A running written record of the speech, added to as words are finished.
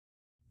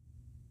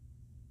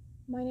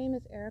My name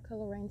is Erica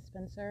Lorraine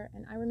Spencer,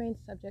 and I remain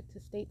subject to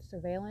state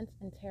surveillance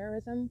and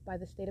terrorism by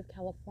the state of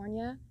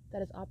California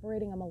that is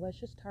operating a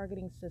malicious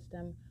targeting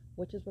system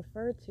which is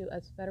referred to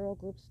as federal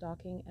group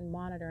stalking and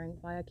monitoring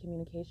via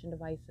communication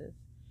devices.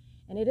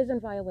 And it is in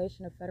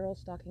violation of federal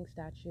stalking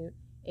statute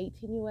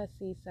 18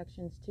 U.S.C.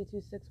 sections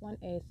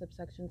 2261A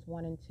subsections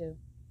 1 and 2.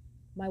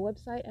 My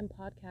website and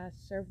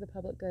podcast serve the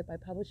public good by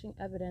publishing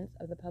evidence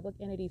of the public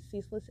entity's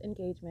ceaseless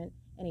engagement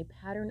in a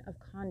pattern of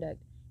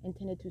conduct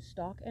intended to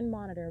stalk and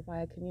monitor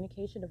via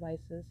communication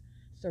devices,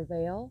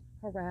 surveil,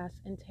 harass,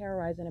 and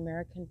terrorize an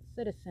American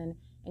citizen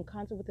in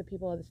concert with the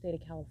people of the state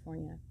of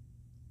California.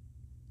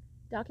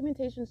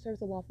 Documentation serves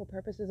the lawful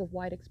purposes of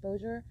wide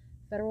exposure,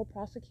 federal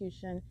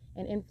prosecution,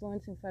 and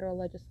influencing federal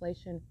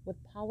legislation with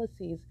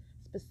policies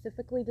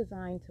specifically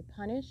designed to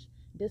punish,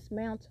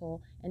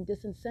 dismantle, and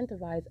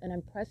disincentivize an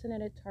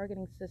unprecedented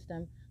targeting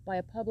system by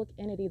a public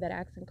entity that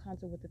acts in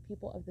concert with the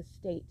people of the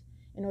state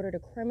in order to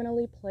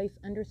criminally place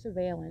under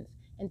surveillance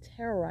and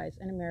terrorize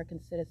an American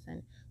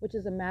citizen, which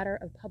is a matter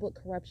of public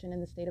corruption in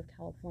the state of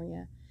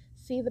California.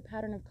 See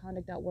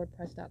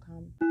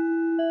thepatternofconduct.wordpress.com.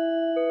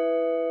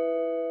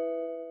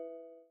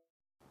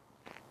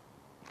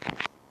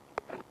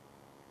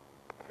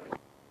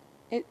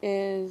 It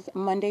is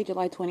Monday,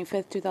 July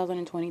 25th,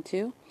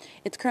 2022.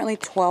 It's currently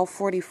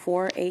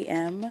 12:44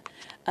 a.m.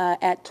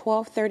 At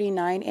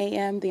 12:39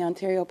 a.m., the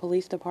Ontario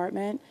Police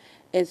Department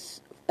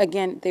is,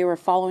 again, they were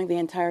following the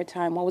entire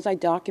time. What was I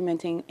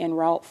documenting en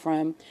route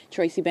from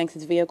Tracy Banks'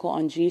 vehicle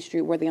on G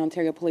Street where the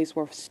Ontario Police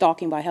were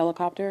stalking by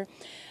helicopter?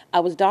 I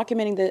was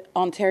documenting the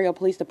Ontario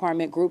Police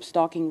Department group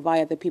stalking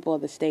via the people of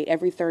the state.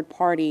 Every third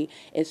party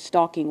is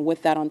stalking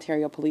with that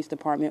Ontario Police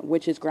Department,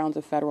 which is grounds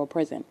of federal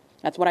prison.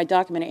 That's what I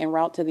documented en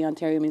route to the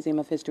Ontario Museum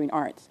of History and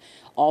Arts.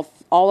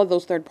 All of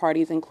those third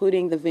parties,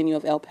 including the venue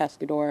of El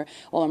Pescador,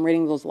 while I'm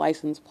reading those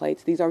license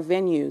plates, these are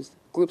venues,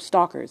 group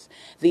stalkers.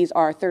 These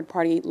are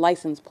third-party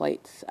license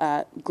plates,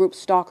 group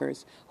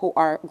stalkers who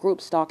are group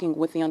stalking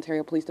with the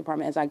Ontario Police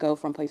Department as I go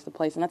from place to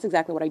place. And that's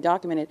exactly what I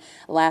documented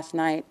last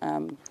night,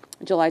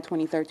 July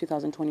 23rd,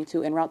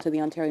 2022, en route to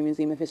the Ontario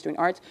Museum of History and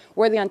Arts,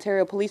 where the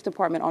Ontario Police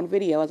Department, on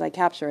video as I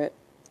capture it,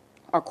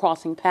 are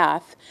crossing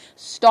path,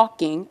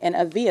 stalking in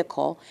a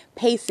vehicle,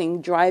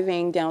 pacing,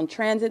 driving down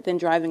Transit, then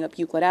driving up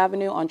Euclid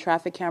Avenue on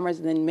traffic cameras,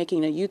 and then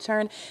making a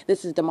U-turn.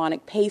 This is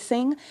demonic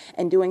pacing,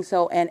 and doing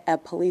so in a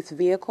police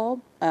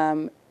vehicle.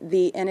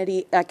 The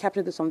entity, I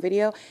captured this on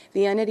video,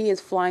 the entity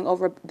is flying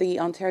over the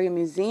Ontario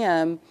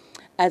Museum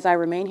as I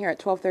remain here at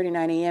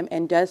 12:39 a.m.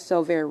 and does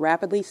so very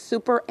rapidly,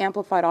 super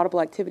amplified audible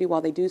activity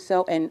while they do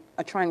so, and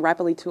trying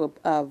rapidly to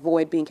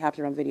avoid being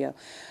captured on video.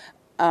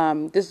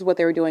 This is what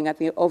they were doing at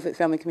the Ovid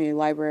Family Community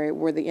Library,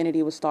 where the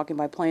entity was stalking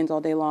by planes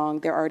all day long.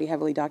 They're already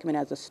heavily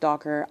documented as a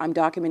stalker. I'm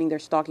documenting their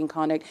stalking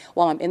conduct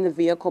while I'm in the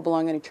vehicle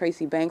belonging to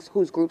Tracy Banks,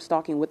 who's group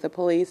stalking with the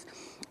police.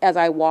 As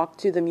I walk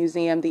to the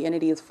museum, the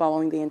entity is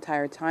following the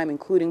entire time,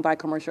 including by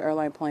commercial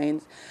airline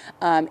planes.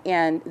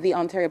 And the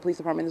Ontario Police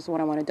Department, this is what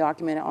I want to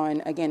document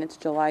on. Again, it's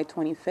July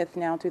 25th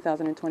now,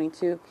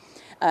 2022,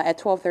 at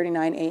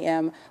 12:39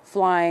 a.m.,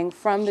 flying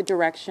from the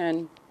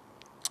direction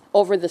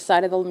over the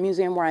side of the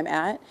museum where I'm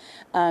at.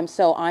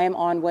 So I am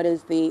on what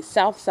is the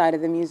south side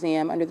of the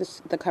museum under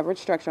the covered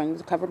structure, under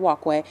the covered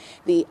walkway.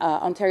 The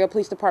Ontario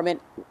Police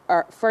Department,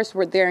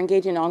 they're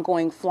engaging in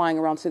ongoing flying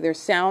around. So they're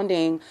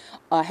sounding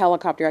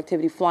helicopter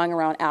activity, flying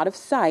around out of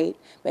sight,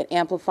 but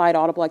amplified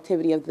audible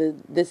activity of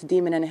this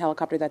demon in a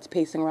helicopter that's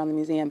pacing around the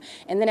museum.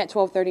 And then at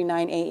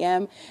 12:39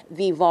 a.m.,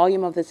 the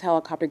volume of this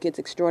helicopter gets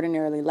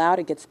extraordinarily loud.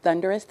 It gets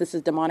thunderous. This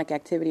is demonic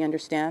activity,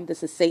 understand?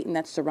 This is Satan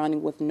that's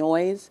surrounding with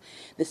noise.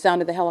 The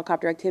sound of the helicopter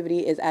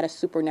activity is at a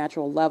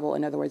supernatural level.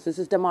 In other words, this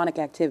is demonic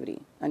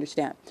activity,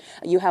 understand?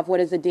 You have what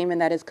is a demon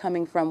that is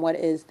coming from what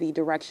is the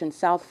direction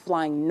south,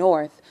 flying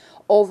north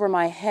over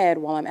my head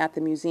while I'm at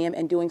the museum,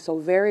 and doing so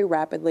very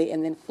rapidly,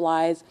 and then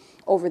flies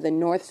over the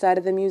north side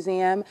of the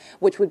museum,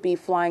 which would be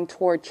flying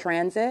toward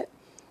Transit.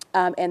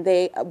 And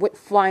they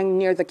flying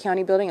near the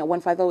county building at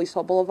 150 East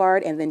Hope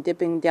Boulevard, and then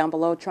dipping down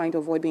below, trying to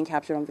avoid being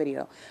captured on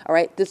video. All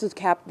right, this is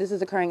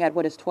occurring at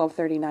what is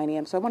 12:39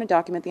 a.m. So I want to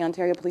document the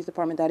Ontario Police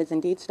Department that is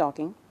indeed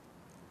stalking.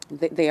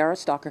 They are a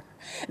stalker.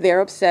 They're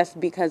obsessed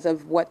because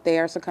of what they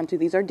are succumbed to.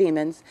 These are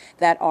demons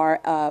that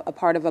are a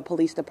part of a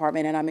police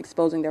department, and I'm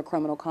exposing their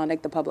criminal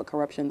conduct, the public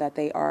corruption that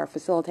they are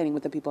facilitating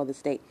with the people of the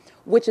state,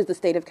 which is the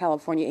state of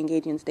California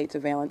engaging in state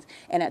surveillance.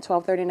 And at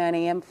 12:39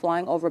 a.m.,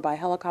 flying over by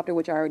helicopter,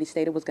 which I already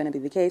stated was going to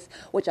be the case,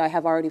 which I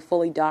have already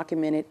fully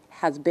documented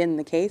has been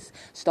the case,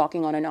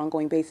 stalking on an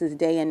ongoing basis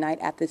day and night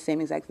at this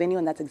same exact venue,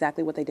 and that's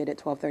exactly what they did at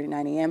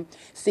 12:39 a.m.,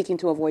 seeking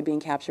to avoid being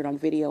captured on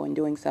video and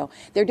doing so.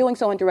 They're doing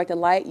so in directed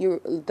light.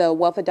 the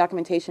wealth of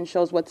documentation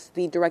shows what's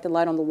the directed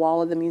light on the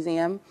wall of the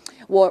museum,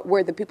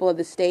 where the people of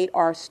the state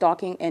are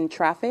stalking in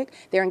traffic.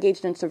 They're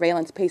engaged in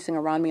surveillance, pacing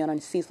around me on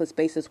a ceaseless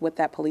basis with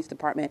that police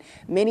department,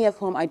 many of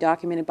whom I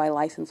documented by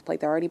license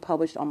plate. They're already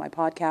published on my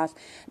podcast,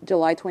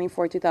 July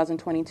 24,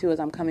 2022, as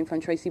I'm coming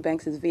from Tracy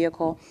Banks's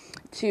vehicle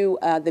to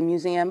the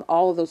museum.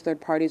 All of those third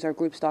parties are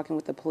group stalking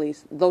with the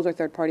police. Those are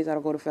third parties that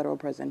will go to federal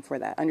prison for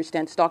that.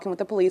 Understand, stalking with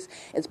the police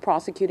is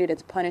prosecuted,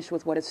 it's punished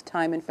with what is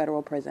time in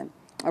federal prison.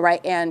 All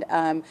right, and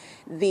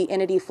the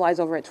entity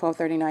flies over at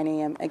 12:39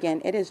 a.m.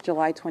 Again, it is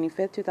July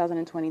 25th,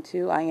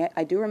 2022.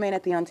 I do remain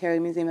at the Ontario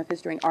Museum of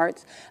History and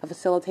Arts, a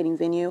facilitating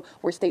venue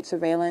where state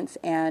surveillance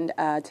and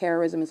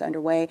terrorism is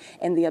underway,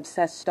 and the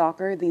obsessed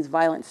stalker, these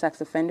violent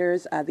sex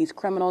offenders, these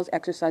criminals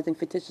exercising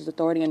fictitious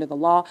authority under the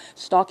law,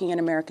 stalking an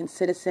American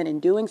citizen,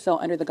 and doing so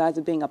under the guise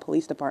of being a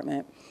police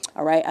department.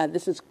 All right,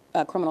 this is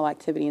criminal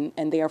activity,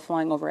 and they are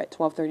flying over at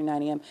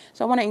 12:39 a.m.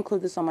 So I want to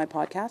include this on my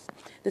podcast.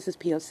 This is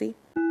POC.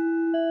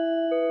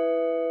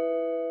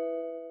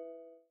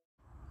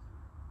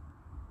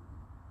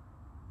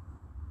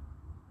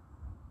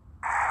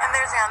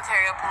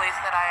 Ontario police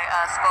that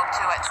I spoke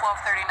to at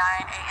 12:39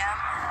 a.m.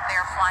 They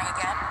are flying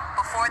again.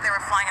 Before they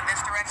were flying in this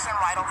direction,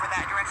 right over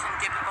that direction,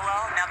 dipping below.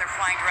 Now they're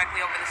flying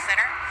directly over the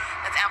center.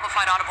 That's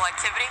amplified audible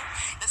activity.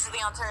 This is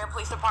the Ontario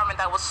Police Department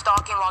that was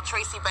stalking while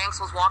Tracy Banks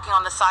was walking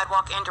on the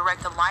sidewalk in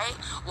directed light,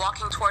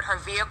 walking toward her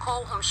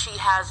vehicle, whom she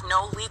has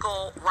no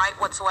legal right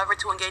whatsoever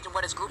to engage in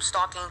what is group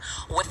stalking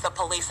with the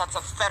police. That's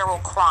a federal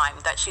crime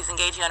that she's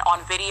engaging in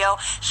on video.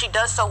 She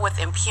does so with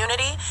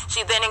impunity.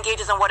 She then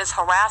engages in what is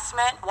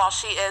harassment while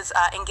she is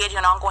engaging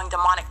in ongoing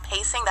demonic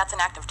pacing. That's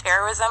an act of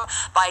terrorism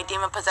by a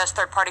demon-possessed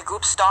third-party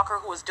group stalker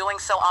who is doing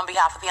so on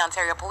behalf of the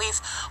Ontario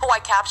Police, who I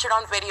captured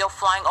on video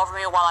flying over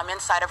me while I'm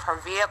inside of her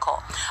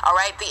vehicle. All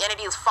right, the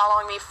entity is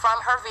following me from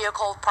her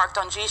vehicle parked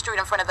on G Street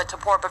in front of the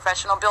Tapor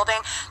Professional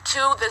Building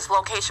to this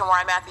location where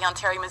I'm at, the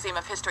Ontario Museum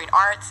of History and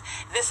Arts.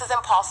 This is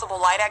impossible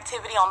light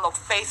activity on the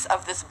face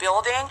of this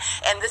building,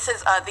 and this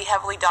is the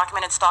heavily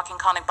documented stalking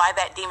conduct by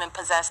that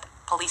demon-possessed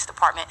police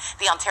department,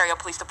 the Ontario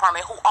Police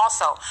Department, who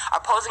also are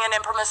posing an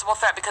impermissible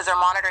threat because they're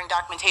monitoring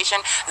documentation.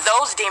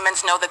 Those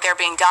demons know that they're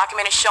being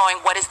documented, showing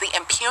what is the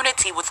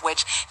impunity with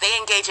which they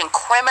engage in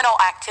criminal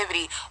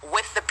activity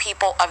with the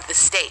people of the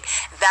state.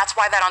 That's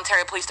why that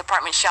Ontario Police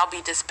Department shall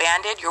be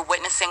disbanded. You're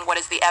witnessing what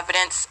is the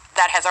evidence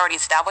that has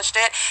already established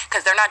it,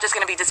 because they're not just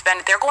going to be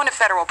disbanded, they're going to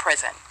federal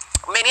prison.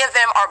 Many of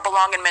them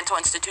belong in mental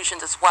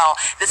institutions as well.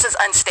 This is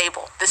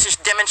unstable. This is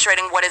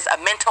demonstrating what is a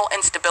mental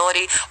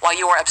instability while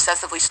you are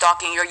obsessively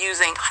stalking. You're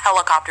using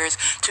helicopters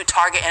to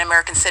target an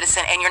American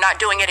citizen, and you're not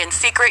doing it in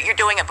secret. You're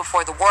doing it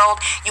before the world.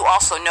 You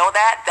also know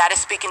that. That is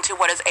speaking to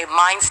what is a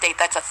mind state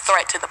that's a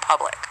threat to the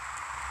public.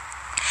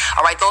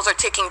 All right, those are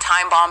ticking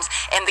time bombs,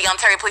 and the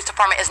Ontario Police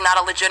Department is not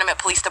a legitimate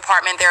police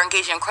department. They're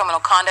engaging in criminal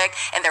conduct,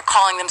 and they're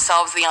calling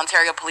themselves the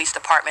Ontario Police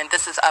Department.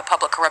 This is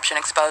public corruption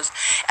exposed.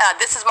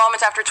 This is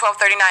moments after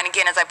 12:39.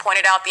 Again, as I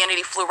pointed out, the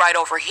entity flew right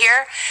over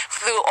here,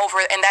 flew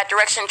over in that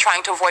direction,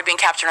 trying to avoid being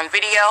captured on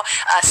video.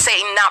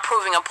 Satan not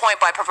proving a point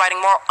by providing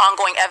more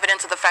ongoing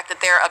evidence of the fact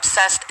that they're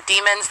obsessed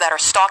demons that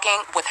are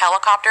stalking with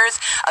helicopters,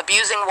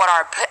 abusing what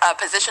are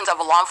positions of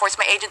a law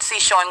enforcement agency,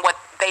 showing what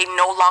they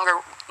no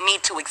longer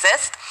need to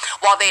exist,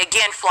 while they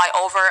again fly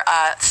over,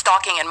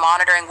 stalking and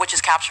monitoring, which is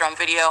captured on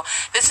video.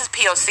 This is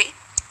POC.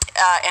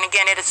 And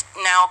again, it is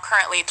now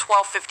currently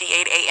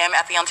 12:58 a.m.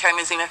 at the Ontario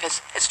Museum of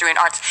History and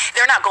Arts.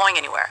 They're not going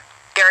anywhere.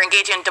 They're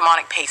engaging in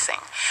demonic pacing.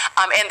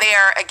 And they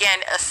are, again,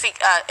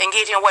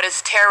 engaging in what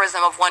is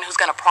terrorism of one who's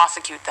going to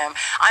prosecute them.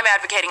 I'm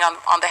advocating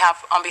on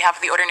behalf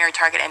of the ordinary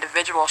target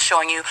individual,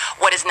 showing you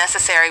what is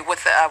necessary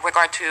with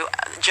regard to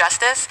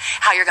justice,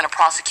 how you're going to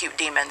prosecute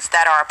demons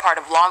that are a part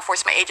of law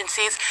enforcement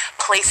agencies,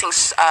 placing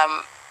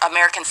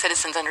American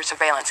citizens under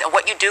surveillance. And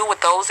what you do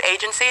with those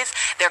agencies,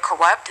 they're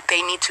corrupt.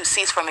 They need to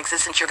cease from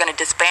existence. You're going to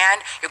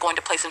disband. You're going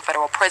to place in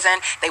federal prison.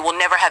 They will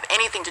never have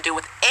anything to do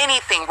with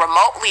anything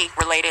remotely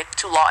related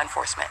to law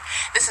enforcement.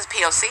 This is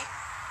POC.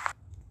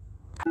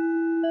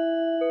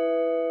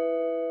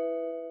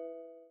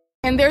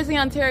 And there's the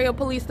Ontario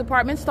Police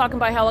Department stalking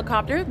by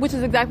helicopter, which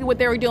is exactly what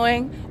they were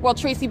doing while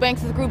Tracy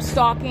Banks' group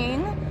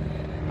stalking.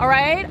 All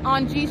right,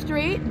 on G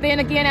Street, then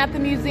again at the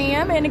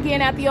museum, and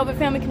again at the Ovid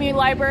Family Community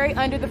Library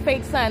under the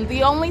fake sun.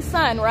 The only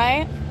sun,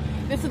 right?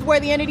 This is where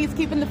the entity is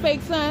keeping the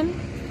fake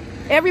sun.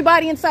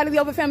 Everybody inside of the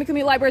Ovid Family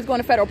Community Library is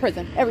going to federal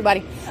prison.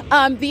 Everybody.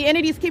 The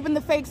entity is keeping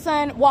the fake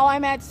sun while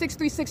I'm at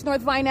 636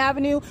 North Vine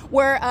Avenue,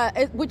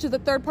 which is a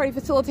third-party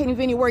facilitating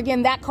venue, where,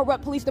 again, that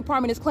corrupt police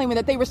department is claiming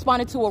that they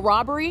responded to a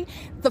robbery.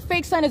 The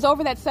fake sun is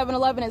over that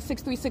 7-Eleven at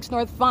 636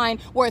 North Vine,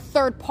 where a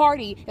third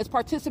party is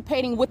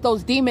participating with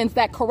those demons,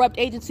 that corrupt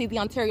agency, the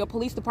Ontario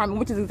Police Department,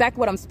 which is exactly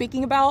what I'm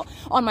speaking about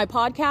on my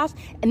podcast.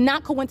 And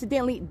not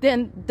coincidentally,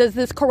 then does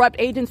this corrupt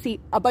agency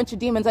a bunch of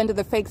demons under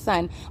the fake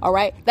sun, all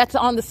right? That's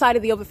on the side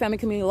of the Ovid Family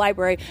Community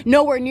Library,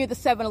 nowhere near the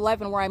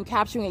 7-Eleven where I'm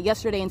capturing it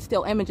yesterday in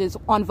still images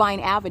on Vine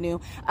Avenue,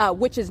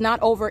 which is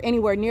not over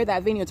anywhere near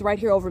that venue. It's right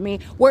here over me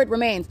where it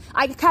remains.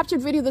 I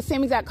captured video of the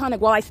same exact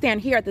conduct while I stand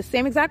here at the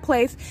same exact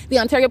place. The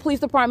Ontario Police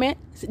Department,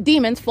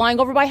 demons flying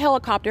over by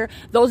helicopter.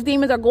 Those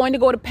demons are going to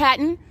go to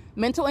Patton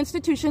Mental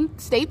Institution,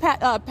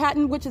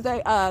 Patton, which is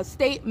a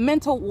state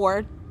mental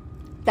ward.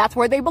 That's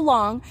where they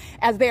belong,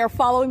 as they are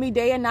following me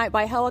day and night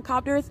by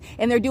helicopters,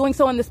 and they're doing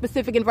so in the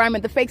specific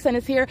environment. The fake sun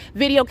is here.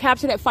 Video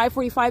captured at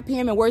 5:45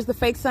 p.m. And where's the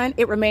fake sun?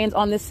 It remains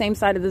on this same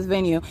side of this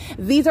venue.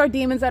 These are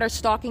demons that are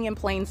stalking in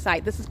plain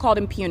sight. This is called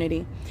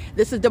impunity.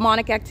 This is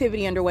demonic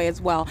activity underway as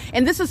well.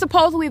 And this is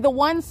supposedly the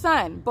one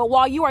sun. But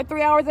while you are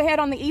 3 hours ahead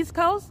on the East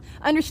Coast,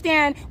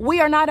 understand we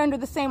are not under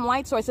the same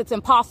light source. It's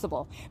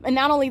impossible. And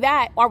not only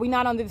that, are we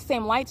not under the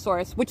same light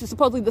source, which is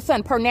supposedly the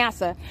sun per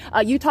NASA.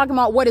 You talking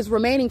about what is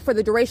remaining for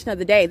the duration of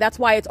the day. That's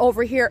why it's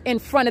over here in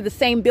front of the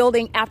same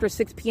building after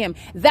 6 p.m.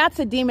 That's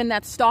a demon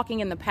that's stalking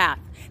in the path.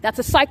 That's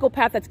a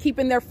psychopath that's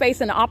keeping their face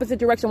in the opposite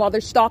direction while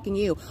they're stalking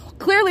you.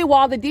 Clearly,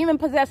 while the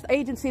demon-possessed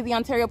agency, the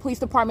Ontario Police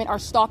Department, are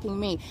stalking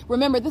me.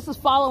 Remember, this is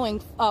following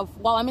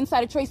while I'm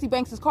inside of Tracy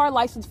Banks' car,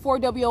 license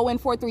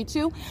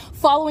 4WON432,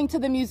 following to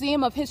the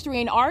Museum of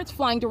History and Arts,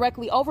 flying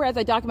directly over, as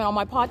I document on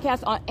my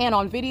podcast and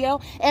on video,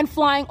 and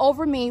flying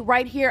over me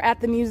right here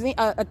at the museum,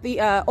 at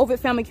the Ovid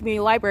Family Community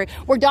Library,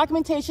 where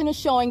documentation is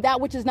showing that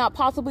which is not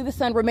possibly the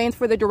sun remains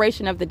for the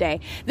duration of the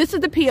day. This is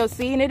the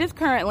POC, and it is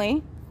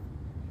currently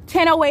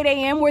 10:08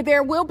 a.m. where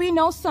there will be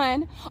no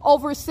sun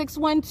over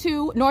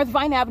 612 North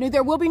Vine Avenue.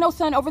 There will be no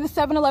sun over the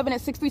 7-Eleven at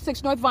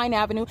 636 North Vine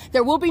Avenue.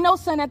 There will be no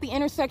sun at the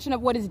intersection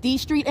of what is D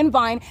Street and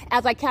Vine,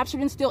 as I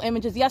captured in still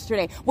images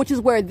yesterday, which is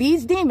where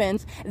these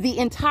demons, the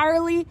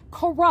entirely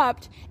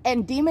corrupt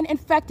and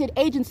demon-infected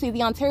agency,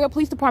 the Ontario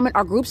Police Department,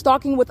 are group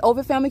stalking with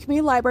Ovid Family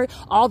Community Library.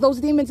 All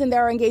those demons in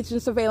there are engaged in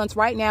surveillance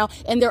right now,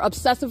 and they're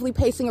obsessively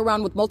pacing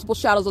around with multiple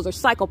shadows. Those are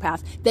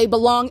psychopaths. They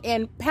belong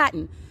in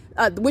Patton.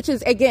 Which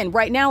is, again,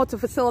 right now it's a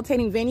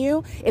facilitating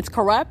venue. It's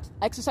corrupt,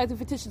 exercising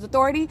fictitious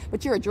authority,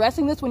 but you're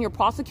addressing this when you're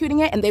prosecuting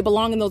it, and they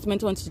belong in those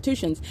mental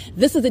institutions.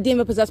 This is a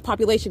demon-possessed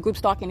population group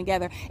stalking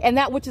together. And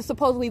that which is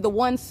supposedly the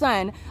one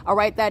sun, all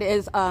right, that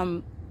is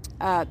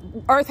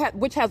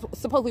which has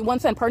supposedly one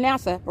sun per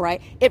NASA, all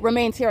right, it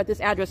remains here at this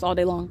address all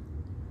day long.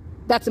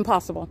 That's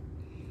impossible.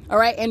 All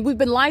right. And we've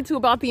been lied to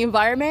about the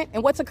environment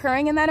and what's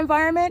occurring in that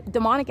environment.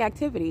 Demonic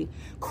activity,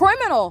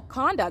 criminal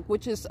conduct,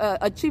 which is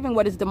achieving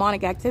what is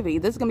demonic activity.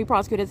 This is going to be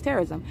prosecuted as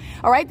terrorism.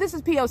 All right. This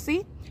is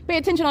POC. Pay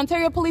attention.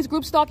 Ontario Police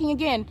group stalking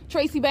again.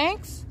 Tracy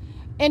Banks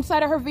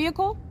inside of her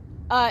vehicle.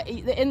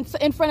 In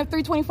front of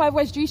 325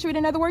 West G Street,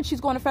 in other words, she's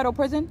going to federal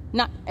prison.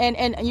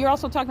 And you're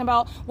also talking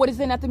about what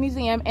is in at the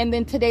museum, and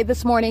then today,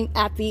 this morning,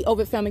 at the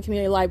Ovid Family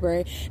Community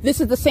Library.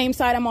 This is the same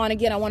side I'm on.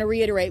 Again, I want to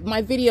reiterate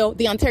my video,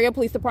 the Ontario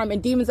Police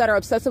Department, demons that are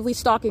obsessively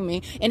stalking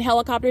me in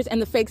helicopters,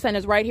 and the fake sun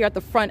is right here at the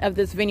front of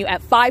this venue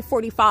at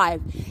 5:45.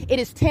 It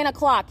is 10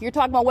 o'clock. You're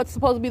talking about what's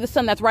supposed to be the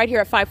sun that's right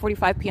here at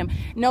 5:45 p.m.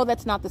 No,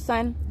 that's not the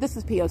sun. This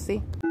is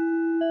POC.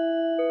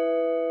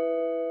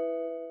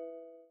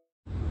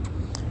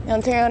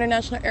 Ontario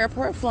International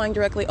Airport, flying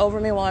directly over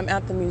me while I'm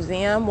at the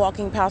museum,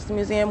 walking past the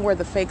museum where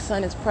the fake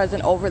sun is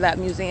present over that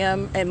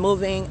museum and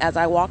moving as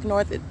I walk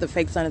north. The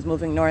fake sun is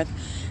moving north.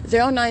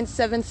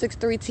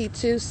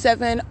 09763T2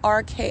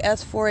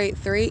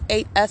 7RKS483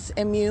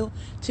 8SMU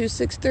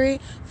 263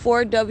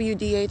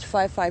 4WDH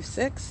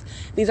 556.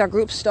 These are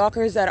group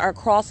stalkers that are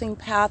crossing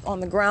path on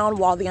the ground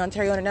while the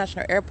Ontario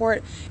International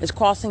Airport is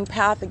crossing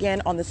path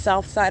again on the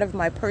south side of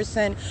my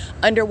person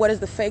under what is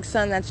the fake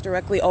sun that's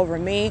directly over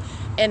me.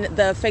 And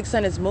the fake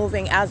sun is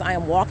moving as I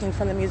am walking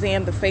from the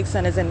museum. The fake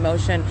sun is in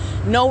motion.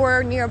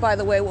 Nowhere near, by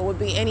the way, what would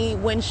be any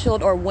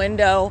windshield or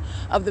window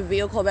of the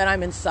vehicle that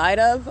I'm inside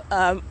of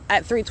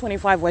at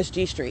 325 West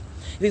G Street.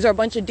 These are a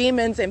bunch of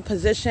demons in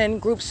position,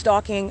 group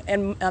stalking,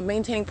 and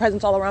maintaining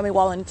presence all around me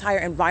while an entire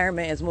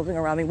environment is moving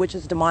around me, which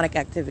is demonic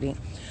activity.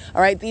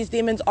 All right, these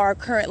demons are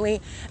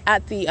currently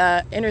at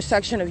the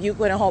intersection of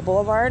Euclid and Holt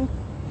Boulevard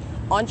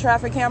on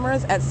traffic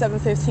cameras at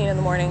 7:15 in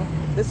the morning.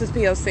 This is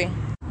POC.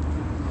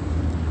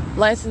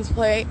 License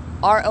plate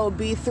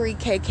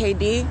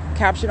ROB3KKD,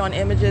 captured on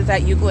images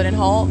at Euclid and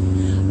Holt.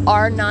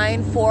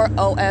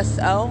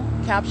 R94OSO,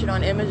 captured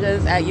on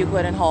images at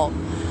Euclid and Holt.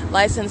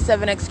 License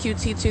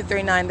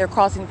 7XQT239. They're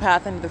crossing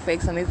path into the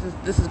fake sun.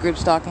 This is group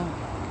stalking.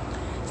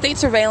 State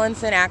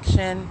surveillance in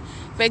action.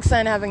 Fake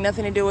sun having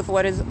nothing to do with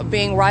what is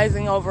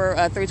rising over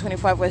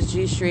 325 West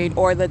G Street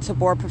or the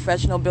Tabor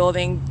Professional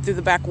Building through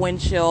the back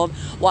windshield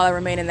while I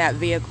remain in that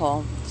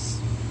vehicle.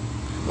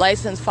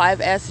 License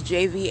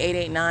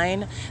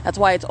 5SJV889. That's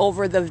why it's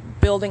over the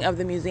building of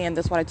the museum.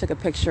 That's what I took a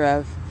picture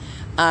of.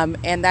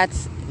 And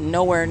that's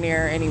nowhere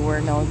near anywhere,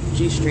 no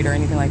G Street or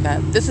anything like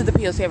that. This is the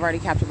POC I've already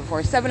captured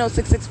before.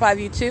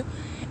 70665U2,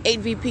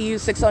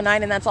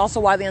 8VPU609, and that's also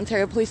why the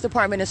Ontario Police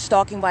Department is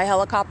stalking by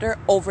helicopter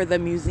over the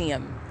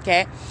museum.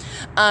 Okay,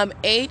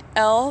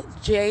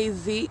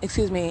 8LJZ,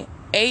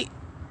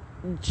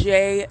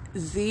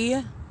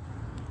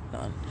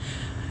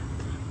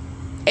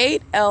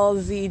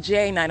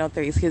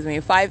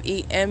 8LZJ903,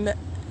 5EM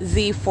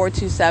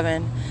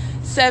 6FZ427,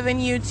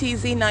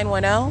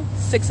 7UTZ910,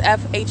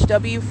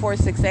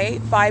 6FHW468,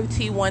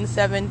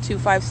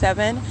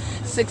 5T17257,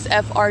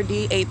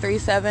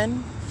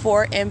 6FRD837,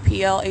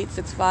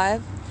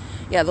 4MPL865.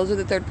 Yeah, those are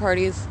the third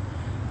parties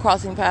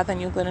crossing path on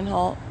Euclid and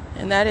Holt.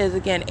 And that is,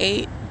 again,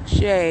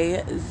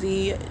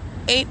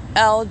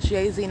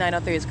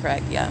 8LJZ903 is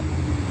correct, yeah.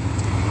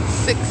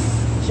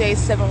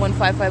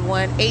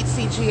 6J71551,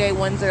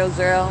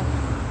 8CGA100,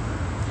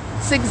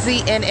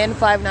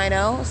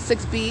 6ZNN590,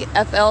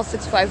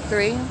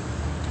 6BFL653,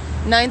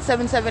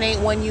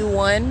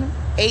 97781U1,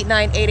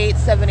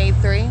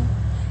 8988783,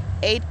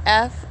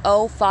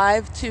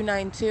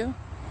 8F05292,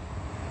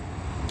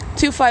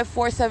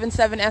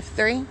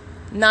 25477F3,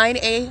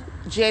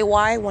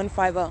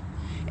 9AJY150.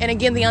 And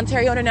again, the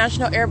Ontario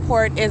International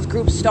Airport is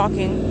group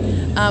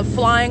stalking,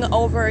 flying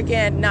over,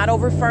 again, not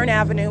over Fern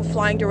Avenue,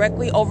 flying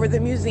directly over the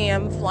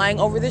museum, flying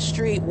over the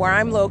street where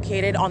I'm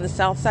located on the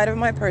south side of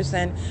my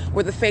person,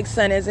 where the fake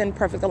sun is in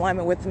perfect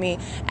alignment with me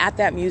at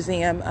that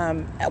museum,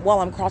 while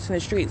I'm crossing the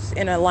streets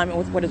in alignment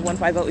with what is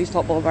 150 East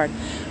Holt Boulevard.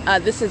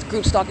 This is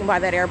group stalking by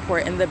that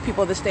airport, and the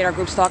people of the state are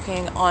group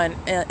stalking on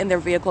in their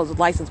vehicles with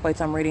license plates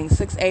I'm reading,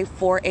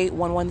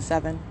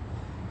 6A48117.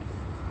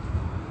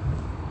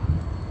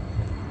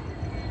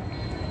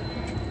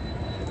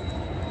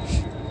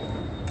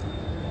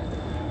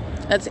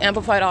 That's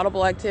amplified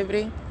audible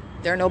activity.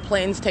 There are no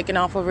planes taking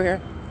off over here.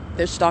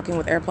 They're stalking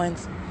with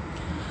airplanes.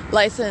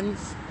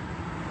 License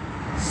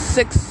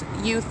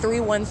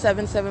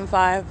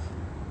 6U31775,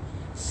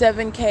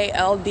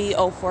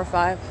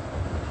 7KLD045.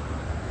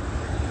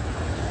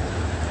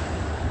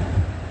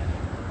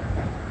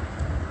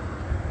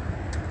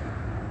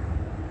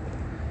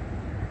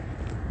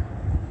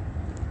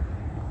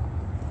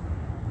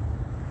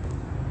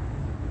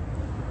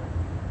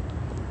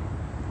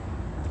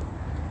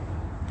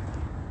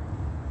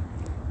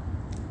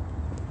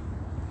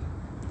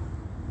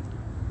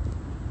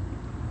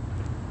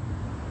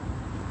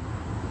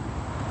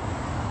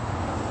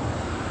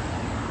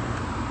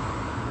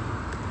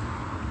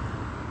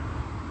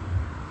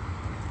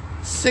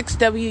 Six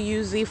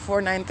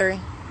WUZ493.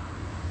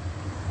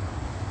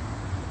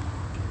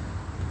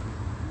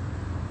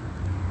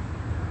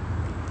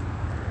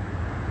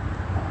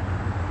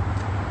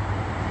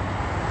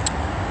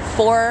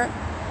 Four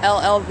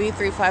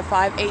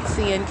LLV355,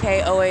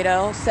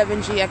 8CNK080,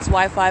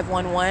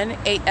 7GXY511,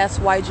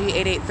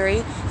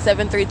 8SYG883,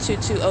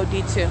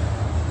 73220D2.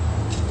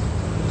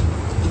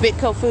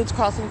 Bitco Foods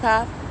crossing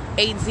path,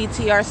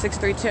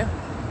 8ZTR632.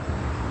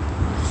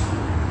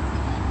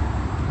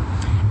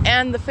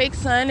 And the fake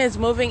sun is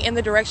moving in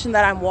the direction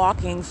that I'm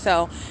walking.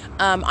 So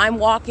I'm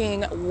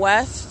walking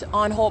west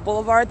on Holt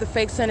Boulevard. The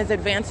fake sun is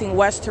advancing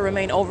west to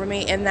remain over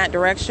me in that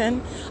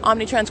direction.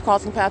 Omnitrans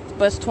crossing path,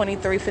 bus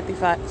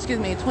 55.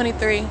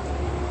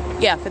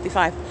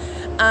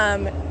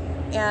 And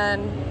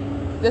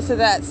this is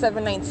at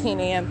 7:19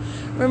 a.m.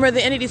 Remember,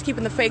 the entity's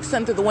keeping the fake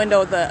sun through the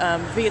window of the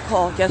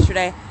vehicle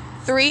yesterday.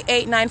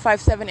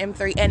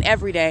 38957M3 and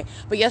every day.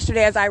 But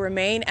yesterday, as I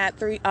remain at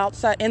 3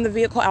 outside in the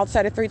vehicle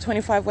outside of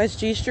 325 West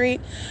G Street,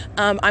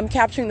 I'm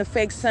capturing the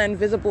fake sun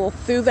visible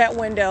through that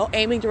window,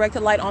 aiming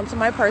directed light onto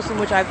my person,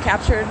 which I've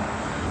captured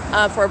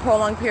for a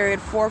prolonged period,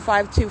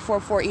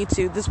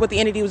 45244E2. This is what the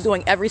entity was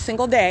doing every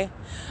single day,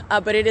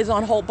 but it is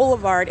on Holt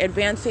Boulevard,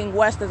 advancing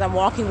west as I'm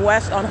walking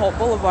west on Holt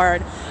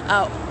Boulevard.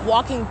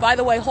 By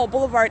the way, Holt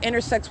Boulevard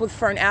intersects with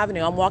Fern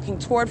Avenue. I'm walking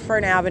toward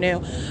Fern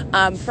Avenue.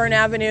 Fern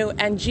Avenue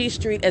and G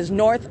Street is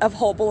north of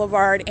Holt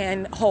Boulevard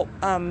and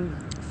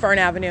Fern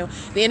Avenue.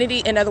 The entity,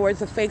 in other words,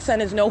 the fake sun,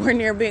 is nowhere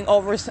near being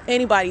over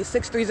anybody,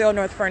 630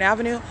 North Fern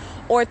Avenue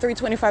or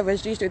 325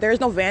 West G Street. There is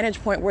no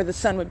vantage point where the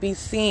sun would be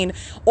seen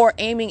or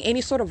aiming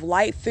any sort of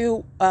light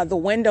through the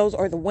windows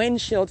or the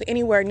windshields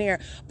anywhere near.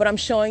 But I'm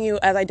showing you,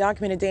 as I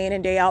documented day in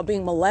and day out,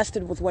 being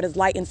molested with what is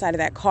light inside of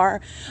that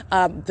car.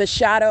 The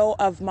shadow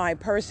of my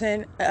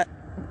person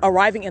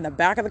arriving in the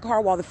back of the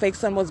car while the fake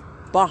sun was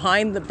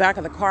behind the back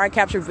of the car. I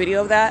captured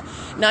video of that.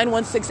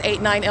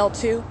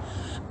 91689L2.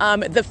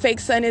 The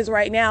fake sun is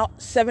right now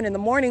 7 in the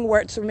morning,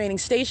 where it's remaining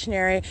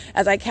stationary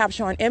as I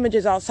capture on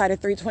images outside of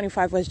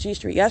 325 West G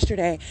Street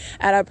yesterday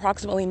at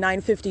approximately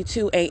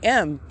 9:52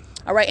 a.m.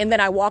 All right. And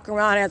then I walk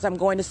around as I'm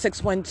going to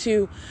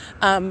 612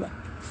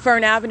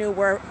 Fern Avenue,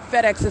 where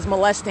FedEx is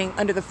molesting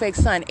under the fake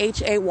sun,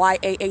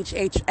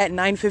 HAYAHH, at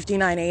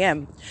 9:59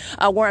 a.m.,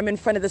 where I'm in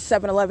front of the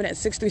 7-Eleven at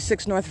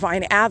 636 North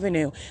Vine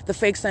Avenue. The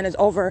fake sun is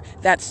over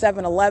that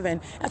 7-Eleven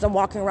as I'm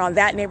walking around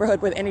that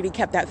neighborhood where the entity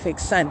kept that fake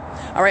sun.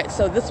 All right,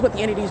 so this is what the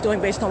entity is doing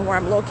based on where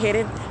I'm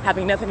located,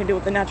 having nothing to do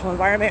with the natural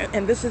environment,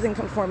 and this is in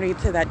conformity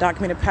to that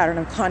documented pattern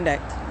of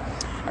conduct.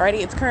 All righty,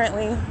 it's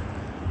currently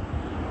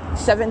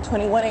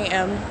 7:21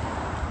 a.m.,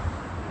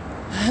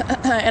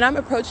 and I'm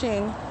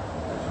approaching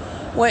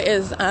what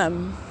is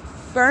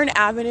Fern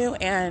Avenue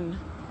and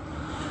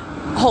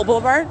Holt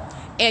Boulevard.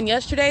 And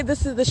yesterday,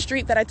 this is the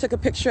street that I took a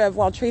picture of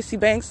while Tracy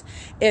Banks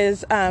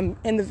is I'm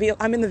in the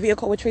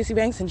vehicle with Tracy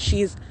Banks, and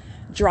she's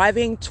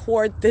driving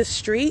toward this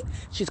street.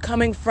 She's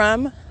coming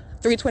from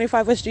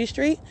 325 West G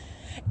Street,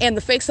 and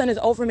the fake sun is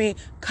over me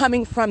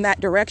coming from that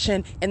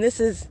direction. And this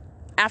is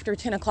after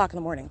 10 o'clock in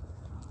the morning.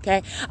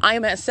 Okay. I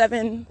am at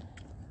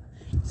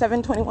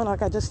 7:21,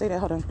 like I just stated,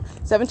 hold on,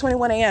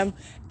 7:21 a.m.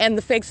 and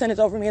the fake sun is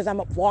over me as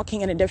I'm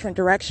walking in a different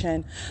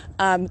direction,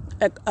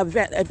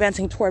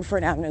 advancing toward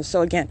Fern Avenue.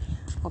 So again,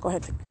 I'll go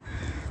ahead.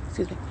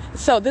 Excuse me.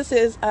 So this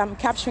is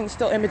capturing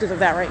still images of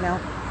that right now.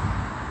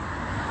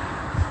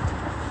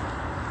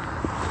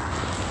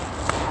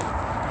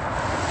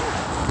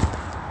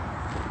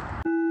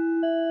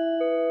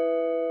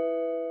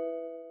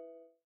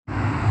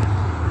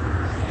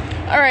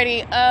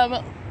 Alrighty,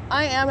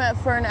 I am at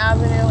Fern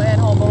Avenue and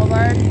Hall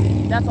Boulevard.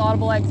 That's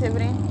audible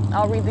activity.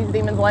 I'll read these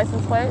demons'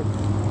 license plates.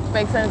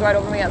 Fake sun is right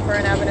over me at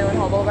Fern Avenue and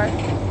Hall Boulevard.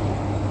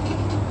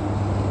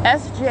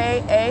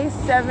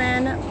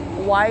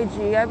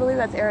 SJA7YG, I believe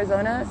that's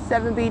Arizona,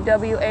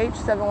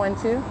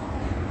 7BWH712.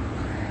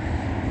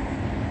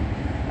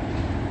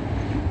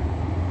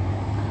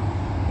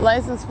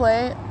 License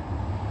plate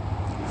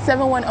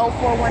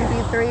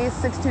 71041B3,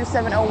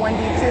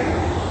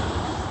 62701D2.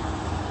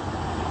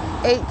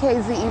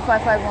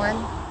 8KZE551.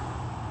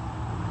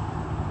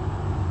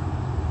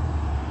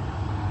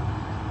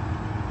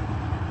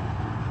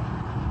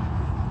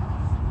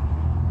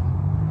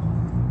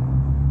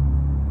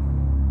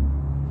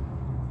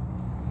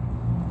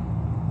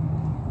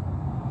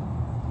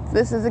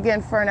 This is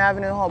again Fern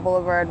Avenue, Hall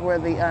Boulevard, where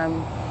the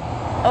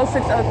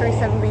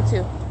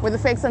 06037B2, where the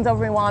fake sun's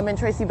over me while I'm in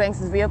Tracy Banks'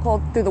 vehicle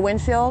through the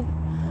windshield.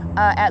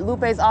 At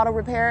Lupe's Auto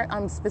Repair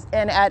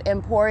and at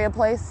Emporia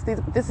Place.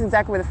 This is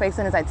exactly where the fake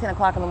sun is at 10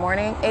 o'clock in the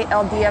morning.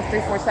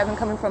 8LDF347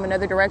 coming from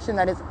another direction.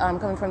 That is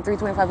coming from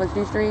 325 West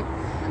G Street.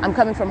 I'm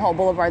coming from Holt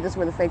Boulevard. This is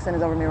where the fake sun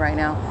is over me right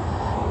now.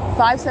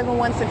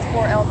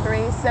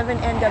 57164L3,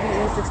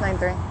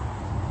 7NWE693.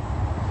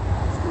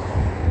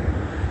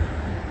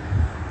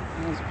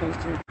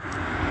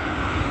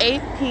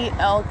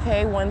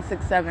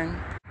 8PLK167.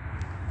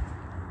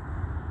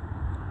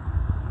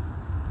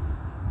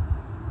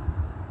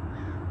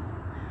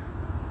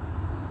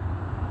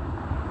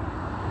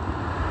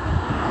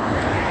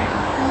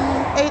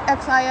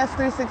 I.I.S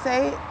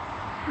 368.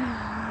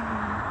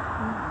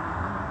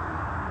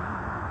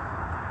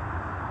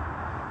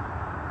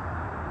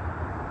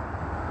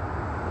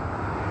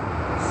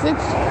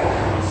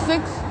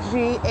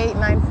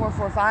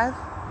 6G89445.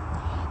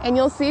 And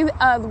you'll see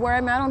where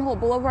I'm at on Holt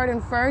Boulevard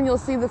in Fern, you'll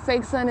see the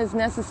fake sun is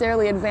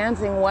necessarily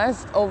advancing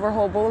west over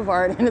Holt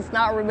Boulevard, and it's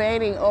not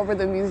remaining over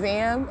the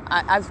museum.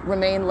 I've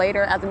remained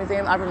later at the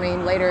museum. I've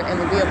remained later in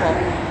the vehicle.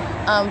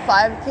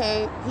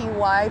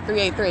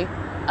 5KPY383.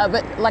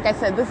 But like I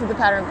said, this is the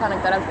pattern of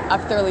conduct that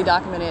I've thoroughly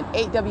documented.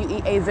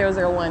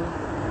 8WEA001.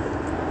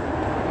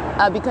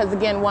 Because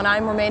again, when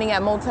I'm remaining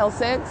at Motel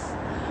 6,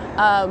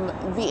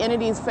 the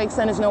entity's fake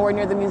sun is nowhere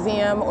near the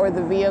museum or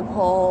the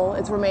vehicle.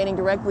 It's remaining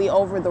directly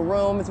over the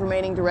room. It's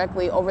remaining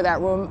directly over that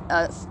room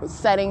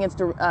setting. It's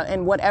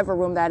in whatever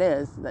room that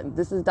is.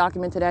 This is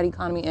documented at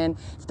Economy Inn.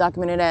 It's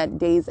documented at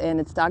Days Inn.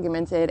 It's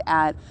documented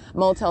at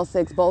Motel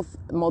 6. Both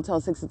Motel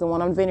 6 is the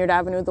one on Vineyard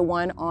Avenue, the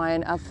one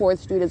on 4th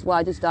Street as well.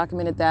 I just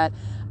documented that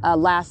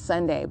last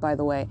Sunday, by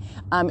the way.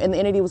 And the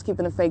entity was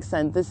keeping a fake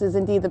sun. This is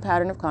indeed the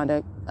pattern of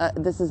conduct.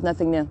 This is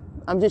nothing new.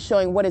 I'm just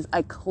showing what is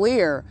a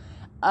clear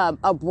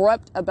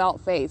abrupt about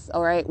face,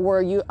 all right,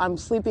 where I'm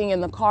sleeping in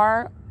the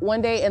car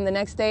one day and the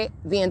next day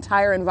the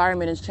entire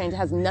environment has changed. It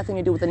has nothing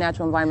to do with the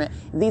natural environment.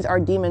 These are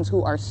demons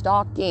who are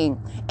stalking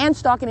in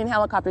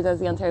helicopters, as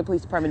the Ontario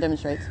Police Department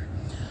demonstrates.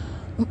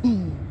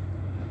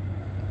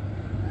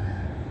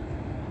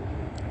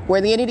 Where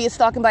the entity is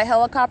stalking by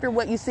helicopter,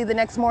 what you see the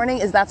next morning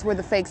is that's where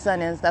the fake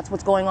sun is. That's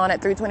what's going on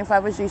at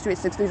 325 West G Street,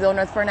 630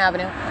 North Fern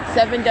Avenue,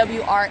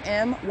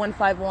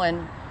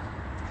 7WRM151.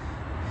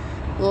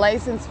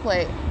 License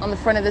plate on the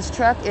front of this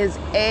truck is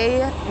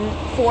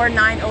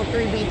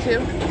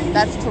A4903B2.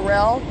 That's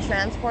Terrell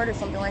Transport or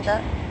something like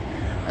that.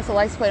 That's a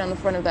license plate on the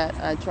front of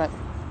that truck.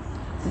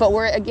 But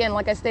where, again,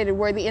 like I stated,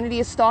 where the entity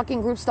is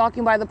stalking, group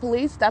stalking by the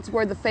police, that's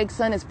where the fake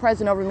sun is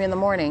present over me in the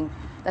morning.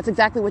 That's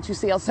exactly what you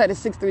see outside of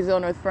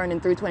 630 North Fern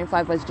and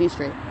 325 West G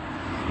Street.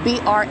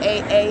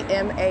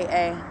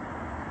 BRAAMAA.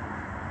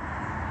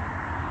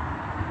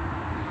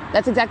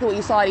 That's exactly what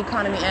you saw at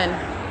Economy Inn.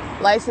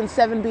 License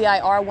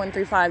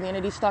 7BIR135. The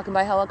entity stalking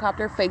by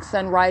helicopter, fake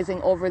sun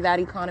rising over that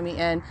Economy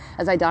Inn,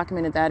 as I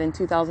documented that in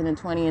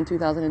 2020 and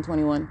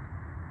 2021.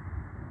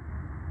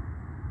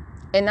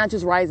 And not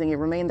just rising, it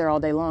remained there all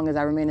day long as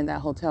I remained in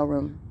that hotel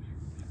room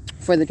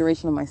for the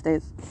duration of my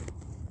stays.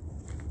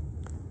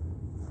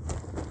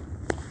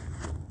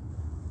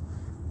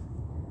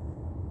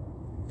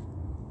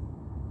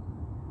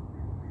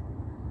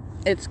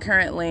 It's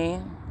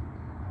currently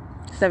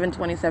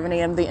 7:27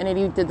 a.m. The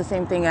entity did the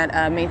same thing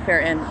at Mayfair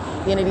Inn.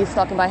 The entity is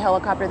stalking by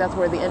helicopter. That's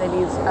where the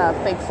entity's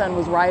fake sun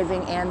was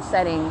rising and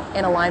setting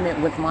in alignment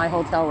with my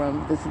hotel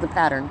room. This is the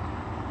pattern.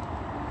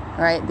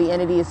 All right, the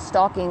entity is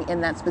stalking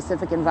in that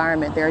specific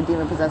environment. They're a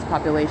demon-possessed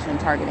population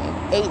targeting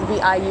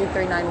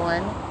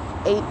 8VIU391,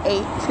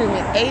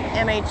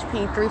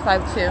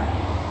 8MHP352,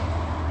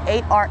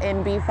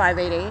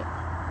 8RNB588.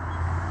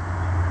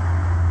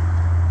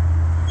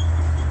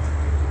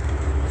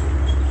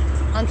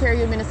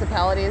 Ontario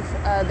municipalities,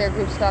 their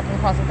group stalking,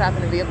 crossing path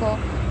in a vehicle.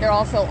 They're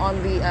also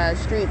on the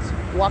streets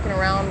walking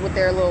around with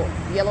their little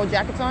yellow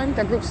jackets on.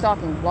 They're group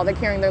stalking while they're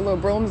carrying their little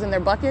brooms and their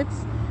buckets.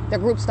 They're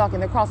group stalking.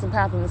 They're crossing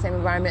paths in the same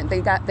environment.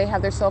 They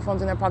have their cell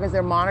phones in their pockets.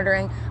 They're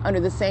monitoring under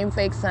the same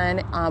fake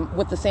sun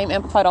with the same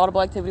amplified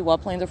audible activity while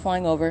planes are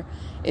flying over.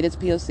 It is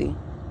POC.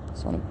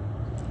 Just want to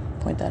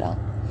point that out.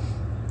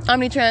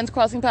 Omnitrans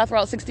crossing path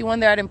route 61.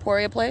 They're at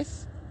Emporia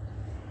Place.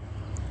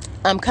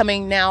 I'm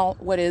coming now.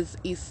 What is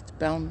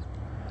eastbound?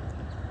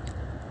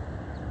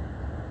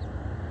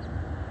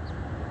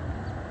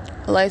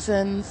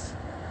 License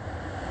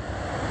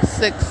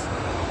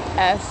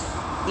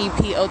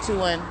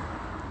 6SEP021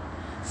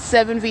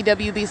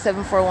 7VWB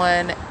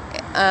 741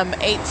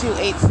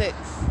 8286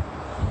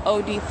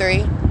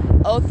 OD3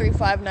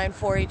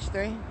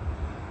 03594H3.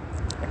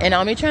 And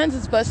Omnitrans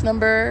is bus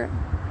number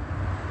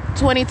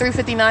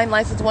 2359,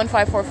 license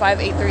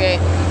 1545838.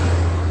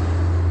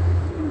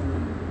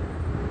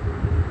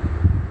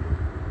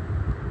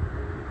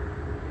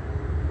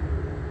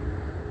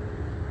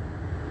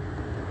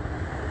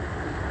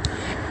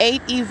 8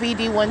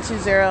 EVD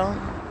 120.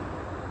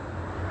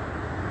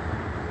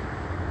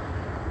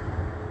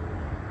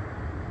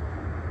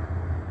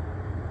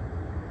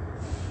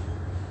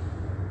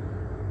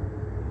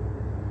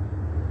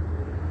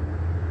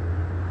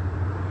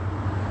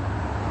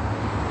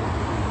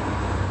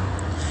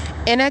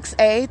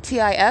 NXA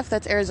TIF,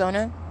 that's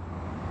Arizona,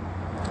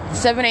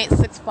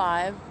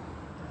 7865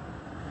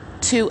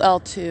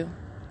 2L2.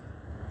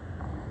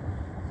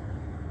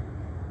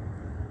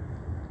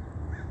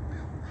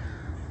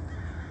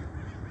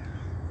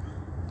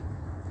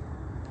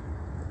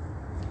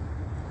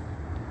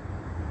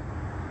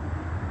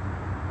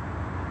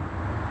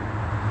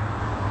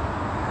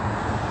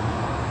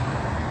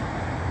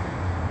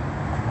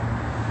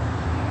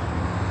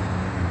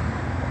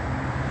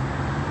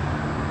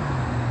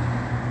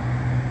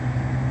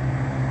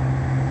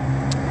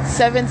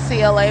 Seven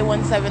CLA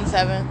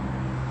 177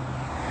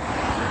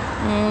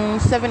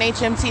 7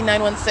 HMT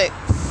 916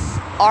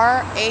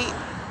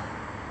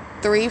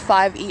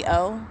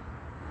 R835EO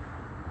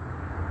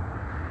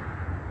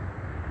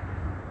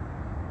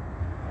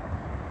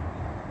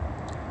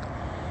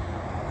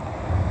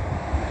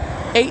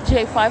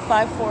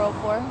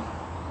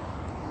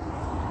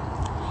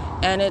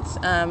 8J55404, and it's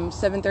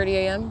 7:30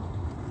 a.m.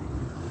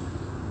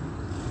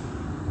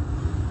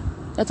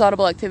 That's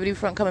audible activity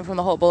coming from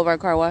the Holt Boulevard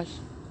car wash.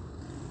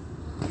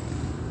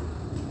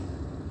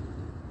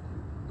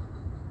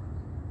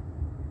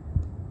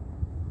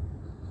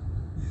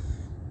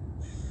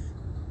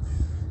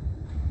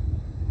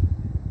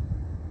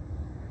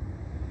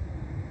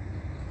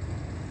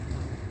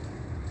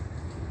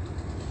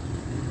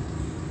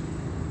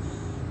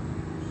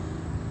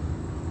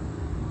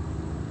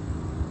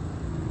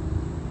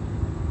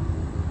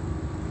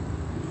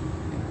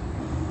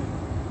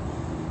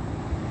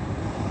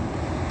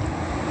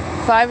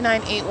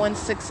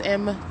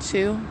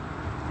 $59816M2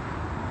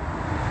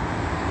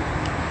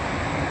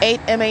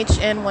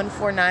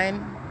 8MHN149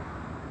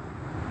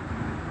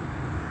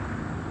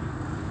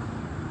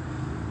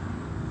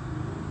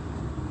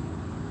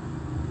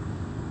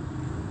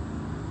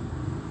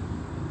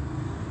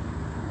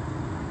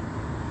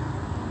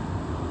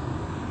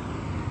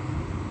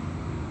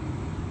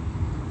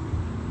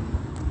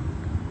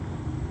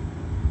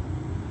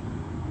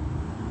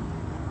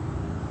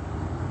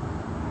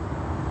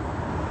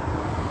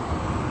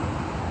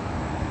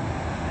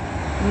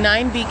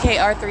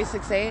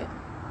 9BKR368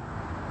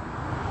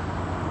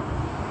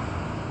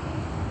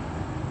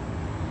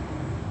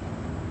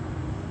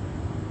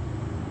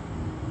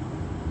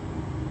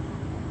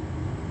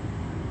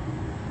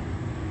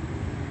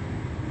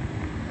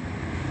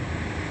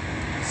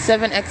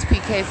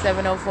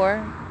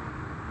 7XPK704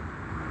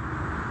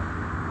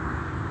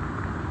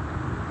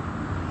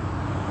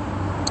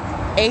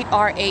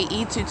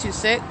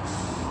 8RAE226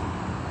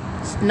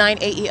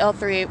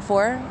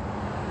 9AEL384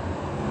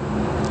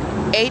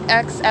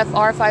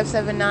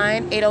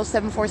 8XFR579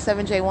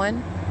 80747J1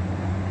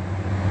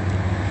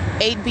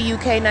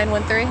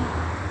 8BUK913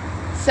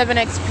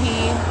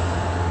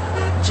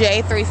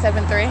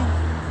 7XPJ373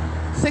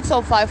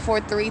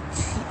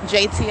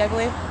 60543JT, I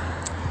believe.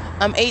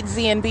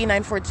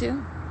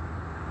 8ZNB942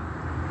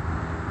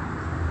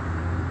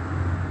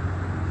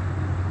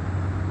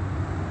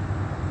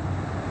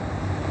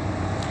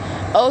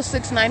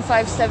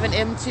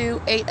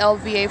 06957M2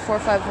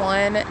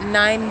 8LVA451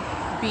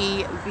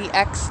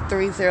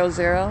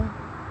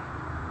 9BVX300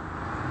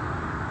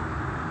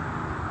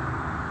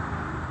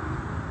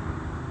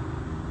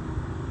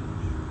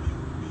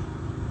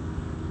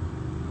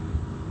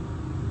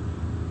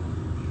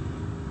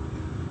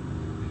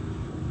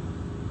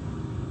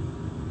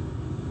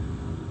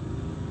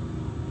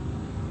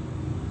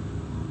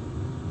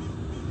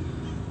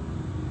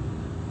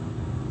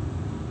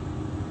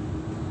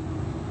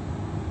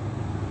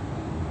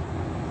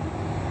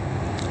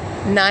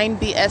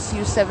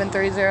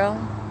 9BSU730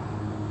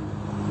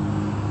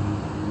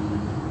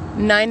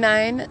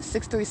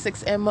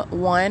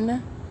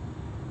 99636M1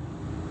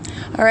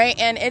 All right,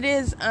 and it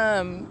is,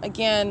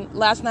 again,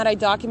 last night I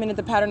documented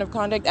the pattern of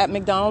conduct at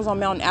McDonald's on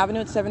Mountain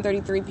Avenue at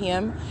 7:33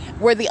 p.m.,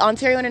 where the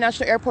Ontario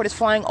International Airport is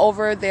flying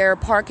over their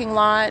parking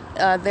lot,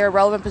 their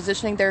relevant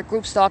positioning, their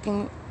group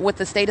stalking with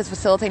the state as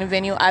facilitating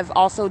venue. I've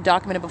also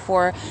documented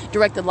before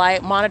directed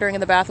light, monitoring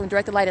in the bathroom,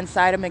 directed light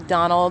inside of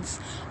McDonald's,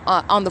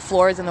 on the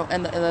floors, and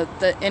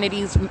the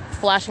entities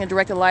flashing a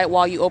directed light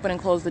while you open and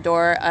close the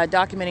door,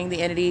 documenting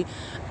the entity,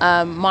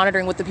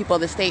 monitoring with the people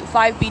of the state.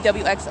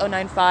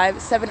 5BWX095,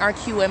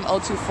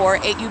 7RQM024,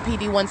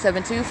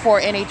 8UPD172,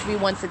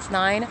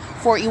 4NHV169,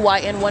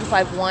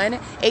 4EYN151,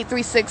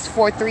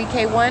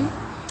 83643K1.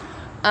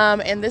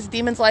 And this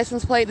demon's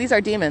license plate, these are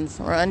demons,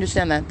 or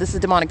understand that. This is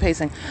demonic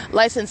pacing.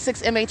 License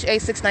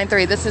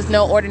 6MHA693. This is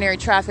no ordinary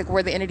traffic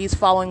where the entity's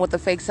following with the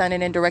fake sun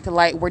and in directed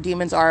light, where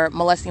demons are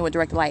molesting with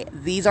directed light.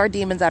 These are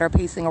demons that are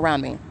pacing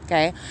around me,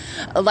 okay?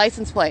 A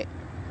license plate,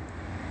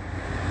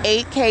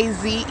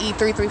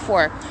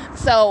 8KZE334.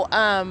 So,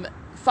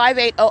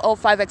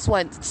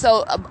 58005X1.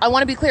 So I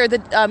want to be clear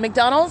that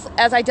McDonald's,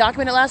 as I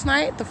documented last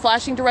night, the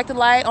flashing directed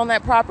light on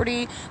that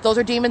property, those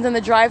are demons in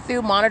the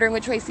drive-thru, monitoring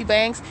with Tracy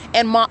Banks,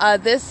 and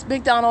this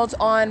McDonald's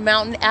on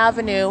Mountain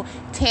Avenue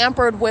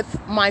tampered with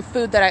my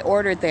food that I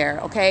ordered there,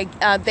 okay?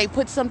 They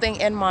put something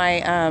in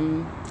my,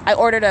 I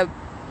ordered a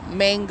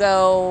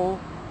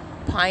mango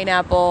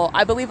pineapple.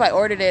 I believe I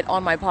ordered it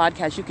on my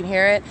podcast. You can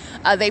hear it.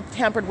 They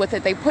tampered with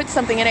it. They put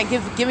something in it,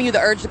 giving you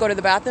the urge to go to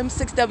the bathroom.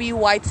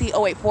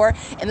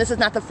 6WYT084. And this is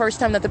not the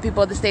first time that the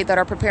people of the state that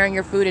are preparing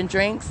your food and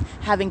drinks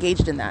have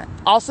engaged in that.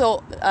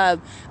 Also,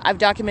 I've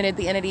documented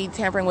the entity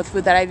tampering with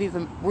food that I've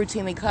even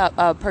routinely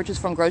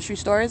purchased from grocery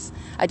stores.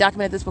 I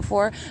documented this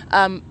before.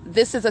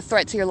 This is a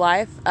threat to your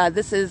life.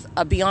 This is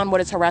beyond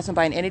what is harassment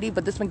by an entity.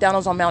 But this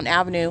McDonald's on Mountain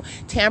Avenue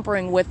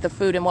tampering with the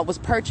food and what was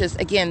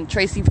purchased, again,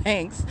 Tracy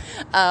Banks,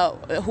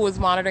 who was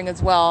monitoring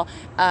as well,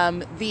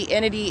 the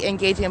entity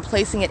engaging and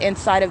placing it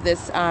inside of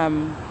this,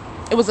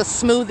 it was a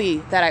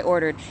smoothie that I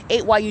ordered,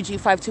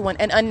 8YUG521.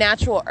 An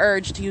unnatural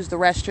urge to use the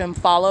restroom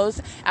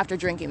follows after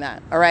drinking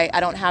that, all right? I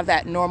don't have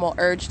that normal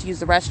urge to use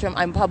the restroom.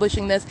 I'm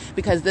publishing this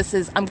because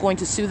I'm going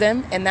to sue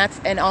them, and that's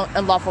an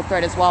unlawful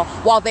threat as well,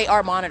 while they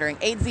are monitoring.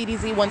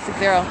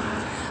 8ZDZ160,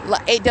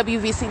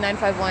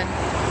 8WVC951,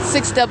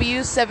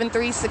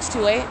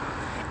 6W73628,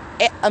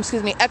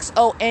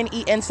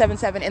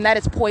 XONEN77, and that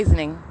is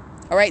poisoning.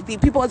 All right, the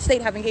people of the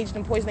state have engaged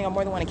in poisoning on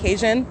more than one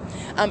occasion,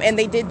 and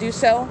they did do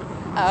so,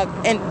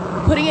 and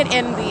putting it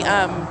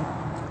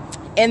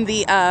in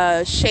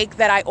the shake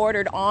that I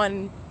ordered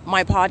on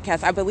my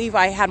podcast. I believe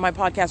I had my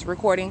podcast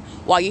recording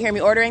while you hear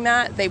me ordering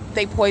that.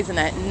 They poisoned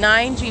that.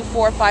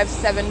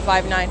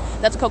 9G45759.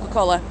 That's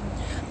Coca-Cola.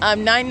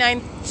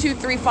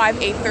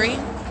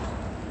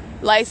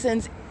 9923583.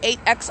 License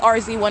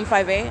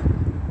 8XRZ158.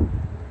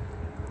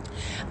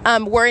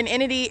 Where an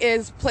entity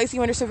is placing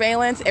you under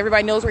surveillance,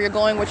 everybody knows where you're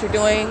going, what you're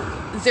doing.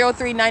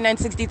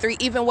 039963,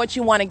 even what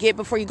you want to get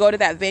before you go to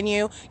that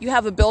venue. You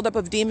have a buildup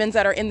of demons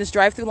that are in this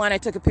drive-through line. I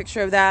took a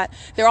picture of that.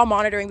 They're all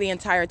monitoring the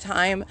entire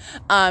time.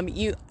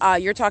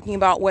 You're talking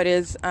about what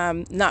is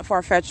not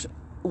far-fetched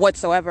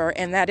whatsoever,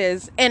 and that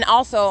is, and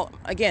also,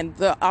 again,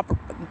 the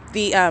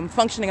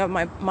functioning of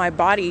my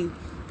body,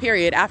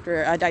 period,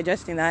 after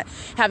digesting that,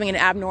 having an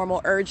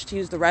abnormal urge to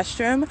use the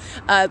restroom.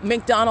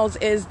 McDonald's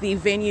is the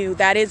venue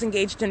that is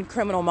engaged in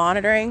criminal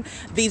monitoring.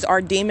 These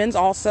are demons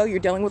also. You're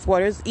dealing with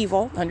what is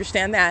evil,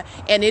 understand that.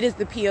 And it is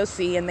the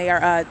POC, and they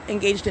are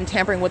engaged in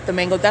tampering with the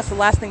mango. That's the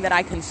last thing that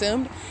I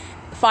consumed.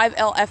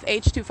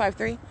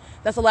 5LFH253.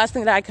 That's the last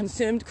thing that I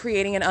consumed,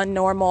 creating an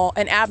abnormal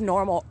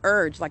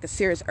urge, like a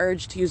serious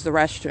urge to use the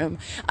restroom.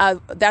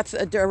 That's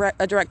a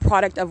direct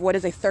product of what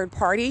is a third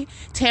party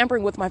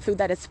tampering with my food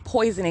that is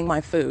poisoning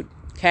my food.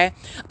 Okay.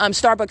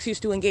 Starbucks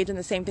used to engage in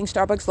the same thing.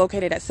 Starbucks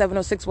located at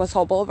 706 West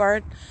Hull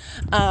Boulevard.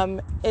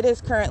 It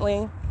is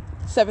currently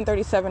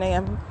 7:37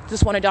 a.m.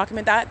 Just want to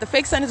document that. The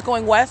fake sun is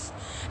going west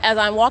as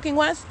I'm walking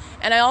west.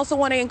 And I also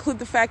want to include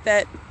the fact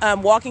that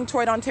walking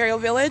toward Ontario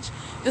Village,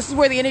 this is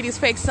where the entity's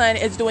fake sun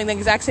is doing the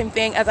exact same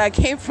thing as I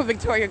came from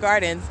Victoria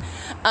Gardens.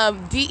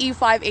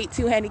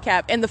 DE582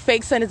 handicap, and the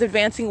fake sun is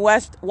advancing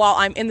west while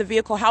I'm in the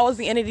vehicle. How is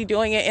the entity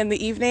doing it in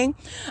the evening?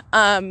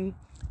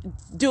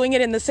 Doing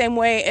it in the same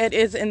way it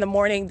is in the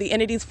morning. The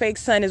entity's fake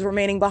sun is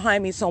remaining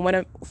behind me. So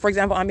when, for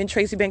example, I'm in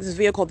Tracy Banks'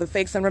 vehicle, the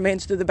fake sun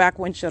remains through the back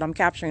windshield. I'm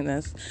capturing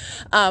this.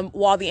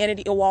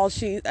 While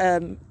she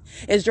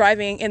is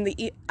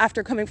driving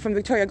after coming from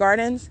Victoria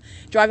Gardens,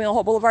 driving on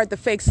Hope Boulevard, the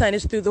fake sun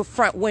is through the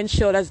front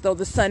windshield as though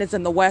the sun is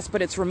in the west,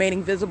 but it's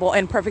remaining visible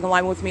and perfect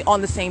alignment with me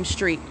on the same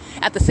street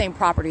at the same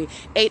property,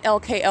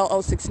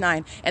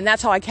 8LKL069. And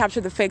that's how I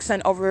captured the fake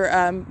sun over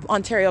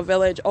Ontario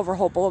Village, over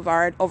Hope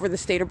Boulevard, over the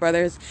Stater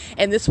Brothers.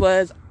 And this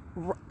was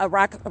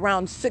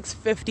around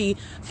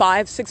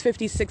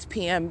 6:56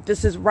 p.m.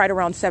 This is right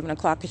around 7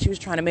 o'clock because she was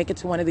trying to make it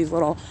to one of these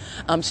little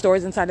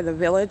stores inside of the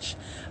village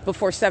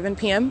before 7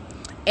 p.m.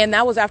 And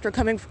that was after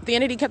the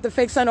entity kept the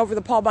fake sun over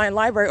the Paul Bryan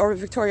Library, over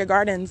Victoria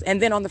Gardens,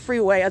 and then on the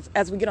freeway,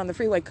 as we get on the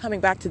freeway,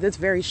 coming back to this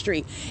very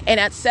street. And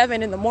at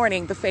 7 in the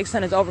morning, the fake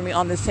sun is over me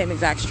on this same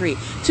exact street.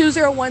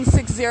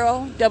 20160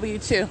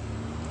 W2.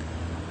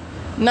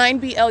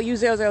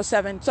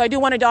 9BLU007. So I do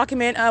want to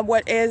document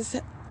what is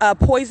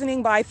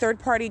poisoning by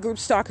third-party group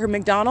stalker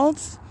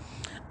McDonald's.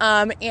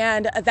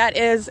 And that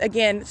is,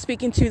 again,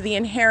 speaking to the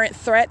inherent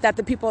threat that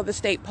the people of the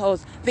state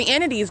pose. The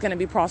entity is going to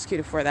be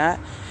prosecuted for that.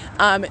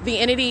 The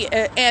entity,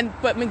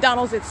 but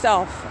McDonald's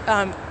itself,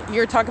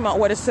 you're talking about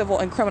what is civil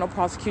and criminal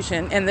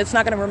prosecution, and it's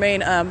not going to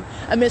remain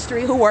a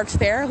mystery who works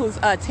there, who's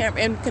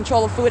in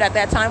control of food at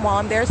that time while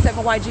I'm there.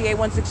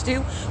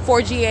 7YGA162,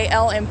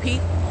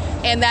 4GALMP,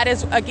 and that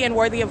is, again,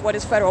 worthy of what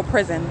is federal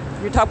prison.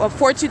 You're talking about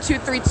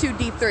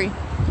 42232D3.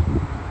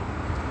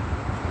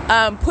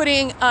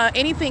 Putting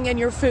anything in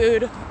your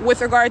food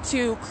with regard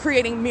to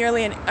creating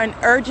merely an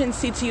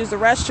urgency to use the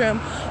restroom,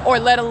 or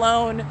let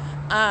alone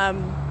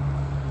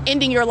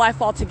ending your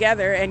life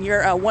altogether, and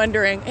you're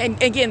wondering,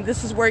 and again,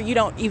 this is where you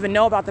don't even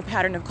know about the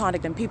pattern of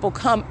conduct, and people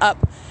come up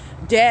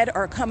dead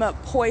or come up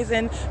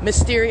poisoned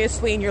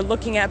mysteriously, and you're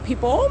looking at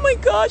people, oh my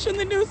gosh, in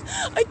the news,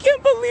 I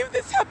can't believe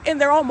this happened,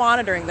 and they're all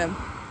monitoring them.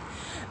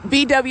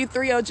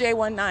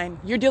 BW30J19,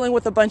 you're dealing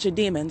with a bunch of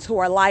demons who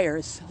are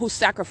liars, who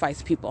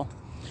sacrifice people.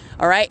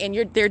 All right, and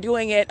they're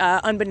doing it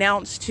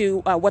unbeknownst to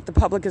what the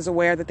public is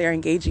aware that they're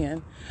engaging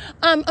in.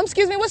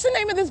 Excuse me, what's the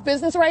name of this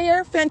business right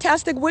here?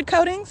 Fantastic Wood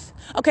Coatings?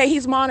 Okay,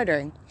 he's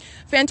monitoring.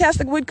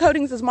 Fantastic Wood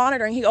Coatings is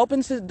monitoring. He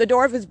opens the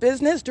door of his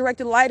business.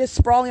 Directed light is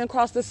sprawling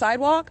across the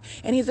sidewalk,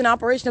 and he's in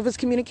operation of his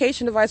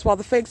communication device while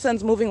the fake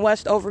sun's moving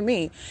west over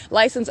me.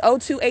 License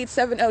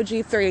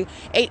 02870G3,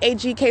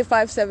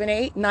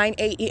 88GK578,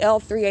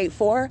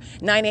 98EL384,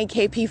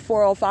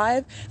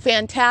 98KP405.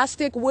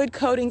 Fantastic Wood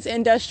Coatings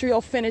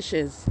Industrial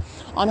Finishes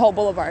on Hope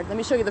Boulevard. Let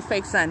me show you the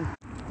fake sun.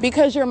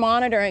 Because you're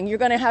monitoring, you're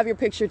going to have your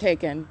picture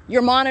taken.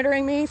 You're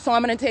monitoring me, so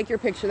I'm going to take your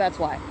picture. That's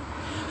why.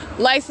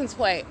 License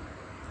plate.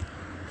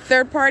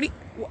 Third party.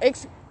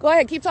 Go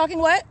ahead. Keep talking.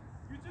 What?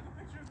 You took a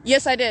picture of me?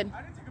 Yes, I did.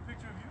 I didn't take a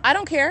picture of you. I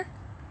don't care.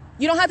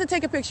 You don't have to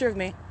take a picture of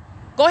me.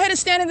 Go ahead and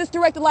stand in this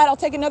directed light. I'll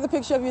take another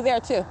picture of you there,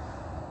 too.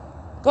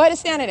 Go ahead and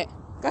stand in it.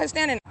 Go ahead and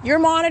stand in it. You're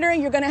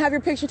monitoring. You're going to have your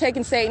picture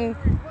taken, Satan.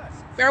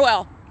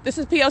 Farewell. This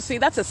is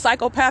POC. That's a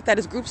psychopath. That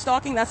is group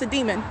stalking. That's a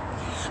demon.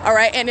 All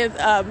right. And it's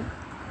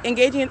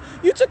engaging in,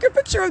 you took your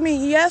picture of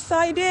me. Yes,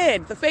 I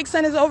did. The fake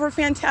sun is over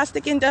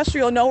Fantastic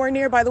Industrial, nowhere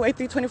near, by the way,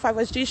 325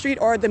 West G Street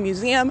or the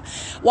museum.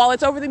 While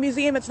it's over the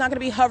museum, it's not going to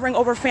be hovering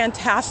over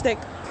Fantastic,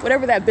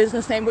 whatever that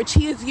business name, which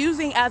he is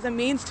using as a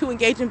means to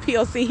engage in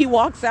POC. He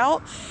walks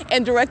out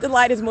and directed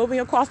light is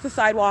moving across the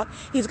sidewalk.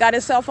 He's got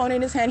his cell phone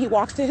in his hand. He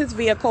walks to his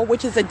vehicle,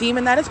 which is a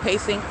demon that is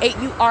pacing,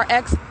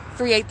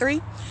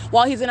 8URX383.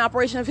 While he's in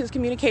operation of his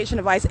communication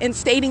device, and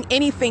stating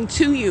anything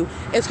to you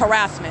is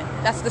harassment.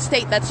 That's the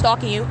state that's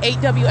stalking you.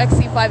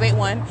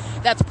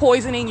 8WXC581, that's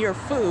poisoning your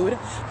food,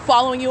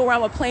 following you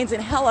around with planes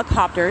and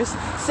helicopters.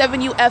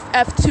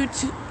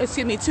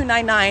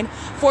 7UFF299,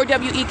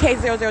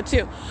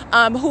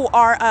 4WEK002, who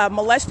are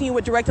molesting you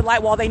with directed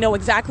light while they know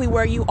exactly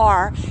where you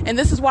are. And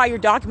this is why you're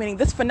documenting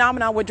this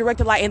phenomenon with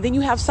directed light. And then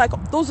you have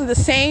those are the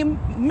same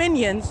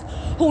minions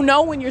who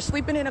know when you're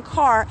sleeping in a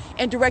car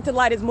and directed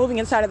light is moving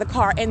inside of the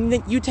car, and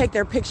then you take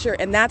their picture,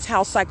 and that's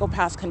how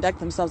psychopaths conduct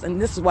themselves.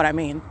 And this is what I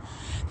mean.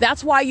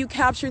 That's why you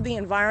capture the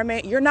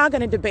environment. You're not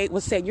going to debate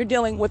with Satan. You're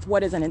dealing with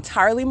what is an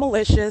entirely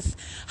malicious,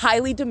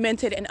 highly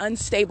demented, and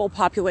unstable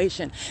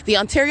population. The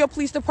Ontario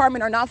Police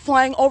Department are not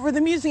flying over the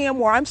museum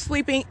where I'm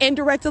sleeping in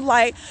directed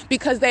light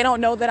because they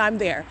don't know that I'm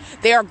there.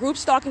 They are group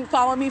stalking,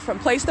 following me from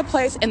place to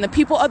place, and the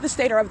people of the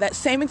state are of that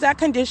same exact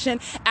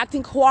condition,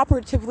 acting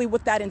cooperatively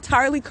with that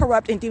entirely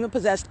corrupt and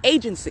demon-possessed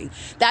agency.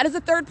 That is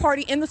a third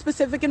party in the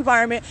specific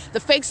environment. The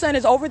fake sun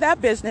is over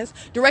that business.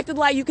 Directed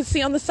light you can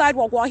see on the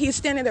sidewalk while he's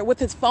standing there with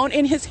his phone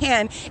in his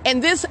hand,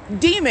 and this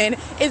demon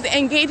is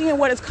engaging in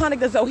what is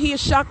conduct as though he is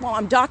shocked while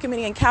I'm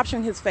documenting and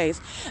capturing his face.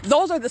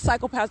 Those are the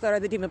psychopaths that are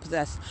the demon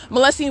possessed,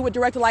 molesting you with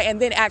directed light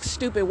and then act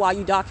stupid while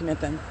you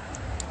document them.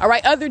 All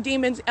right, other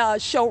demons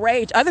show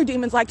rage. Other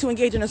demons like to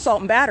engage in assault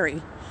and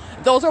battery.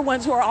 Those are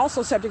ones who are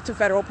also subject to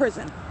federal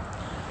prison.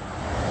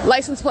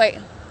 License plate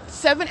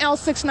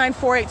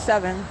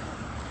 7L69487,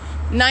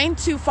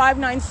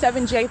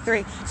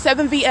 92597J3,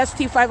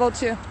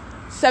 7VST502,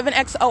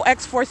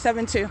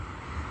 7XOX472.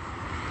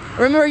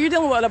 Remember, you're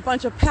dealing with a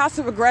bunch of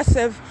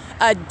passive-aggressive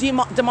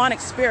demonic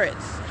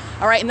spirits.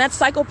 All right, and that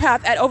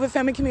psychopath at Ovid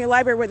Family Community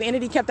Library, where the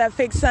entity kept that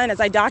fake sun, as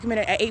I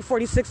documented, at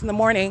 8:46 in the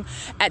morning,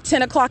 at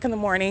 10 o'clock in the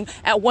morning,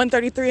 at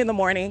 1:33 in the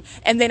morning,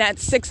 and then at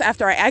 6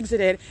 after I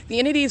exited, the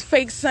entity's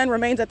fake sun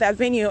remains at that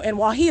venue. And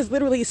while he is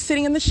literally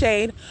sitting in the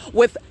shade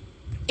with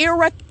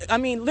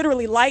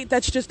literally light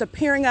that's just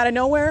appearing out of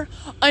nowhere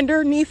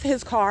underneath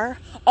his car,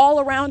 all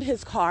around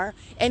his car,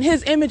 and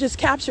his image is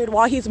captured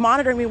while he's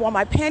monitoring me while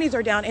my panties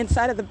are down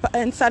inside of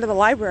the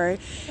library,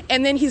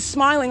 and then he's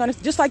smiling on us,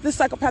 just like this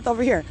psychopath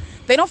over here.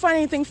 They don't find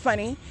anything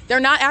funny. They're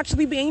not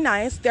actually being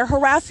nice. They're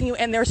harassing you,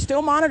 and they're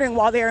still monitoring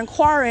while they're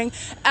inquiring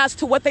as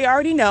to what they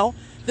already know.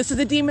 This is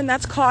a demon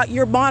that's caught.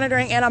 You're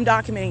monitoring, and I'm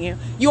documenting you.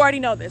 You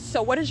already know this.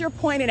 So what is your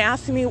point in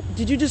asking me,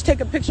 did you just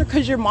take a picture?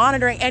 Because you're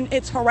monitoring, and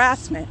it's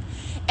harassment.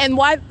 And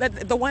why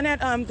the one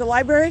at the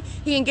library,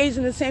 he engaged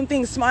in the same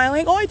thing,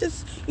 smiling. Oh, I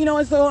just,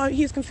 as though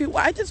he's confused.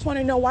 Well, I just want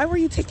to know, why were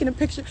you taking a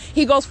picture?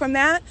 He goes from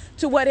that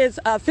to what is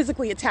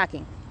physically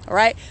attacking. All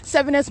right,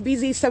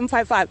 7SBZ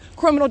 755,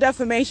 criminal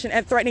defamation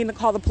and threatening to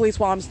call the police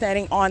while I'm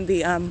standing on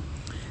the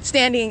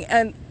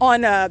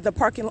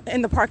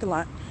parking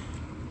lot.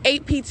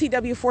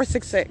 8PTW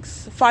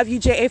 466,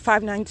 5UJA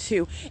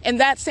 592. And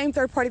that same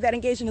third party that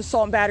engaged in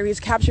assault and battery is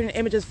captured in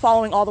images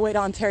following all the way to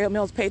Ontario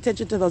Mills. Pay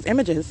attention to those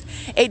images.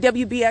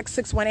 8WBX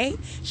 618,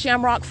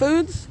 Shamrock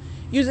Foods,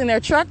 using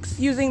their trucks,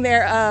 using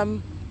their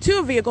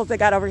two vehicles they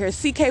got over here.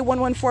 CK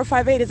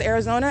 11458 is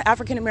Arizona,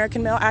 African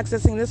American male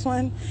accessing this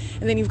one.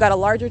 And then you've got a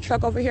larger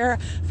truck over here,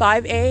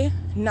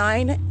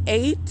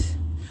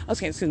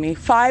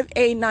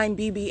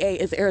 5A9BBA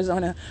is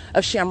Arizona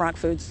of Shamrock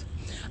Foods.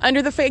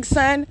 Under the fake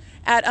sun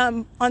at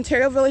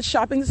Ontario Village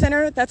Shopping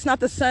Center, that's not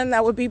the sun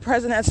that would be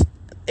present at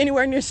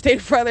anywhere near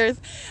State Brothers,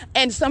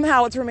 and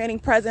somehow it's remaining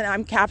present.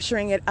 I'm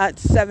capturing it at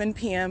 7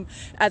 p.m.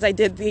 as I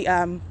did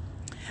the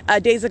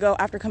days ago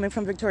after coming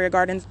from Victoria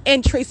Gardens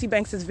in Tracy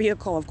Banks'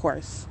 vehicle, of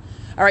course.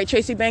 All right,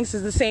 Tracy Banks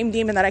is the same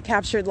demon that I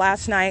captured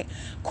last night,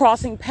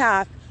 crossing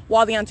path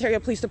while the Ontario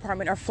Police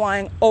Department are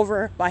flying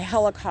over by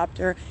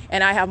helicopter,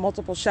 and I have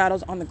multiple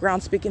shadows on the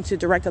ground speaking to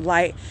directed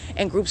light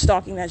and group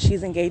stalking that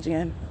she's engaging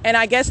in. And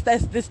I guess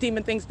this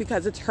demon thinks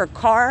because it's her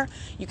car,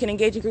 you can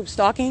engage in group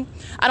stalking.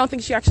 I don't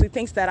think she actually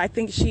thinks that. I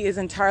think she is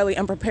entirely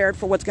unprepared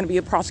for what's going to be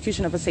a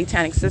prosecution of a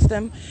satanic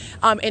system.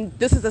 And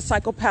this is a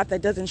psychopath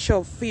that doesn't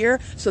show fear,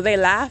 so they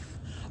laugh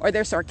or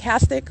they're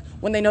sarcastic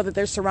when they know that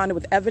they're surrounded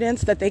with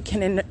evidence that they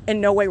can in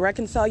no way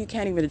reconcile. You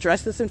can't even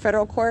address this in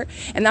federal court.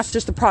 And that's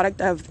just a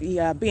product of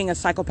the being a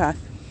psychopath,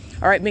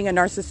 all right, being a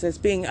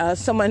narcissist, being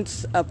someone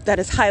that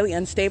is highly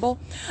unstable.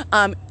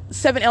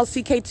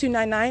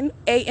 7LCK299,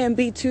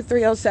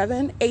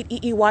 AMB2307,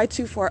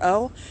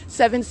 8EEY240,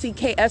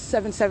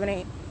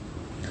 7CKS778.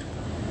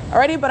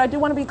 Alrighty, but I do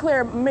want to be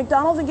clear.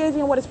 McDonald's engaging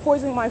in what is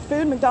poisoning my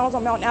food. McDonald's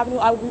on Mountain Avenue.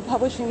 I will be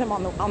publishing them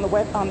on my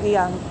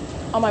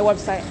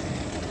website.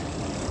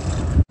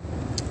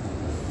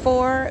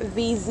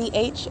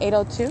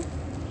 4VZH802.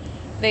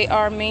 They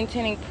are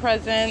maintaining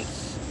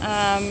presence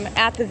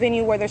at the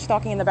venue where they're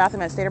stalking in the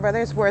bathroom at Stater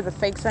Brothers, where the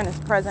fake sun is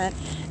present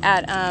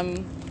at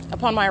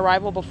upon my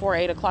arrival before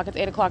 8 o'clock. It's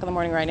 8 o'clock in the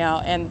morning right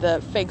now, and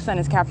the fake sun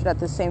is captured at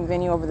the same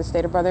venue over the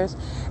Stater Brothers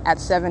at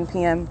 7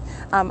 p.m.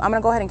 I'm going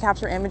to go ahead and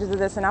capture images of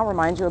this, and I'll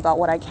remind you about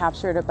what I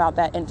captured about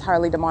that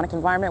entirely demonic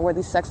environment where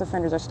these sex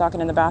offenders are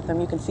stalking in the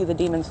bathroom. You can see the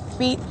demon's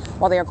feet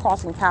while they are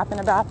crossing path in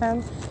the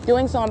bathroom,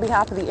 doing so on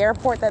behalf of the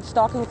airport that's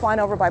stalking,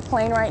 flying over by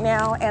plane right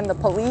now, and the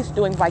police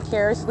doing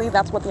vicariously.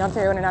 That's what the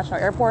Ontario International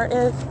Airport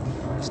is.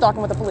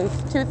 Stalking with the police.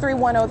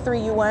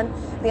 23103U1.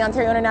 The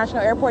Ontario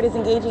International Airport is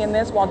engaging in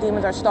this while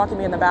demons are stalking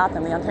me in the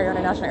bathroom. The Ontario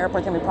International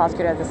Airport can be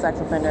prosecuted as a sex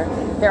offender.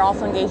 They're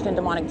also engaged in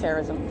demonic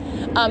terrorism.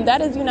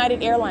 That is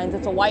United Airlines.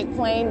 It's a white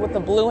plane with a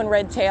blue and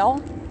red tail.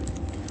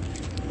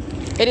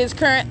 It is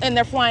current, and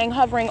they're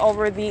hovering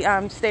over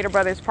the Stater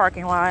Brothers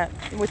parking lot,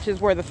 which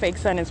is where the fake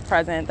sun is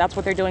present. That's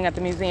what they're doing at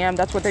the museum.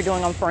 That's what they're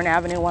doing on Fern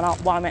Avenue while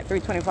I'm at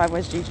 325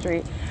 West G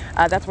Street.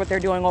 That's what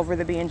they're doing over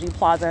the B&G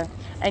Plaza.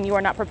 And you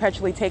are not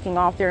perpetually taking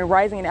off. They're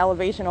rising in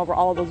elevation over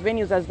all of those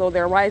venues as though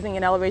they're rising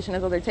in elevation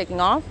as though they're taking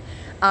off.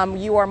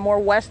 You are more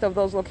west of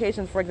those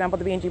locations, for example,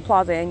 the B&G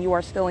Plaza, and you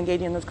are still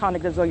engaging in this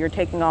conduct as though you're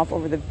taking off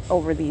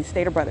over the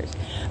Stater Brothers.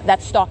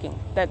 That's stalking.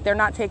 That they're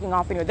not taking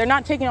off anywhere. They're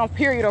not taking off,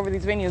 period, over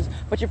these venues,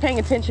 but you're paying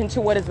attention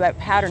to what is that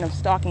pattern of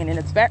stalking, and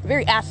it's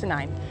very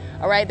asinine.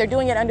 All right, they're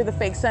doing it under the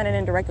fake sun and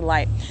in directed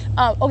light.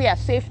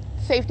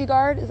 Safety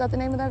Guard, is that the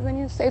name of that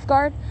venue?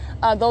 Safeguard.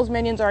 Those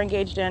minions are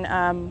engaged in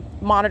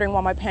monitoring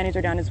while my panties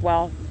are down as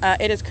well.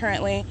 It is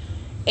currently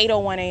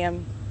 8:01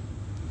 a.m.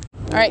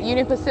 All right,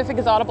 Union Pacific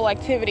is audible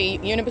activity.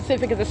 Union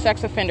Pacific is a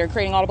sex offender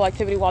creating audible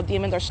activity while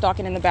demons are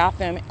stalking in the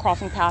bathroom,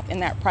 crossing path in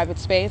that private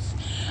space.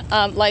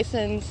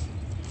 License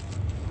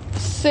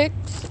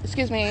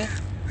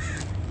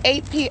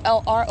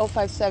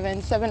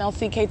 8PLR057,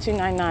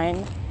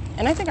 7LCK299.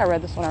 And I think I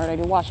read this one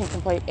already.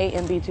 Washington plate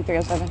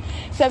AMB2307,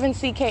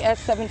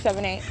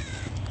 7CKS778,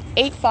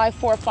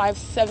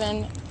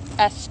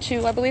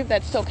 85457S2, I believe.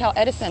 That's SoCal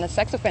Edison, a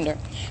sex offender.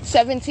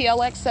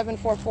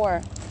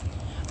 7TLX744.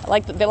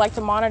 They like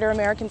to monitor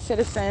American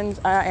citizens,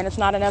 and it's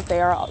not enough.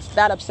 They are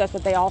that obsessed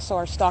that they also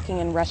are stalking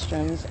in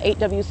restrooms.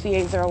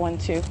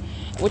 8WC8012,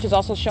 which is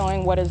also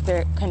showing what is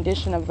the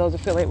condition of those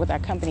affiliated with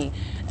that company,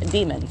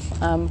 demons.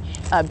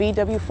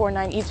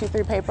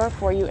 BW49E23 paper,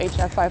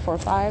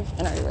 4UHF545,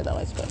 and I already read that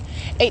last book.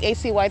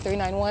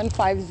 8ACY391,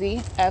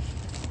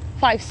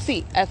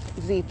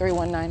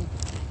 5CFZ319,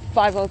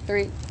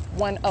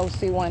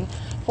 50310C1,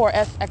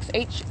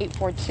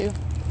 4SXH842.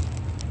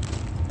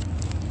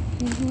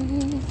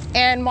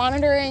 And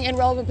monitoring in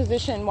relevant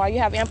position. While you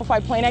have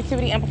amplified plane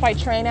activity, amplified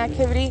train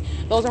activity,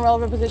 those in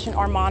relevant position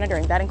are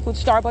monitoring. That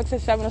includes Starbucks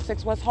at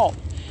 706 West Holt.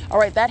 All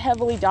right, that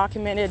heavily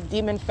documented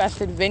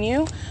demon-infested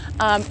venue,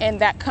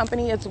 and that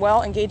company as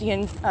well engaging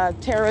in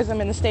terrorism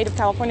in the state of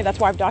California. That's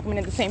why I've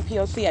documented the same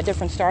POC at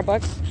different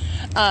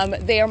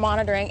Starbucks. They are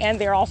monitoring, and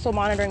they're also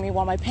monitoring me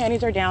while my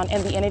panties are down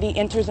and the entity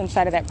enters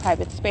inside of that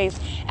private space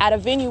at a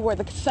venue where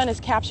the sun is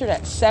captured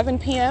at 7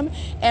 p.m.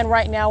 and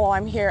right now while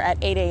I'm here at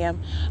 8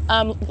 a.m.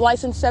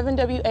 License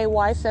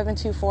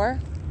 7WAY724.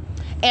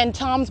 And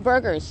Tom's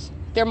Burgers,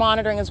 they're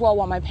monitoring as well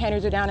while my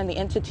panties are down and the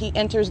entity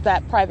enters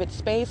that private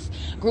space.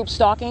 Group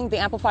stalking, the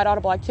amplified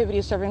audible activity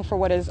is serving for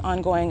what is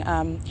ongoing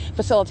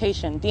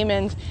facilitation.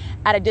 Demons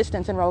at a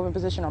distance in relevant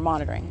position are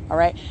monitoring, all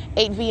right?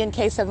 8V and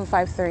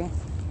K753.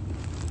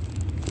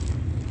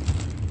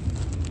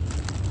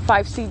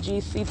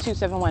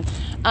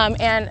 5CGC271.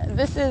 And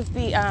this is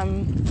the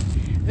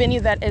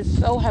venue that is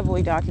so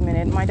heavily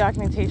documented. My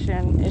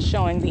documentation is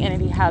showing the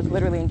entity has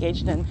literally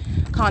engaged in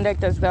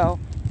conduct as though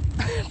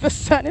the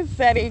sun is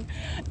setting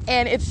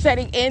and it's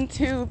setting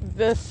into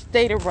the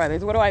Stater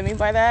Brothers. What do I mean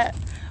by that?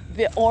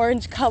 The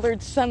orange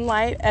colored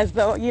sunlight as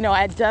though,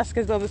 at dusk,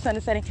 as though the sun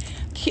is setting,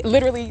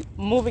 literally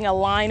moving a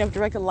line of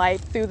directed light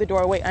through the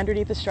doorway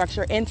underneath the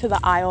structure into the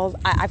aisles.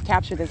 I've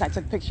captured this. I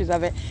took pictures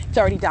of it. It's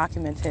already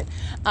documented.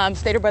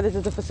 Stater Brothers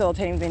is a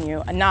facilitating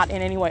venue, not in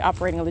any way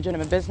operating a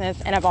legitimate business.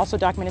 And I've also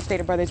documented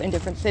Stater Brothers in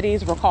different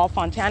cities. Recall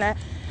Fontana,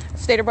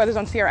 Stater Brothers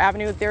on Sierra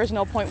Avenue. There is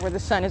no point where the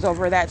sun is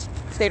over that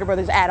Stater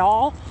Brothers at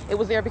all. It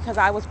was there because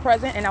I was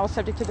present and I was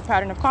subject to the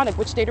pattern of conduct,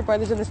 which Stater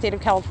Brothers in the state of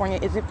California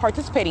is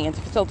participating in. It's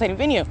a facilitating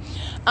venue.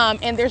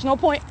 And there's no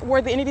point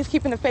where the entity's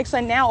keeping the fake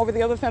sun now over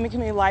the other family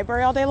community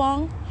library all day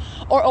long,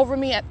 or over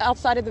me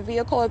outside of the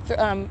vehicle,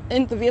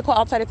 in the vehicle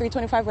outside of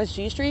 325 West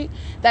G Street,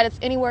 that it's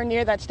anywhere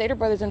near that Stater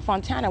Brothers in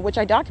Fontana, which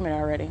I documented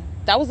already.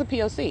 That was the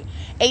POC.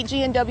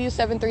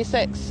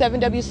 8GNW736,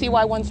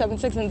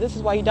 7WCY176, and this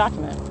is why you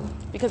document,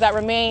 because that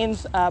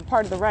remains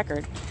part of the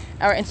record.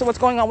 All right, and so what's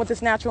going on with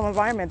this natural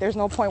environment? There's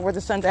no point where the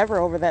sun's ever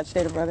over that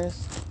Stater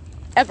Brothers,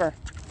 ever.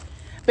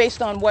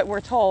 Based on what we're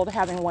told,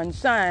 having one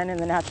sun in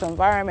the natural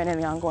environment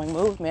and the ongoing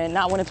movement,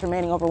 not when it's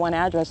remaining over one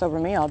address over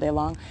me all day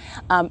long.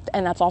 And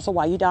that's also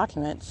why you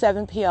document.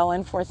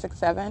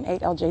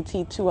 7PLN467,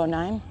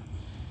 8LJT209,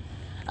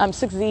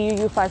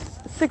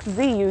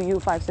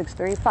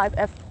 6ZUU563,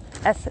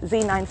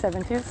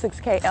 5FSZ972,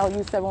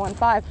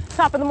 6KLU715.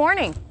 Top of the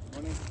morning.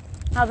 Morning.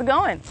 How's it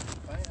going?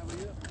 Fine, how are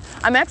you?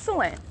 I'm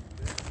excellent.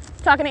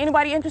 Talking to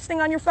anybody interesting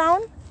on your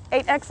phone?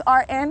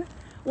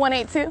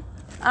 8XRN182.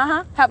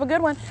 Have a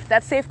good one.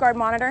 That's safeguard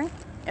monitoring,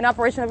 an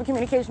operation of a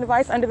communication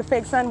device under the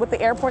fake sun with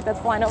the airport that's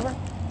flying over.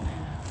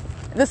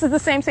 This is the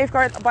same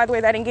safeguard, by the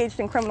way, that engaged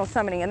in criminal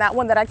summoning. And that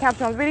one that I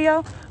captured on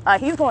video,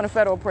 he's going to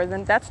federal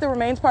prison. That still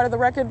remains part of the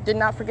record. Did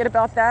not forget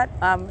about that.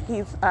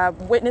 He's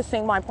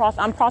witnessing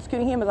I'm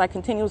prosecuting him as I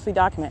continuously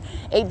document.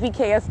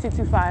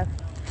 8VKS225.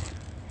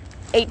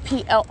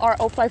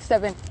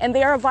 8PLR057, and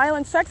they are a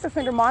violent sex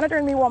offender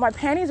monitoring me while my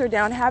panties are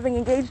down, having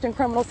engaged in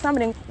criminal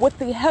summoning with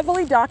the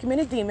heavily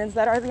documented demons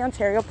that are the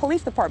Ontario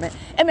Police Department.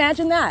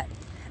 Imagine that.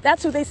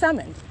 That's who they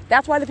summoned.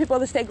 That's why the people of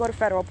the state go to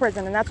federal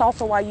prison, and that's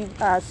also why you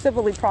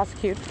civilly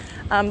prosecute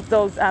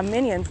those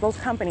minions, those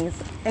companies,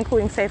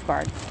 including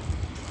Safeguard.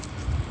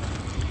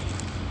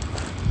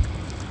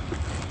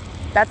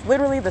 That's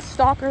literally the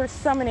stalker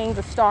summoning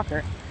the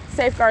stalker.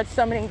 Safeguard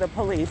summoning the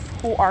police,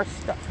 who are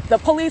the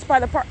police,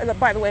 by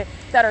the way,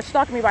 that are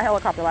stalking me by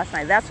helicopter last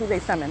night. That's who they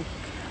summoned.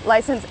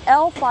 License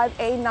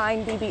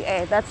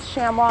L5A9BBA. That's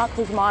Shamrock,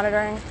 who's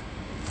monitoring.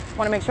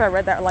 Want to make sure I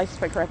read that license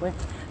plate correctly.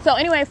 So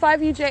anyway,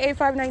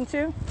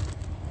 5UJ8592,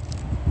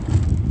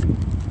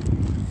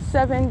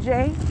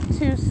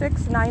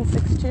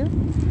 7J26962,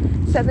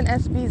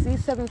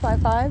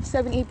 7SBZ755,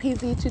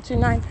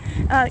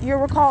 7EPZ229. You'll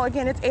recall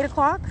again, it's 8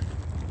 o'clock.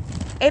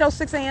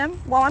 8:06 a.m.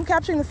 while I'm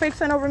capturing the fake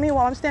sun over me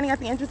while I'm standing at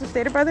the entrance of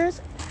Stater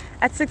Brothers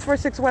at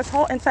 646 West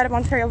Holt inside of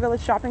Ontario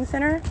Village Shopping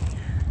Center.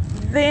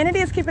 The entity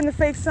is keeping the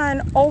fake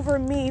sun over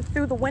me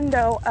through the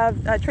window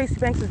of Tracy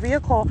Banks'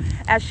 vehicle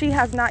as she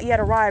has not yet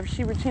arrived.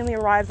 She routinely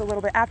arrives a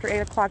little bit after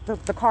 8 o'clock.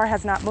 The car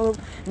has not moved.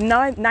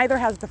 Neither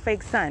has the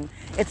fake sun.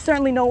 It's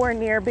certainly nowhere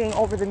near being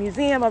over the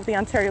museum of the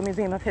Ontario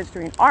Museum of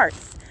History and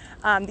Arts.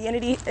 The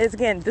entity is,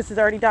 again, this is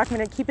already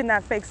documented, keeping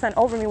that fake sun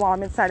over me while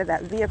I'm inside of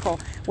that vehicle,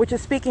 which is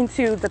speaking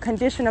to the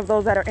condition of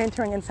those that are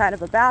entering inside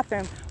of a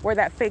bathroom where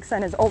that fake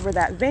sun is over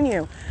that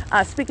venue,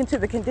 speaking to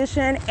the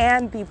condition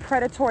and the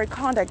predatory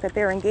conduct that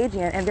they're engaging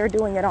in, and they're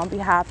doing it on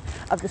behalf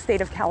of the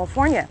state of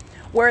California,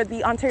 where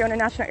the Ontario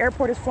International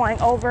Airport is flying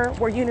over,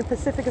 where Union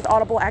Pacific is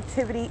audible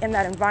activity in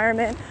that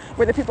environment,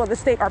 where the people of the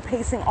state are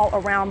pacing all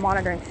around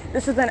monitoring.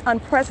 This is an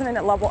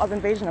unprecedented level of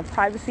invasion of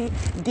privacy,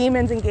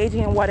 demons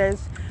engaging in what is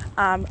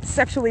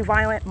sexually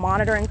violent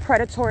monitoring,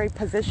 predatory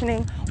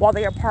positioning while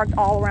they are parked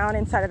all around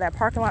inside of that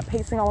parking lot,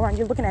 pacing all around.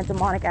 You're looking at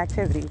demonic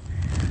activity,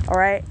 all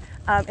right?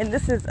 And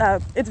this is,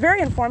 it's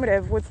very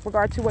informative with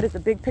regard to what is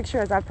the big picture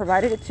as I've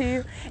provided it to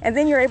you. And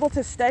then you're able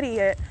to study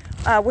it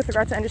with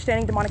regard to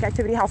understanding demonic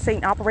activity, how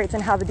Satan operates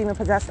and how the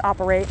demon-possessed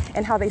operate,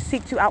 and how they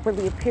seek to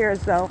outwardly appear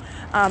as though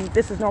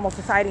this is normal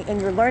society,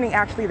 and you're learning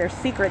actually their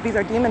secret. These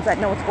are demons that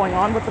know what's going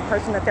on with the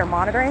person that they're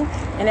monitoring,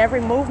 and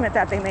every movement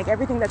that they make,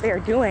 everything that they are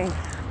doing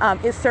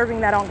is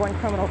serving that ongoing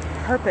criminal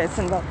purpose.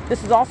 And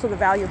this is also the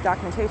value of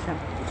documentation,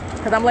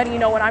 because I'm letting you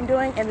know what I'm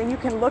doing, and then you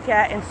can look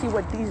at and see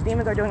what these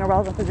demons are doing in a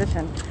relevant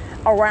position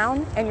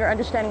around, and you're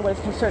understanding what is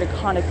concerted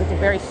conduct. It's a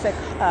very sick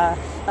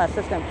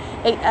system.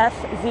 I.I.S,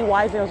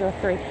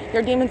 ZY003.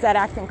 They're demons that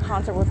act in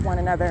concert with one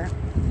another.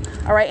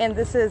 All right, and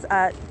this is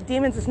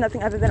demons is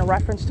nothing other than a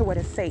reference to what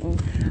is Satan.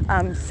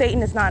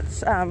 Satan is not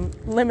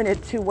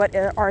limited to what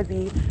are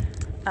the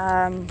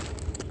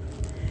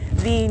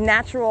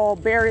natural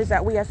barriers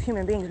that we as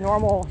human beings,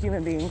 normal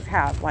human beings,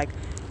 have. Like,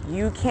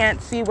 you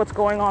can't see what's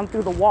going on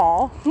through the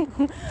wall.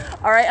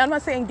 All right, I'm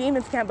not saying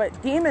demons can't,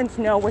 but demons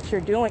know what you're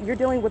doing. You're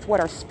dealing with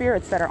what are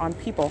spirits that are on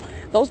people.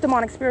 Those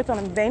demonic spirits on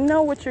them, they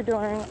know what you're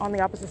doing on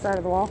the opposite side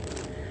of the wall.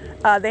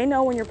 They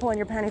know when you're pulling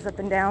your panties up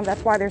and down.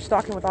 That's why they're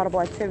stalking with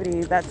audible activity.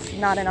 That's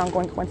not an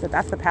ongoing coincidence.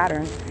 That's the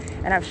pattern,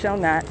 and I've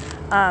shown that.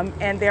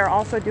 And they're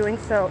also doing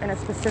so in a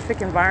specific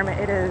environment.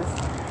 It is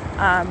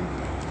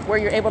where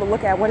you're able to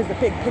look at what is the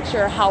big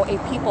picture, how a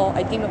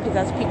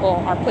demon-possessed people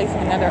are placing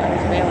another under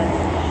surveillance.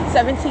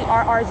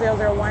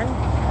 7TRR001,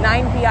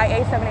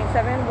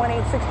 9BIA787,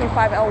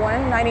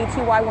 18635L1,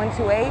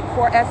 982Y128,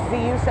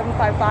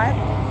 4SZU755,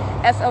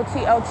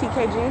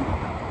 SOTOTKG,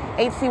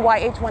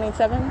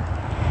 8CYH187,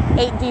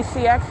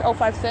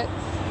 8DCX056.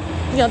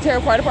 The Ontario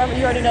Fire Department,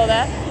 you already know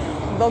that.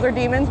 Those are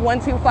demons.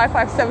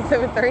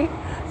 1255773,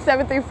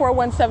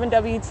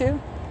 73417W2,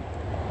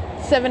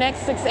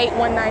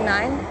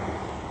 7X68199.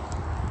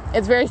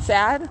 It's very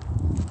sad.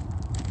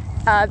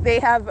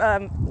 They have,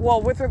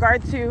 with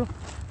regard to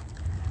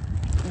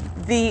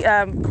the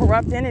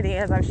corrupt entity,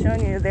 as I've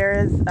shown you, there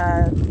is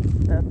a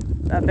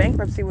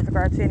bankruptcy with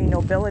regard to any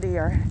nobility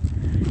or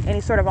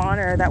any sort of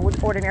honor that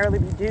would ordinarily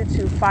be due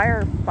to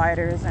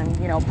firefighters and,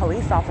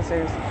 police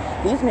officers.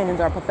 These minions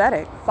are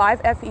pathetic.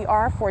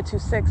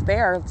 5FER426, they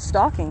are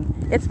stalking.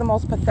 It's the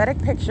most pathetic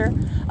picture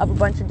of a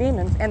bunch of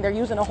demons, and they're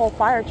using a whole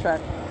fire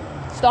truck,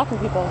 stalking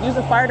people,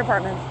 using fire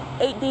departments.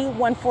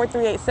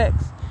 8D14386.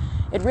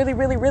 It really,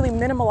 really, really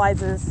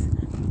minimalizes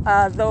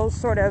those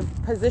sort of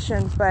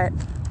positions, but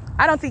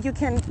I don't think you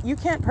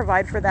can't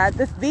provide for that.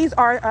 This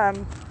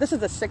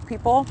is a sick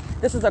people.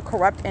 This is a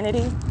corrupt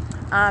entity,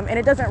 and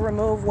it doesn't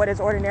remove what is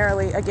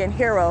ordinarily, again,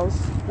 heroes,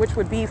 which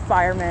would be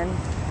firemen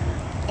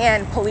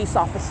and police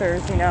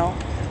officers,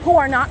 who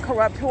are not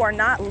corrupt, who are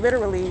not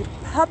literally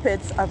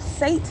puppets of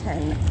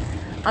Satan.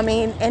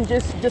 And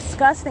just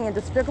disgusting and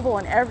despicable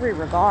in every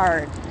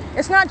regard.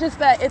 It's not just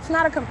that, it's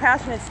not a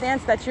compassionate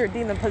stance that you're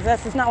demon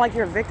possessed. It's not like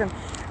you're a victim.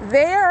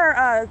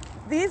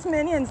 These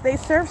minions, they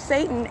serve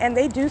Satan, and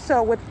they do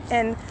so with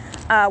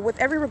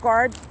every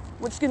regard,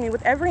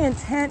 with every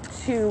intent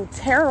to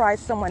terrorize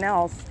someone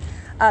else.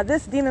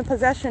 This demon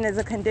possession is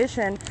a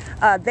condition.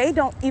 They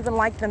don't even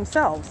like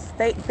themselves.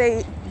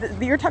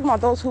 You're talking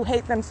about those who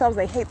hate themselves.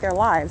 They hate their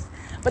lives,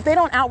 but they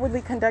don't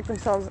outwardly conduct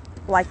themselves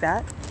like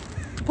that.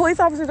 Police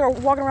officers are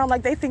walking around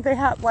like they think they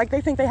have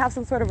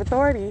some sort of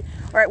authority,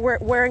 right?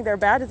 Wearing their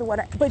badges or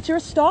whatnot. But you're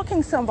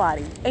stalking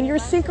somebody, and your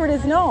secret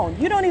is known.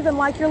 You don't even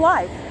like your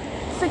life.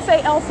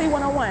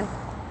 68LC101.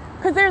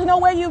 Because there's no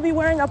way you'd be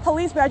wearing a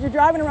police badge. You're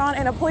driving around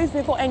in a police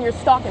vehicle and you're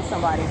stalking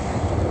somebody.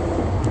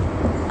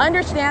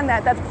 Understand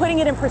that. That's putting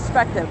it in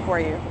perspective for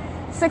you.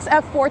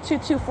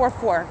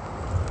 6F42244.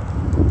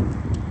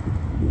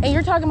 And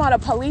you're talking about a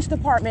police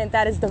department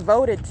that is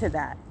devoted to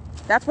that.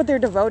 That's what they're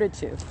devoted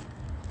to.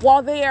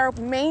 While they are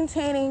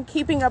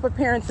keeping up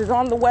appearances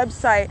on the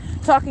website,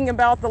 talking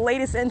about the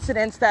latest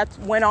incidents that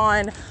went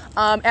on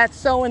at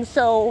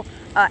so-and-so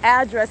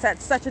address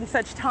at such and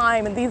such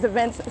time, and these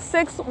events,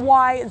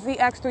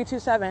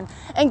 6YZX327.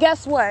 And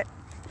guess what?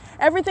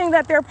 Everything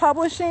that they're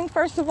publishing,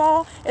 first of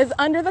all, is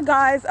under the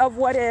guise of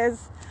what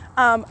is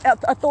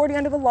authority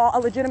under the law, a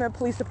legitimate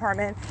police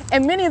department.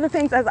 And many of the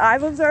things, as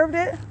I've observed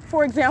it,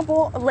 for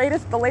example, the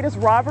latest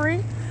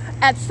robbery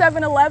at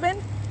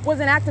 7-Eleven was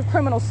an act of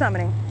criminal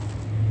summoning.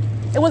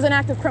 It was an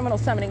act of criminal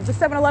summoning. The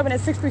 7-Eleven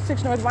at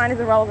 636 North Vine is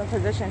a relevant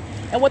position.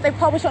 And what they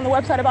published on the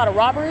website about a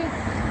robbery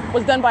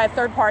was done by a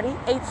third party.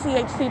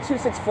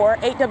 8CHC264,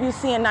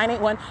 8WC, and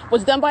 981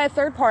 was done by a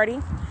third party.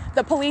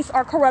 The police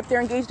are corrupt. They're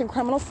engaged in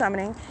criminal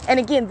summoning. And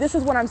again, this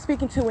is what I'm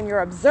speaking to when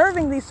you're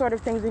observing these sort of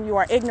things and you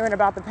are ignorant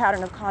about the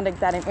pattern of conduct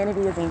that an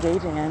entity is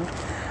engaging in.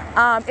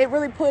 It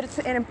really puts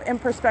it in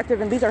perspective,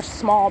 and these are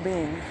small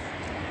beings.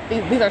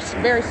 These are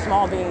very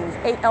small beings.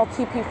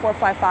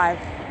 8LTP455.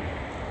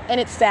 And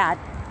it's sad.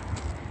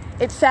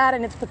 It's sad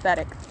and it's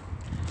pathetic.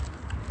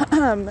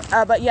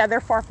 But yeah,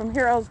 they're far from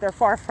heroes. They're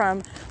far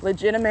from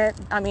legitimate.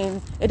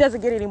 It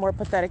doesn't get any more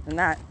pathetic than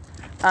that.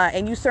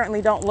 And you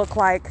certainly don't look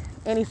like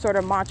any sort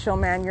of macho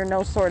man. You're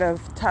no sort of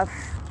tough.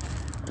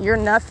 You're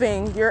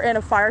nothing. You're in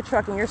a fire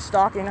truck and you're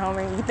stalking,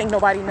 homie. You think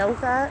nobody knows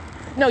that?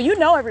 No, you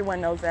know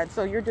everyone knows that.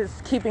 So you're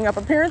just keeping up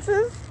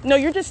appearances? No,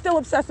 you're just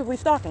still obsessively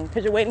stalking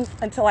because you're waiting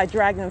until I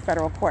drag you in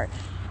federal court.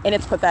 And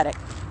it's pathetic.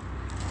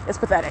 It's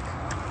pathetic.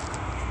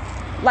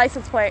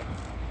 License plate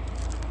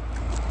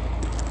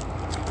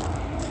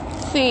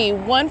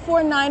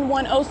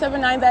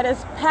C1491079. That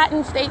is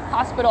Patton State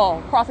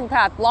Hospital. Crossing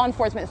path. Law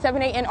enforcement.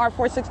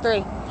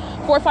 78NR463.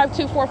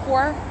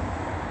 45244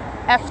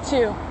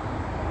 F2.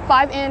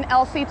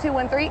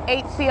 5NLC213,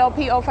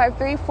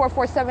 8CLP053,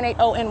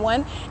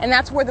 44780N1. And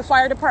that's where the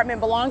fire department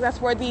belongs. That's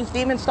where these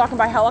demons stalking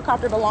by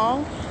helicopter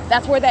belong.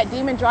 That's where that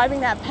demon driving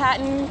that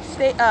Patton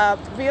State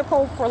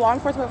vehicle for law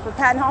enforcement for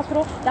Patton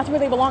Hospital, that's where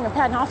they belong, in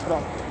Patton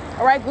Hospital.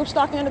 All right, group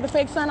stalking under the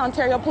fake sun,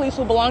 Ontario Police,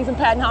 who belongs in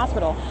Patton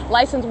Hospital.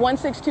 License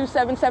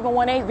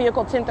 1627718,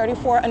 vehicle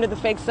 1034 under the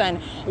fake sun.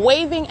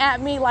 Waving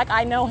at me like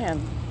I know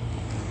him.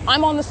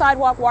 I'm on the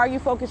sidewalk. Why are you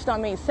focused on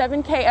me?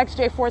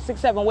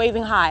 7KXJ467,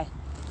 waving hi.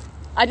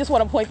 I just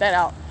want to point that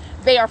out.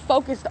 They are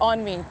focused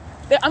on me.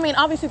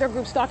 Obviously they're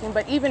group stalking,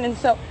 but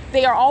so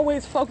they are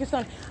always focused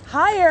on,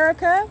 hi,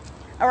 Erica.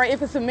 All right,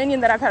 if it's a minion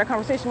that I've had a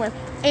conversation with.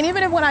 And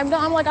even if when I'm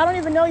done, I'm like, I don't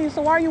even know you,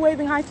 so why are you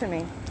waving hi to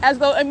me? As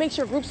though it makes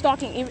your group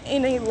stalking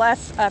any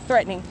less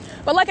threatening.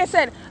 But like I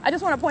said, I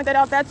just want to point that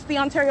out. That's the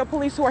Ontario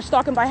Police who are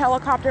stalking by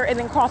helicopter and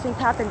then crossing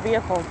path in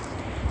vehicles.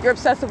 You're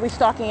obsessively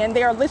stalking, and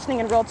they are listening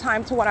in real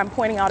time to what I'm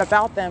pointing out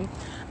about them.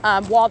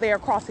 While they are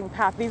crossing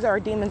path. These are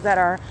demons that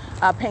are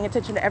paying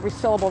attention to every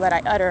syllable that I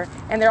utter,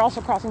 and they're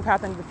also crossing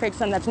path into the fake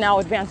sun that's now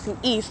advancing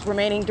east,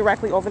 remaining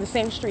directly over the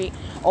same street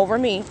over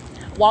me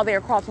while they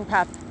are crossing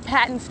path.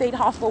 Patton State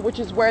Hospital, which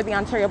is where the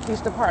Ontario Police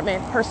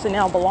Department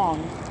personnel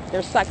belong.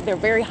 They're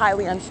very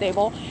highly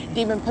unstable,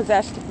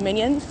 demon-possessed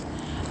minions,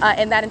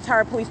 and that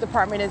entire police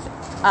department is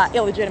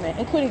illegitimate,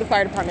 including the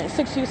fire department.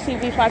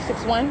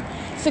 6UCV561.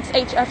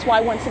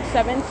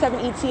 6HSY167,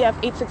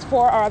 7ETF864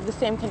 are of the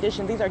same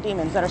condition. These are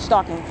demons that are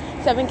stalking.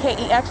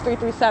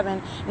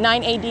 7KEX337,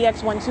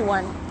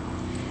 9ADX121,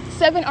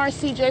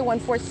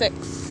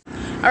 7RCJ146.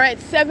 All right,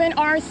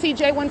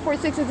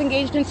 7RCJ146 is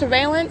engaged in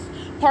surveillance,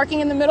 parking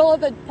in the middle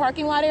of the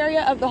parking lot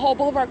area of the whole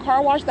Boulevard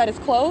car wash that is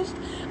closed.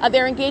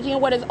 They're engaging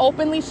in what is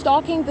openly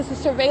stalking. This is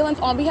surveillance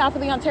on behalf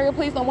of the Ontario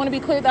Police. I want to be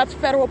clear, that's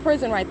federal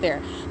prison right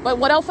there. But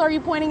what else are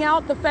you pointing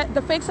out? The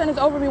fake sun is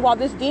over me while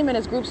this demon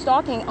is group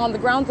stalking on the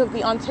grounds of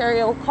the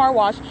Ontario car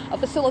wash, a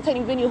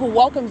facilitating venue who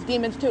welcomes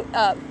demons to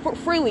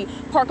freely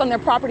park on their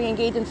property,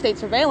 engage in state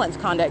surveillance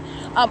conduct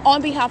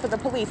on behalf of the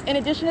police. In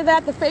addition to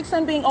that, the fake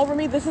sun being over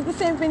me, this is the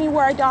same venue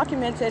where I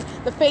documented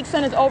the fake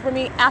sun is over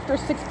me after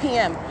 6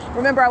 p.m.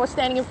 Remember, I was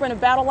standing in front of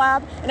Battle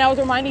Lab, and I was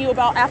reminding you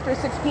about after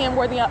 6 p.m.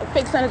 where the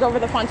fake sun is over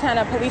the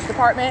Fontana Police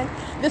Department.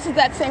 This is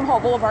that same whole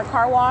Boulevard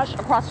car wash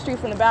across the street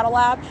from the Battle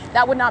Lab.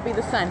 That would not be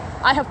the sun.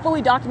 I have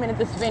fully documented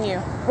this venue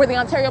where the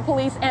Ontario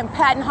Police and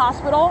Patton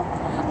Hospital,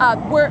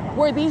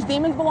 where these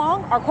demons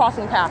belong, are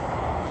crossing path.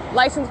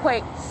 License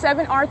plate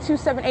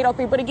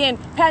 7R27803. But again,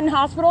 Patton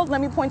Hospital, let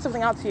me point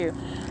something out to you.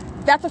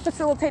 That's a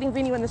facilitating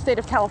venue in the state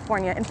of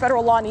California, and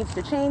federal law needs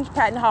to change.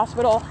 Patton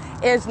Hospital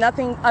is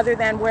nothing other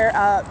than where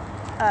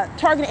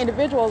targeted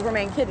individuals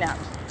remain kidnapped.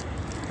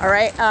 All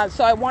right,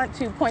 so I want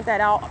to point that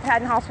out.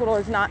 Patton Hospital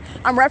is not,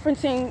 I'm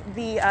referencing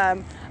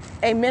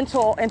a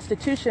mental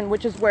institution,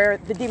 which is where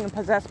the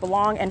demon-possessed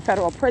belong, and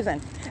federal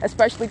prison,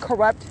 especially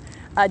corrupt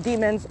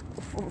demons.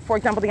 For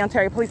example, the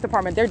Ontario Police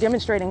Department, they're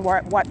demonstrating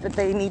that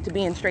they need to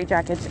be in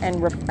straitjackets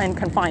and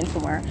confined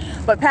somewhere.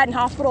 But Patton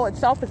Hospital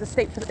itself is a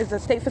state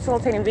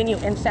facilitating venue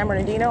in San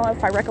Bernardino,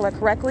 if I recollect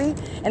correctly,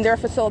 and they're a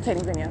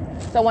facilitating venue.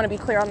 So I want to be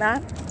clear on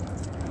that.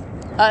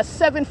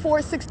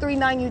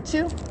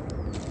 74639U2.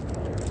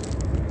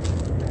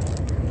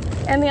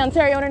 And the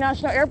Ontario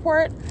International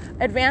Airport,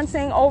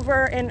 advancing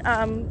over in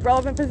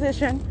relevant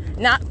position,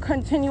 not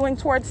continuing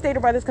towards Stater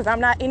Brothers because I'm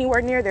not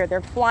anywhere near there.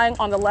 They're flying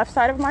on the left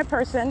side of my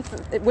person,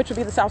 which would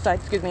be the south side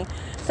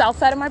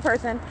of my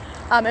person,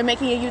 and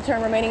making a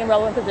U-turn, remaining in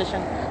relevant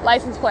position.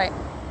 License plate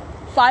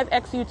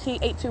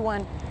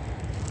 5XUT821.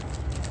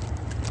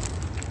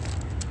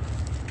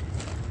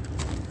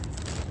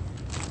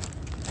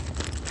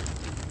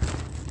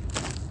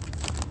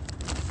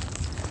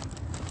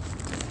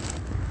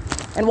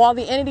 And while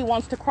the entity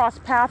wants to cross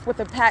paths with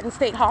the Patton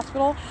State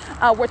Hospital,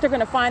 what they're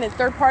going to find is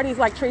third parties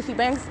like Tracy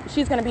Banks.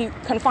 She's going to be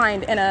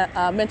confined in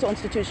a mental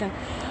institution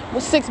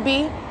with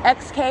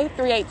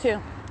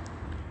 6BXK382.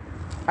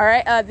 All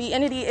right. The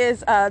entity is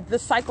the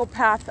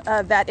psychopath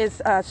that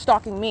is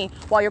stalking me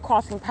while you're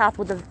crossing path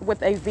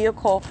with a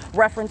vehicle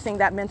referencing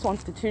that mental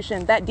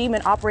institution. That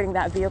demon operating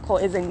that vehicle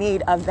is in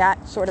need of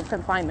that sort of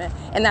confinement.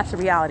 And that's the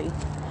reality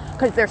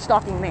because they're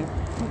stalking me.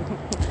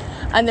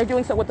 And they're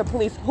doing so with the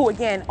police, who,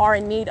 again, are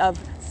in need of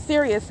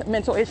serious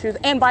mental issues.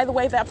 And by the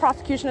way, that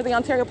prosecution of the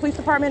Ontario Police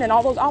Department and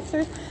all those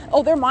officers,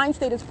 their mind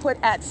state is put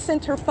at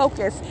center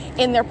focus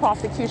in their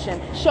prosecution,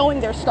 showing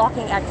their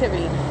stalking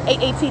activity.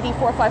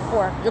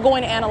 8ATD454. You're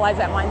going to analyze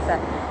that mindset.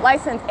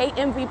 License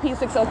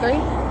 8MVP603,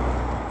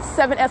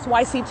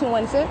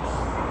 7SYC216,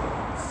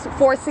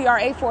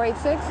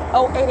 4CRA486,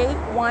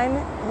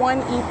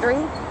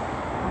 088111E3,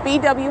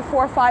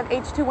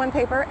 BW45H21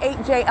 paper,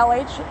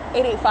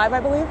 8JLH885, I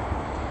believe.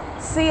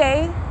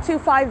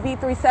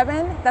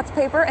 CA25V37, that's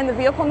paper, and the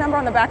vehicle number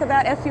on the back of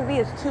that SUV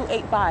is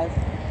 285.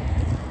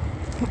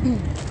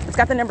 It's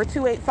got the number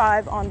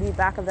 285 on the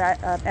back of that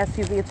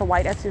SUV. It's a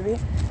white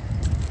SUV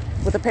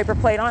with a paper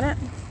plate on it.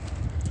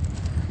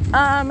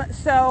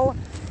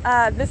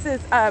 This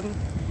is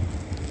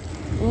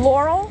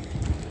Laurel,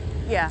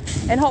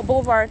 and Hope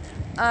Boulevard.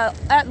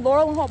 At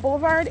Laurel and Hope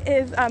Boulevard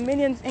is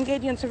minions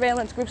engaging in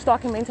surveillance, group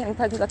stalking, maintaining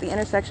presence at the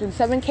intersection.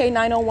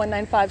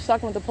 7K90195,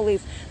 stalking with the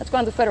police. That's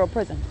gone to federal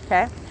prison,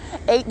 okay?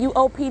 8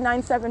 UOP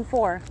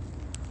 974.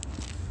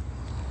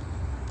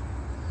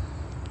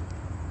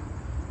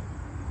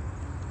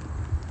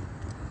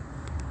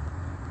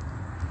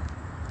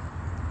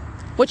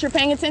 What you're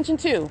paying attention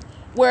to,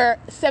 where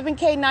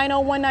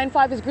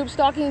 7K90195 is group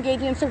stalking,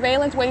 engaging in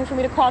surveillance, waiting for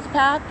me to cross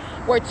path,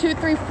 where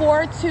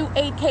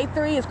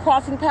 23428K3 is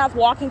crossing path,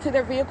 walking to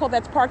their vehicle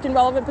that's parked in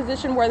relevant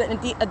position, where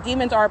the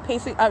demons are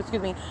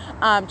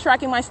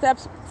tracking my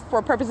steps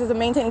for purposes of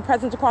maintaining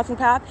presence across the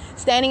path,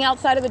 standing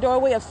outside of the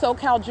doorway of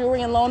SoCal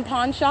Jewelry and Loan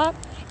Pawn Shop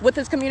with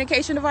his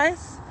communication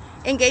device,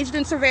 engaged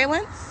in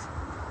surveillance.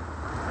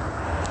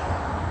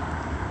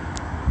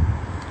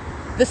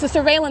 This is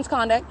surveillance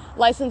conduct,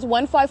 license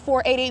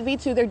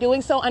 15488V2. They're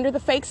doing so under the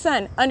fake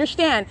sun.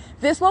 Understand,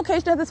 this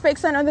location of this fake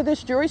sun under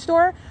this jewelry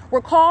store,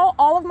 recall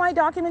all of my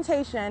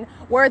documentation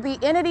where the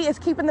entity is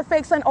keeping the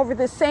fake sun over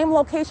this same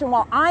location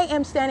while I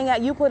am standing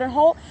at Euclid and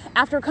Holt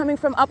after coming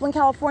from Upland,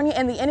 California,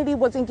 and the entity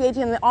was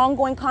engaging in the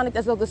ongoing conduct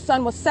as though the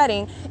sun was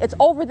setting. It's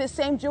over this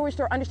same jewelry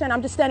store. Understand,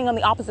 I'm just standing on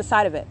the opposite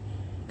side of it.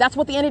 That's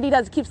what the entity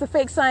does. It keeps the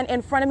fake sun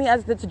in front of me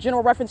as it's a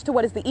general reference to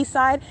what is the east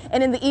side.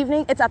 And in the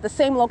evening, it's at the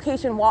same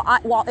location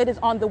while it is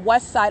on the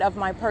west side of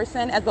my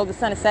person as though the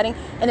sun is setting.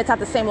 And it's at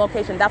the same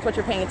location. That's what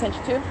you're paying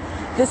attention to.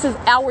 This is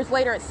hours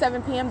later at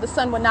 7 p.m. The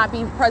sun would not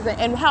be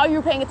present. And how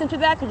you're paying attention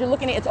to that? Because you're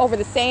looking at it's over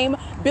the same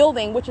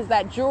building, which is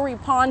that jewelry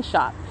pawn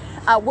shop.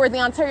 Where the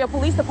Ontario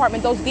Police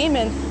Department, those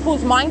demons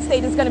whose mind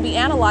state is going to be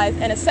analyzed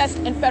and assessed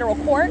in federal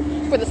court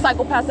for the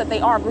psychopaths that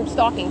they are, group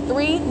stalking,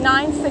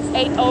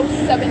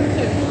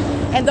 3968072.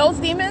 And those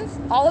demons,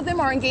 all of them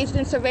are engaged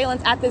in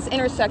surveillance at this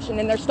intersection,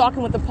 and they're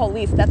stalking with the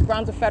police. That's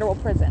grounds of federal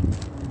prison.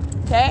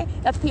 Okay?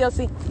 That's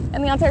POC.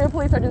 And the Ontario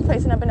police are just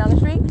pacing up and down the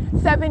street.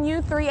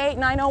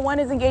 7U38901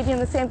 is engaging in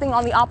the same thing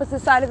on the opposite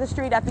side of the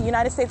street at the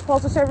United States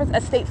Postal Service, a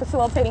state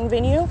facilitating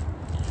venue.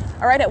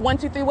 All right, at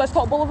 123 West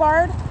Holt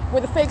Boulevard, where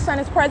the fake sun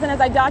is present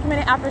as I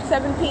documented after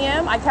 7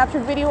 p.m. I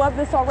captured video of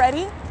this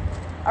already.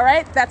 All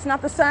right, that's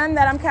not the sun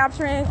that I'm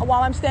capturing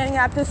while I'm standing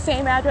at this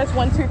same address,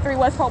 123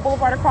 West Holt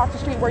Boulevard, across the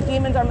street, where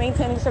demons are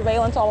maintaining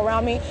surveillance all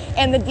around me.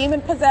 And the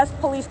demon-possessed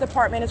police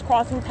department is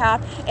crossing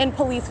path in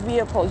police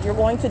vehicles. You're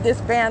going to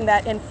disband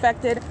that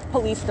infected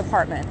police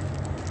department.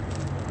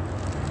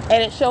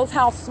 And it shows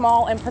how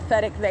small and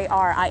pathetic they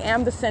are. I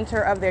am the center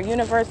of their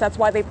universe. That's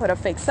why they put a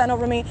fake sun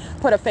over me,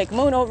 put a fake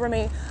moon over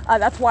me.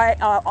 That's why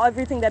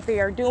everything that they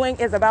are doing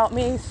is about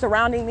me,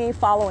 surrounding me,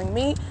 following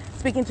me,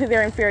 speaking to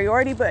their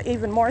inferiority, but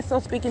even more so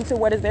speaking to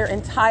what is their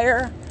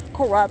entire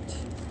corrupt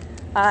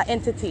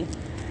entity.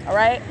 All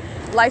right?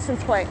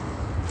 License plate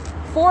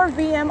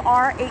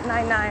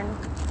 4VMR899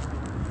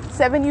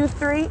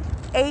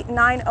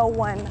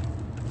 7U38901.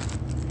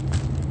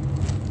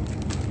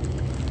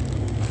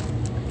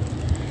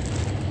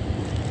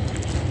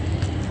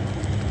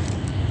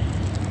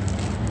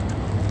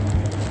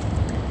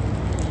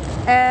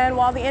 And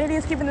while the entity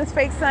is keeping this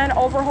fake sun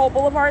over Holt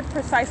Boulevard,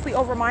 precisely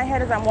over my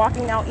head as I'm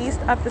walking now east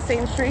up the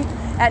same street,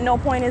 at no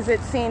point is it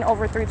seen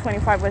over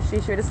 325 West G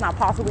Street. It's not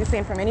possibly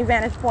seen from any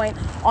vantage point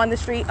on the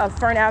street of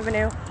Fern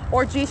Avenue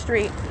or G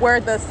Street, where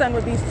the sun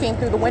would be seen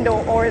through the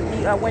window or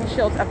the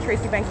windshield of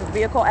Tracy Banks'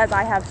 vehicle, as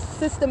I have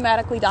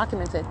systematically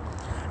documented.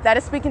 That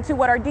is speaking to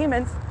what our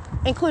demons,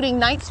 including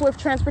Night Swift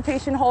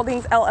Transportation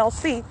Holdings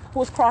LLC, who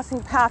was crossing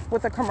path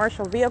with a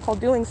commercial vehicle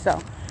doing so.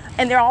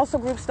 And they're also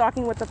group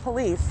stalking with the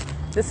police.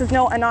 This is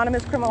no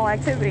anonymous criminal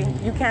activity.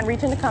 You can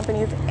reach into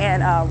companies,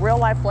 and real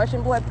life flesh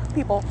and blood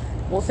people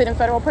will sit in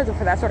federal prison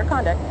for that sort of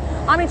conduct.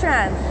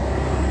 Omnitrans,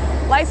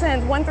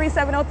 license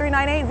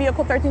 1370398,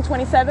 vehicle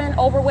 1327,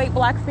 overweight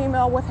black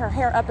female with her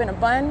hair up in a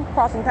bun,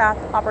 crossing path,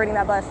 operating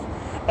that bus,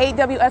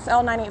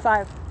 8WSL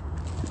 985.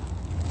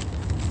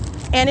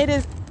 And it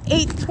is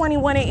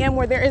 8:21 a.m.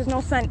 where there is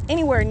no sun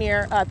anywhere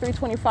near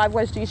 325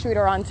 West G Street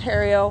or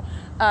Ontario,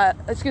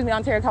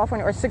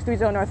 California, or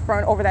 630 North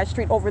Fern, over that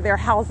street, over their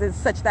houses,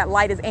 such that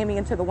light is aiming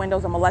into the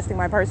windows and molesting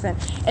my person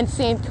and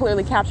seen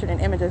clearly captured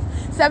in images.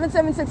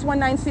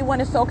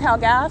 77619C1 is SoCal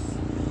Gas.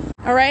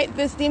 All right,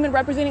 this demon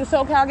representing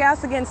SoCal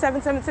Gas, again,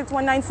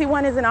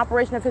 77619C1, is in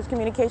operation of his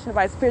communication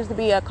device. Appears to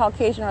be a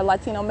Caucasian or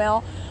Latino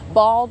male,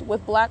 bald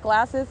with black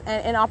glasses,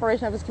 and in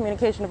operation of his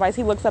communication device.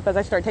 He looks up as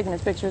I start taking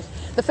his pictures.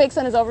 The fake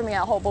sun is over me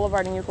at Holt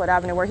Boulevard and Euclid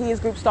Avenue, where he is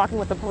group stalking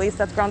with the police.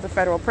 That's grounds of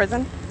federal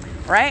prison.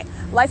 All right,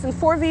 license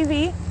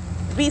 4VV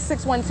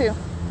V612,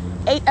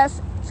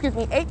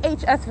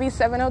 8HSV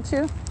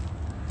 702.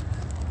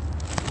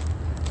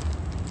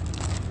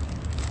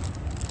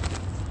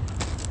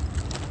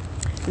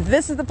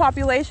 This is the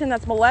population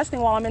that's molesting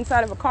while I'm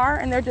inside of a car,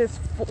 and they're just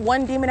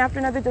one demon after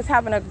another, just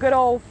having a good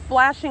old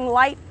flashing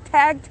light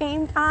tag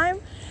team time.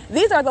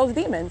 These are those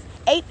demons.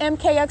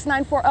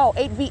 8MKX940,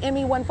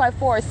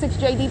 8VME154,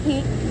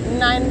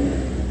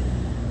 6JDP9.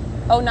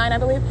 09, I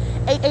believe.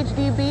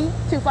 8HDB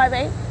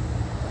 258.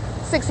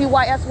 6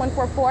 U.S.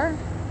 144.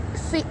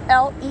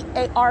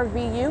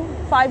 CLEARVU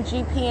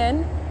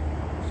 5GPN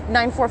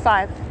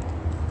 945.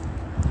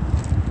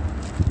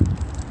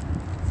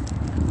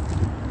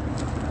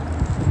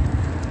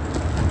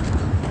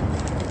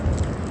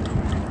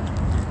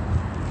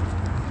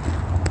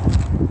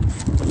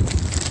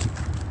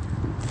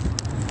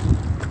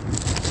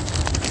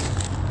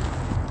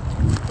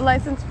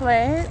 License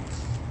plate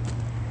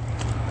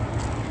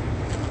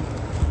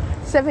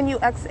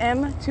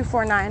 7UXM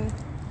 249.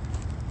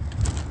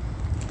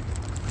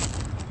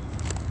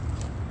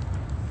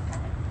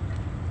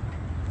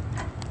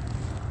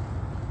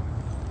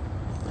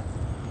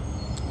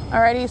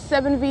 Alrighty,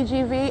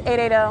 7VGV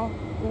 880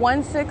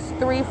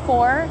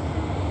 1634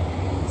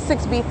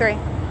 6B3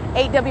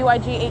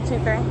 8WIG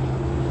 823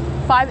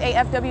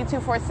 5AFW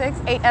 246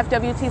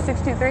 8FWT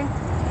 623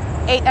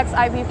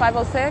 8XIV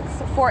 506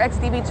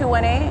 4XDB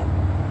 218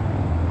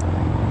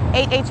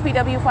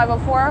 8HPW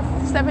 504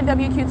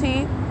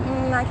 7WQT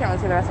I can't really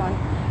see the rest one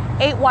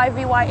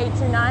 8YVY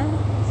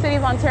 829 City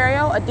of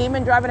Ontario, a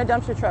demon driving a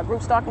dumpster truck,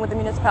 group stalking with the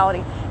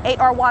municipality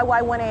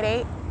 8RYY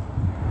 188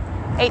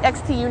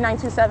 8XTU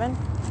 927.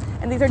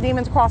 And these are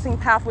demons crossing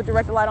path with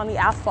directed light on the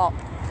asphalt,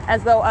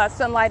 as though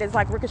sunlight is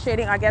like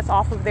ricocheting, I guess,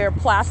 off of their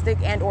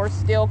plastic and or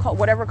steel,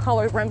 whatever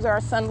color rims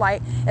are.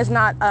 Sunlight is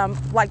not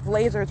like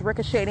lasers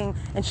ricocheting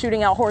and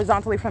shooting out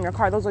horizontally from your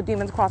car. Those are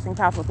demons crossing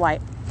path with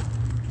light.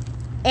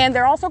 And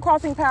they're also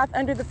crossing path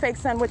under the fake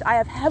sun, which I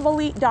have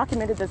heavily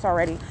documented this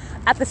already.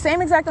 At the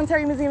same exact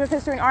Ontario Museum of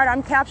History and Art,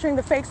 I'm capturing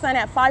the fake sun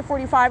at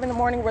 5:45 in the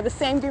morning, where the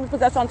same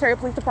demon-possessed Ontario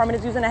Police Department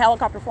is using a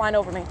helicopter flying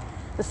over me.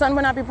 The sun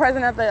will not be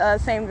present at the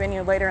same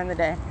venue later in the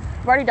day.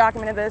 I've already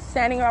documented this.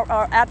 Standing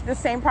at the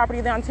same property,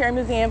 the Ontario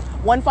Museum,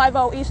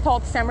 150 East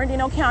Holt, San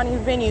Bernardino County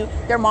venue.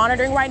 They're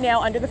monitoring right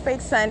now under the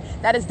fake sun.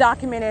 That is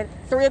documented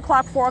 3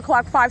 o'clock, 4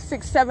 o'clock, 5,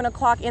 6, 7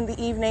 o'clock in the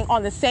evening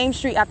on the same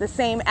street at the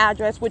same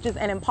address, which is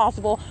an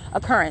impossible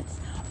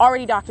occurrence.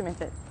 Already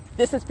documented.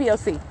 This is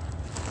POC.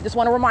 Just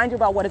want to remind you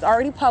about what is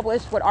already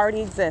published, what already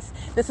exists.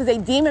 This is a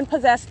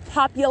demon-possessed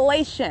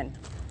population.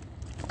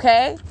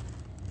 Okay?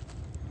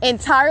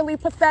 Entirely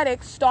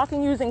pathetic,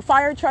 stalking using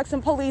fire trucks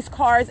and police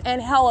cars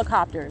and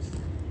helicopters.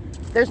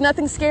 There's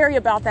nothing scary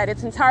about that.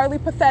 It's entirely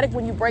pathetic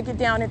when you break it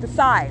down into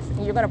size.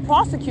 And you're going to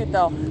prosecute,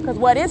 though, because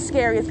what is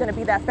scary is going to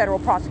be that federal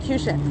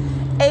prosecution.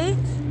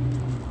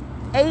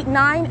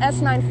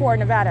 889S94,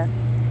 Nevada.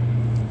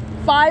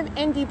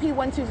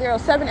 5NDP120,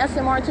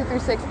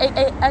 7SMR236,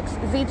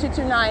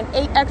 88XZ229,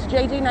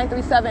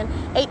 8XJG937,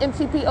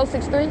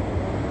 8MTP063,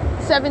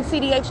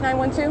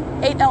 7CDH912,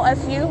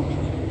 8LSU.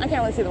 I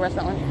can't really see the rest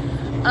of that one.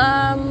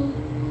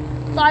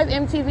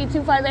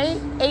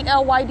 5MTV258,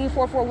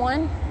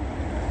 8LYD441,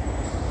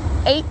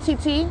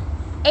 8TT,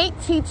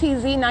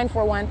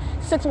 8TTZ941,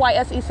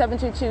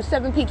 6YSE722,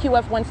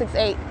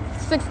 7PQF168,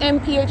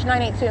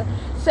 6MPH982,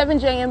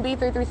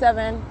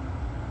 7JMB337,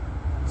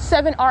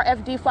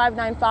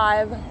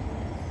 7RFD595,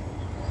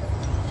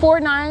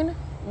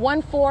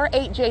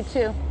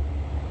 49148J2.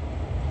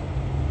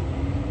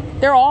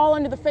 They're all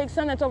under the fake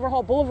sun that's over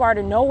Holt Boulevard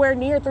and nowhere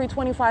near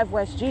 325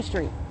 West G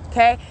Street.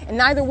 Okay, and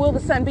neither will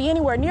the sun be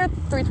anywhere near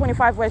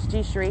 325 West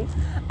G Street,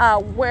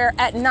 where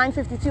at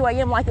 9:52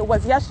 a.m. like it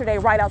was yesterday,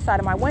 right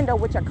outside of my window,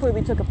 which I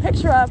clearly took a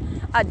picture of,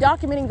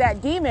 documenting that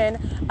demon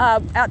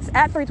at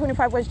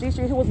 325 West G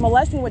Street who was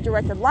molesting with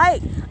directed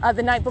light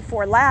the night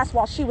before last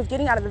while she was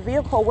getting out of the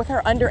vehicle with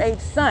her underage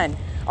son.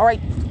 All right,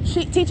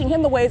 teaching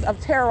him the ways of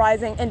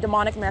terrorizing and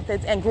demonic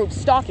methods and group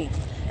stalking.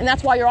 And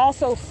that's why you're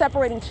also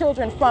separating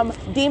children from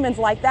demons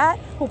like that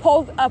who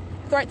pose a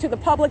threat to the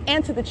public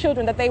and to the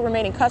children that they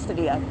remain in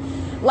custody of.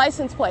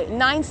 License plate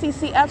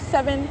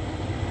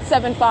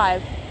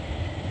 9CCF775.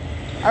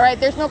 All right,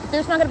 there's not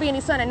going to be any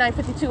sun at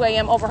 9:52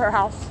 a.m. over her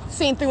house,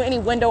 seen through any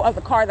window of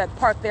the car that's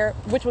parked there,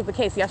 which was the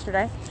case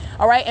yesterday.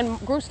 All right, and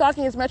group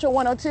stalking is Metro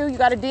 102. You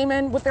got a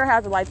demon with their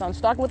hazard lights on,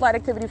 stalking with light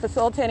activity,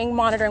 facilitating,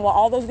 monitoring, while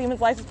all those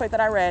demons' license plate that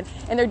I read,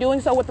 and they're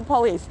doing so with the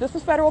police. This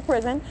is federal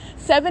prison.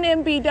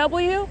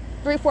 7MBW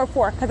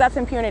 344, because that's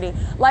impunity.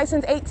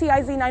 License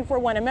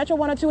 8TIZ941. And Metro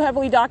 102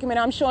 heavily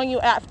documented. I'm showing you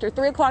after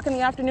 3 o'clock in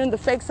the afternoon, the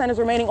fake sun is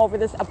remaining over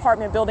this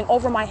apartment building,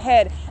 over my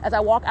head as I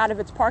walk out of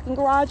its parking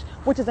garage,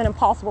 which is an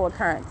impossible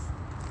occurrence.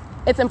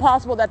 It's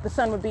impossible that the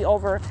sun would be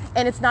over.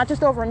 And it's not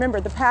just over. Remember,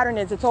 the pattern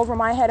is it's over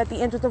my head at the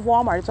entrance of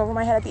Walmart. It's over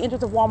my head at the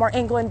entrance of Walmart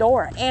in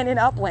Glendora and in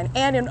Upland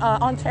and in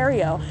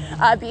Ontario.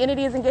 The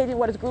entity is engaging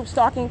what is group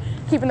stalking,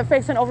 keeping the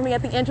fake sun over me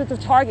at the entrance of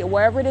Target,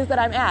 wherever it is that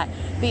I'm at.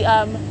 The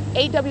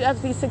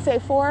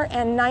 8WFZ684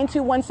 and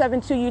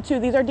 92172U2,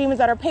 these are demons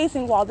that are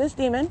pacing while this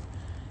demon,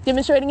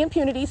 demonstrating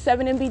impunity,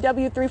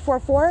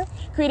 7MBW344,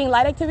 creating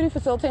light activity,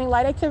 facilitating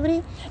light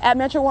activity at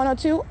Metro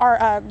 102,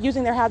 are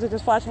using their hazards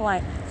as flashing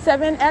light.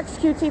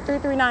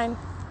 7XQT339.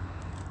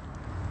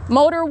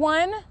 Motor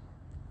 1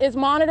 is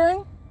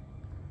monitoring.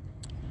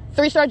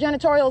 3-Star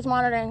Janitorial is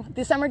monitoring.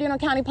 The San Bernardino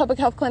County Public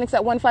Health Clinics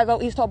at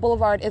 150 East Holt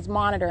Boulevard is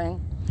monitoring.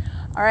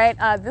 All right,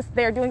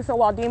 they're doing so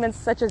while demons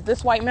such as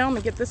this white male, I'm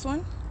gonna get this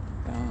one.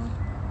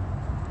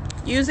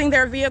 Using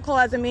their vehicle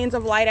as a means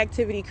of light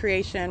activity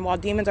creation while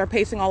demons are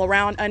pacing all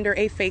around under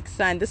a fake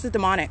sun. This is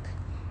demonic.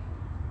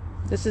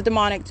 This is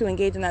demonic to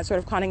engage in that sort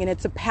of conning, and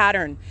it's a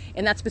pattern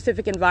in that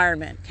specific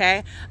environment,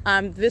 okay?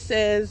 This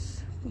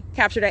is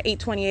captured at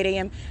 8:28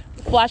 a.m.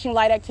 Flashing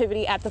light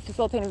activity at the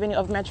facilitating venue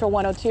of Metro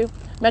 102.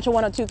 Metro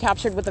 102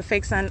 captured with a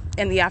fake sun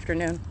in the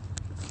afternoon.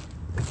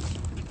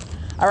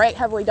 All right,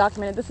 heavily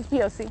documented. This is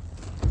POC.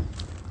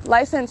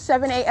 License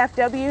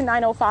 7AFW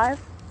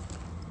 905.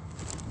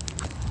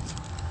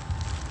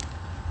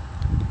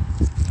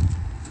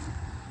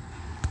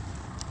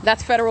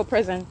 That's federal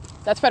prison.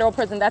 That's federal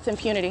prison. That's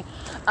impunity.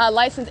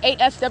 License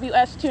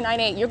 8SWS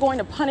 298. You're going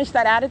to punish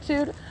that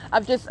attitude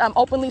of just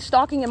openly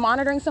stalking and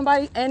monitoring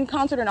somebody in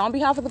concert and on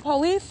behalf of the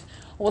police?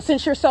 Well,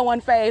 since you're so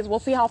unfazed, we'll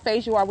see how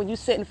phased you are when you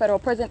sit in federal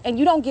prison and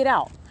you don't get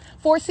out.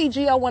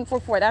 4CGL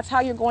 144. That's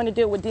how you're going to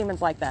deal with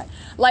demons like that.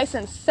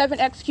 License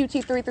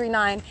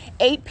 7XQT339,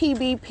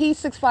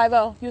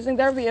 8PBP650. Using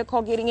their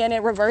vehicle, getting in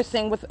and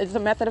reversing is a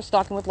method of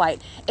stalking with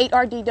light.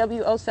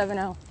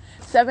 8RDW070.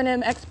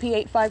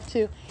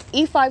 7MXP852,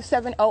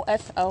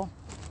 E570SO,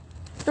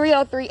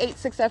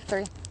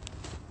 30386F3.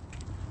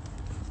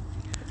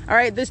 All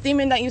right, this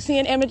demon that you see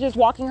in images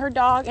walking her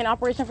dog in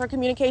operation for a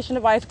communication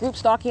device, group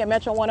stalking at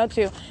Metro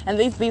 102. And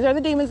these are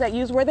the demons that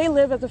use where they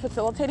live as a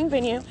facilitating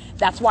venue.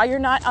 That's why you're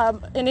not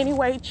in any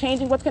way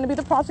changing what's going to be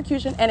the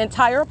prosecution. An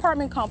entire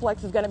apartment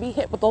complex is going to be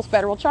hit with those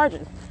federal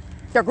charges.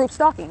 They're group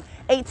stalking.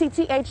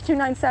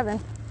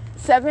 8TTH297,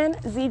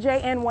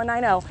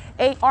 7ZJN190,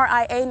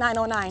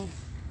 8RIA909.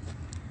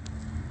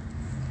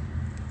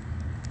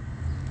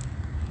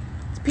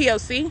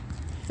 POC.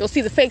 You'll see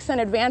the fake sun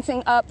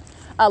advancing up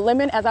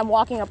Lemon as I'm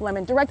walking up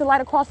Lemon. Directed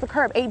light across the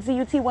curb.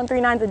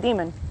 8ZUT139 is a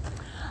demon.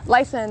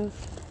 License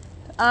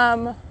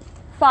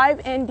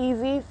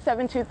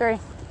 5NDZ723.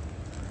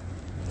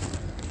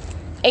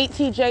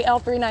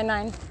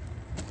 8TJL399.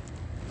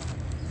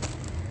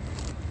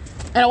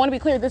 And I want to be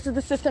clear, this is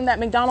the system that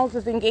McDonald's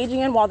is engaging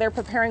in while they're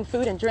preparing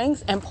food and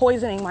drinks and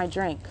poisoning my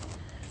drink.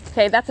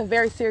 Okay, that's a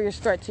very serious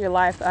threat to your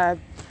life.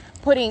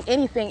 Putting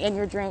anything in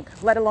your drink,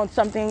 let alone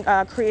something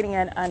creating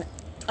an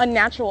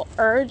unnatural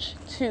urge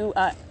to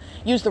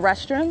use the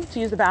restroom, to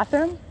use the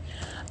bathroom,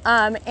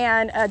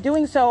 and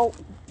doing so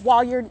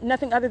while you're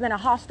nothing other than a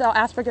hostile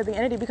aspect of the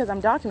entity because I'm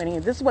documenting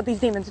it. This is what these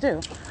demons do.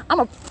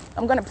 I'm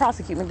going to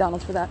prosecute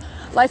McDonald's for that.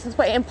 License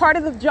plate. And part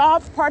of the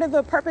job, part of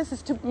the purpose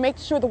is to make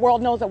sure the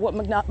world knows that what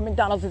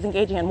McDonald's is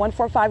engaging in.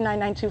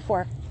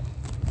 1459924.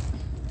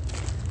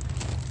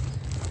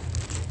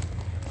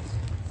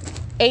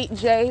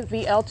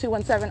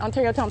 8JVL217,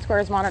 Ontario Town Square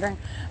is monitoring.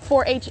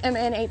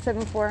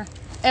 4HMN874.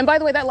 And by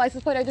the way, that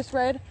license plate I just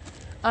read,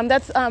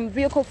 that's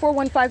vehicle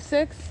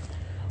 4156,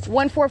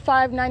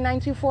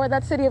 1459924.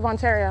 That's City of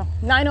Ontario,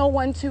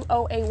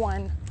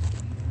 90120A1.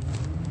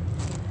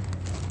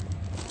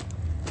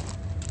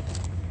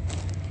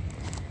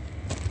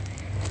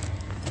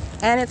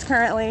 And it's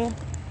currently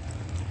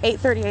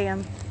 8:30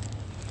 a.m.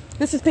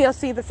 This is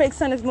POC. The fake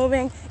sun is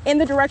moving in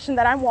the direction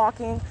that I'm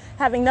walking,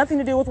 having nothing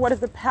to do with what is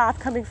the path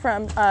coming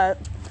from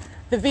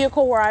the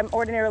vehicle where I'm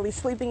ordinarily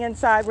sleeping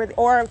inside,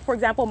 or for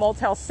example,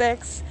 Motel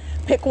 6.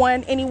 Pick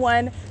one,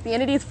 anyone. The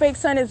entity's fake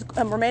sun is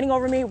remaining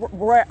over me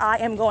where I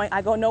am going.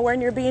 I go nowhere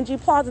near B&G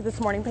Plaza this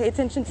morning. Pay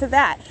attention to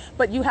that.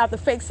 But you have the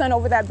fake sun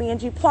over that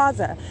B&G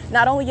Plaza.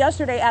 Not only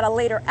yesterday at a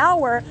later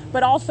hour,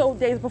 but also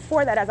days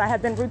before that, as I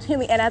have been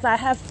routinely and as I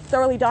have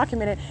thoroughly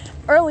documented,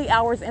 early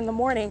hours in the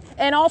morning,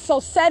 and also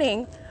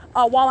setting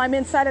while I'm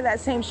inside of that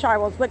same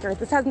Shiro's Liquor.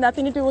 This has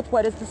nothing to do with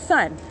what is the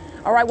sun.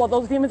 All right, well,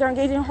 those demons are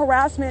engaging in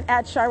harassment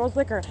at Shiro's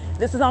Liquor.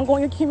 This is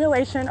ongoing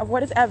accumulation of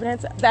what is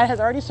evidence that has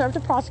already served to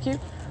prosecute,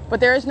 but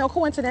there is no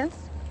coincidence.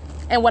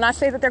 And when I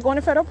say that they're going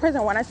to federal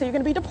prison, when I say you're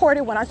going to be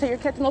deported, when I say you're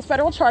catching those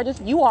federal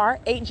charges, you are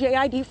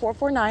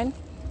 8JID449.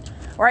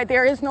 All right,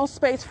 there is no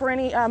space for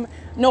any,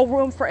 no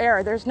room for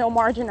error. There's no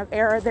margin of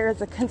error. There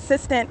is a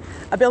consistent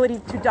ability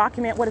to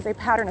document what is a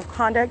pattern of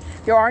conduct.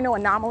 There are no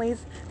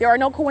anomalies. There are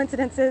no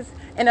coincidences.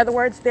 In other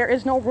words, there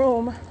is no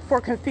room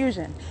for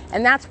confusion.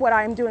 And that's what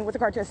I am doing with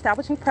regard to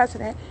establishing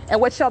precedent and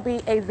what shall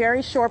be a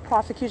very short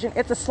prosecution.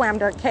 It's a slam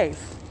dunk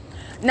case.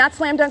 Not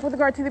slam dunk with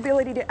regard to the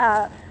ability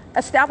to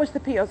establish the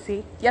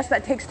POC. Yes,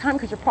 that takes time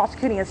because you're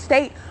prosecuting a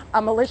state,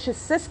 a malicious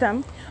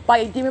system by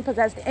a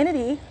demon-possessed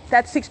entity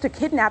that seeks to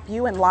kidnap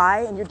you and lie,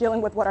 and you're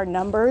dealing with what are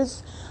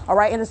numbers, all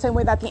right, in the same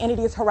way that the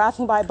entity is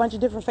harassing by a bunch of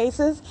different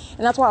faces.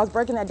 And that's why I was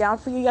breaking that down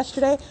for you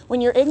yesterday.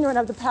 When you're ignorant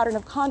of the pattern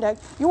of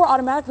conduct, you are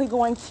automatically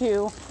going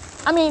to,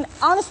 I mean,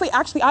 honestly,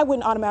 actually, I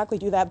wouldn't automatically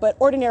do that, but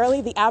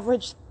ordinarily the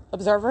average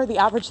observer, the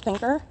average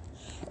thinker,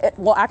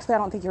 well, actually, I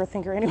don't think you're a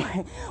thinker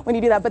anyway when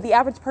you do that. But the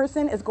average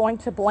person is going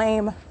to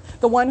blame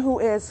the one who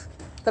is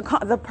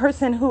the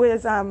person who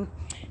is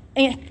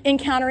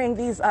encountering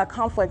these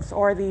conflicts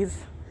or these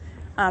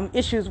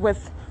issues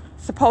with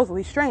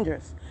supposedly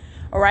strangers.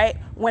 All right.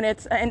 When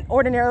it's and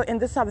ordinarily, and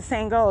this is how the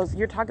saying goes,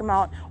 you're talking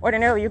about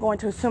ordinarily, you're going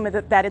to assume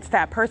that it's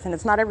that person.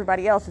 It's not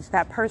everybody else. It's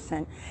that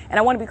person. And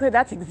I want to be clear.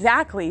 That's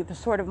exactly the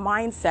sort of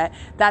mindset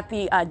that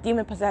the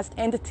demon-possessed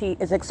entity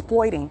is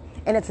exploiting.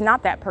 And it's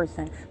not that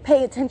person.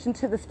 Pay attention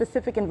to the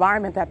specific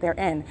environment that they're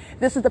in.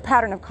 This is the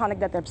pattern of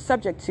conduct that they're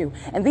subject to.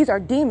 And these are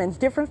demons,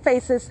 different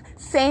faces,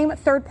 same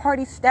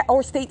third-party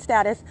or state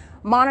status,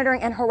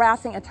 monitoring and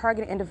harassing a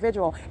targeted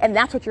individual. And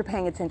that's what you're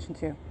paying attention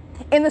to.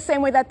 In the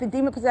same way that the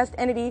demon-possessed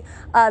entity,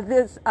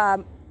 this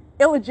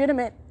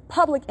illegitimate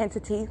public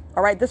entity,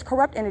 all right, this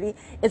corrupt entity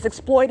is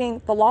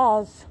exploiting the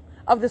laws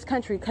of this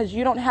country because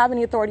you don't have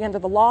any authority under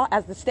the law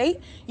as the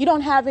state. You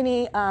don't have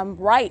any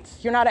rights.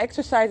 You're not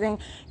exercising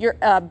your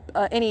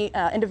any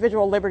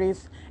individual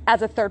liberties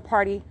as a third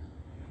party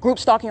group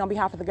stalking on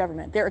behalf of the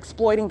government. They're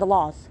exploiting the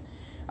laws.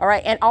 All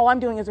right. And all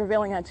I'm doing is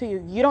revealing that to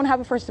you. You don't have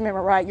a First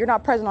Amendment right. You're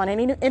not present on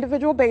any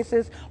individual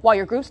basis while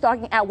you're group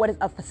stalking at what is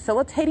a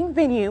facilitating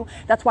venue.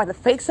 That's why the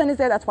fake sun is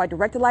there. That's why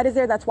directed light is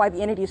there. That's why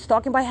the entity is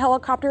stalking by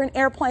helicopter and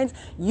airplanes.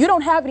 You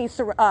don't have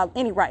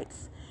any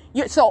rights.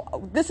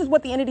 So this is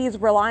what the entity is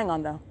relying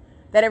on, though,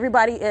 that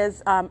everybody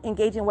is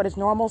engaging in what is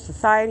normal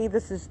society.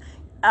 This is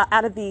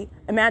out of the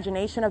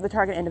imagination of the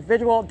target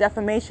individual.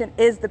 Defamation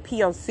is the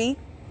POC.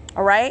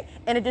 All right.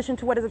 In addition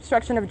to what is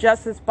obstruction of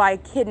justice by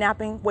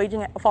kidnapping,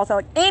 waging a false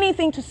allegation,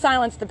 anything to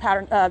silence the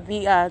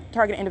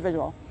target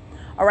individual.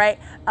 All right.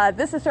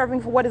 This is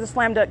serving for what is a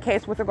slam dunk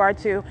case with regard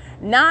to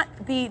not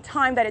the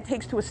time that it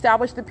takes to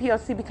establish the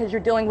POC because you're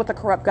dealing with a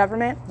corrupt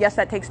government. Yes,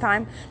 that takes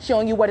time.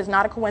 Showing you what is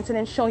not a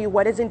coincidence, showing you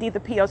what is indeed the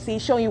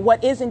POC, showing you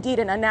what is indeed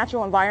an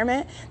unnatural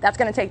environment. That's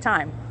going to take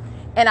time.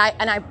 And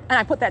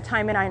I put that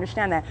time in. I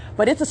understand that.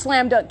 But it's a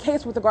slam dunk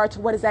case with regard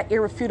to what is that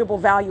irrefutable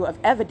value of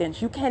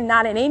evidence. You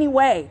cannot in any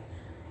way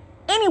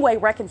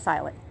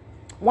reconcile it.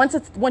 Once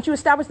you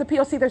establish the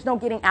POC, there's no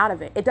getting out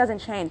of it. It doesn't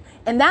change.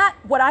 And that,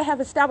 what I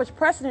have established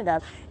precedent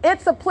of,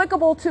 it's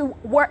applicable to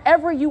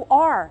wherever you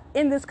are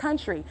in this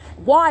country.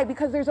 Why?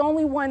 Because there's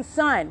only one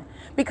sun.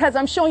 Because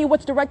I'm showing you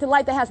what's directed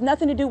light that has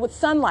nothing to do with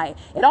sunlight.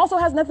 It also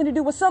has nothing to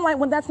do with sunlight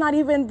when that's not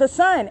even the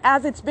sun,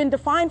 as it's been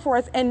defined for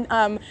us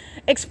and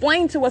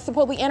explained to us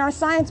supposedly in our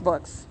science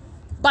books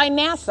by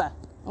NASA.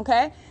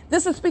 Okay?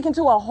 This is speaking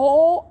to a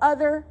whole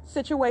other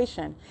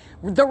situation.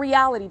 The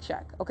reality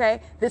check,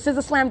 okay? This is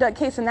a slam dunk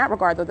case in that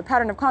regard, though. The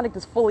pattern of conduct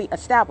is fully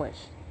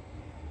established.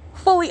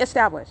 Fully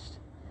established.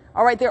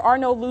 All right, there are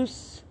no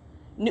loose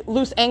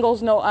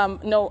angles,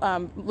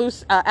 no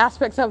loose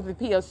aspects of the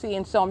POC.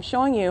 And so I'm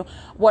showing you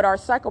what are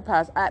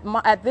psychopaths.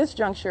 At this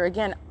juncture,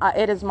 again,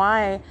 it is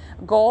my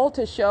goal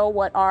to show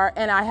what are,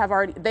 and I have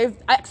already,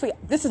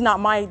 this is not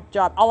my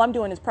job. All I'm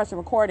doing is press and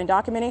record and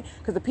documenting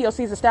because the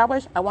POC is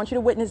established. I want you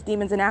to witness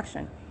demons in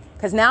action.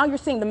 Because now you're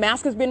seeing the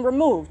mask has been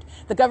removed.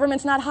 The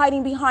government's not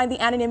hiding behind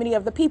the anonymity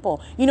of the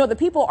people. You know, the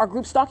people are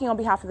group stalking on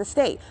behalf of the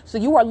state. So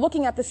you are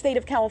looking at the state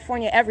of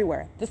California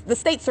everywhere. The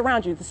states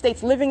around you, the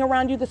state's living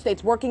around you, the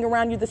state's working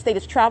around you, the state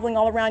is traveling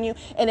all around you,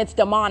 and it's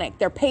demonic.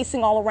 They're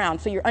pacing all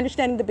around. So you're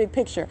understanding the big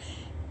picture.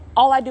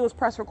 All I do is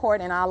press record,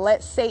 and I'll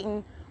let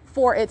Satan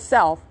for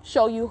itself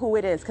show you who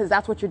it is, because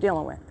that's what you're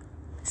dealing with.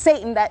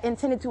 Satan that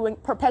intended to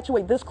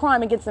perpetuate this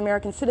crime against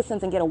American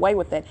citizens and get away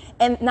with it.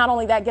 And not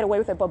only that, get away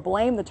with it, but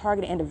blame the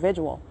targeted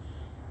individual.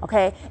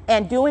 Okay?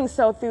 And doing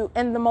so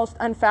in the most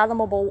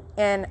unfathomable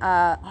and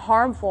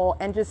harmful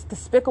and just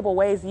despicable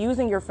ways,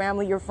 using your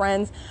family, your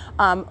friends,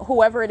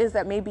 whoever it is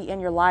that may be in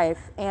your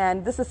life.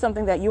 And this is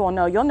something that you will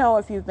know. You'll know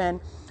if you've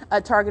been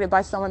targeted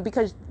by someone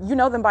because you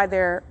know them by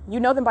their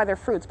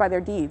fruits, by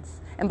their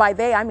deeds. And by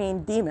they, I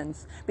mean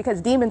demons, because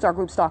demons are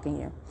group stalking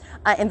you.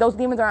 And those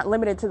demons aren't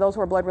limited to those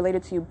who are blood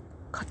related to you.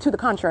 To the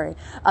contrary,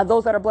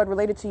 those that are blood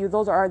related to you,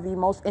 those are the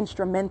most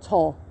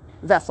instrumental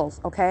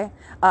vessels. Okay,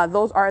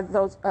 those are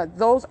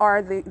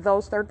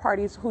those third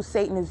parties who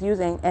Satan is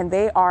using, and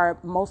they are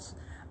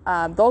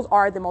those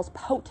are the most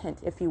potent,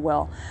 if you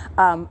will,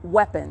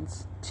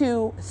 weapons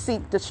to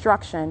seek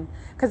destruction.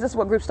 Because this is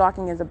what group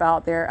stalking is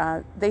about.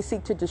 They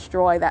seek to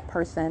destroy that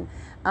person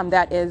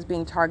that is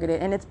being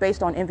targeted, and it's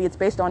based on envy. It's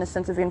based on a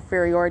sense of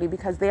inferiority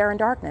because they are in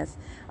darkness.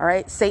 All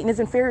right, Satan is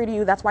inferior to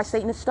you. That's why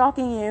Satan is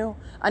stalking you.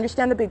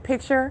 Understand the big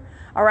picture.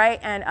 All right,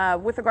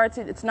 and with regard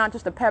to, it's not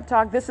just a pep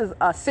talk. This is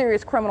a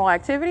serious criminal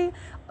activity.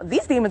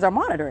 These demons are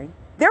monitoring.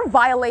 They're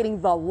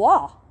violating the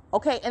law.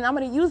 Okay, and I'm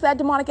going to use that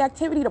demonic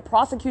activity to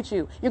prosecute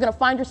you. You're going to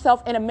find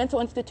yourself in a mental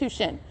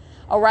institution.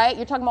 All right,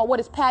 you're talking about what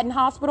is Patton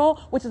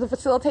Hospital, which is a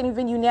facilitating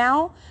venue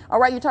now. All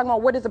right, you're talking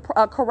about what is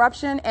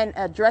corruption and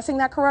addressing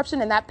that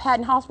corruption, and that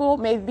Patton Hospital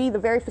may be the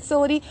very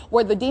facility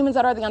where the demons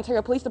that are the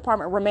Ontario Police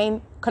Department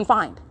remain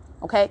confined.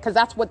 Okay, because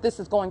that's what this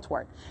is going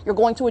toward. You're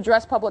going to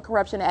address public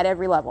corruption at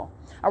every level.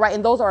 All right,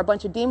 and those are a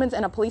bunch of demons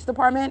in a police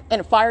department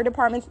and fire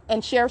departments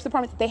and sheriff's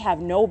departments. They have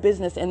no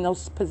business in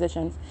those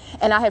positions.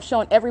 And I have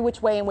shown every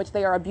which way in which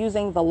they are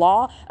abusing the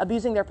law,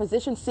 abusing their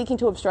position, seeking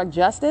to obstruct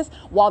justice,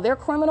 while their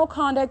criminal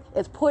conduct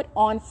is put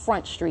on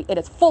Front Street. It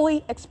is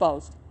fully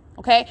exposed.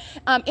 Okay,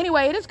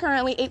 anyway, it is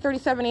currently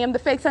 8:37 a.m. The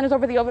fake sun is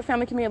over the Ovid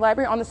Family Community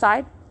Library on the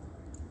side.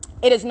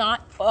 It is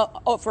not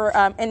over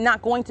and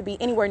not going to be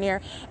anywhere near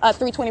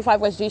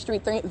 325 West G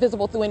Street,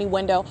 visible through any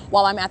window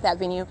while I'm at that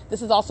venue.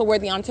 This is also where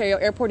the Ontario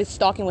Airport is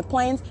stalking with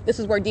planes. This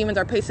is where demons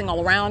are pacing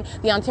all around.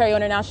 The Ontario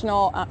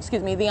International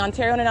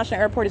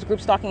Airport is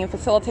group stalking and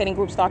facilitating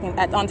group stalking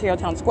at Ontario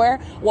Town Square,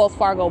 Wells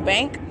Fargo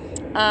Bank,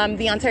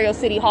 the Ontario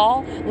City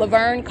Hall,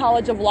 Laverne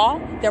College of Law.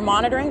 They're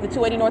monitoring the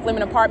 280 North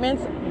Limit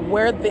Apartments,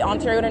 where the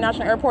Ontario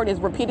International Airport is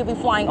repeatedly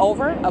flying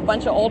over a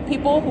bunch of old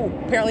people who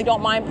apparently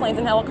don't mind planes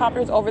and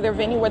helicopters over their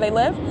venue where they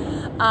live.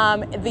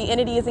 The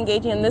entity is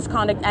engaging in this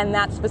conduct and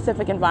that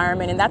specific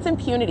environment, and that's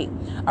impunity.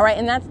 All right,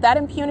 and that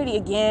impunity,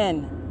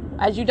 again,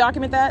 as you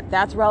document that,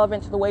 that's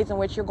relevant to the ways in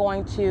which you're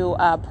going to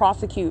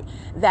prosecute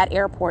that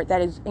airport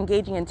that is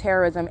engaging in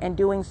terrorism and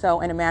doing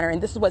so in a manner.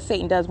 And this is what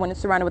Satan does when it's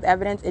surrounded with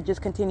evidence. It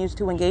just continues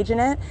to engage in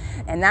it.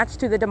 And that's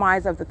to the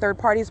demise of the third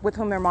parties with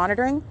whom they're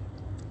monitoring,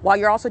 while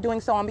you're also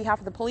doing so on behalf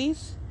of the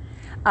police.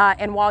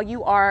 And while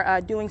you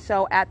are doing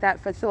so at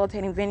that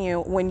facilitating venue,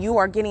 when you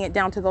are getting it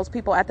down to those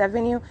people at that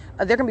venue,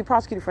 they're going to be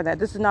prosecuted for that.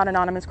 This is not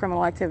anonymous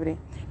criminal activity.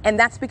 And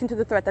that's speaking to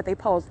the threat that they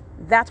pose.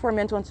 That's where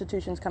mental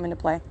institutions come into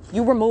play.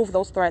 You remove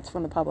those threats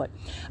from the public.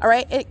 All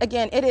right.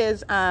 It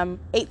is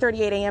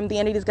 8:38 a.m. The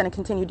entity is going to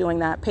continue doing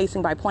that,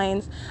 pacing by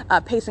planes,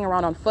 pacing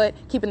around on foot,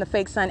 keeping the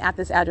fake sun at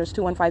this address,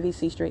 215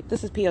 E.C. Street.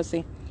 This is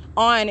POC.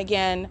 On,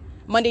 again,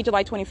 Monday,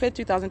 July 25th,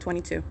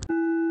 2022.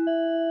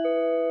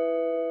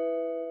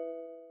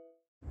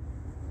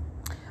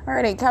 All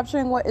right,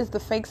 capturing what is the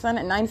fake sun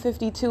at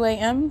 9:52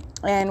 a.m.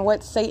 and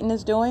what Satan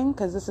is doing,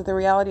 because this is the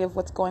reality of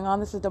what's going on.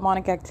 This is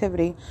demonic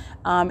activity,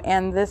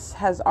 and this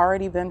has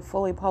already been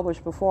fully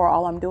published before.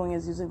 All I'm doing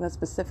is using the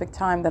specific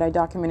time that I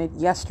documented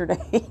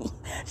yesterday,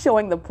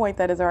 showing the point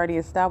that is already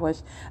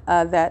established,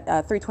 that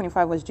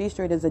 325 West G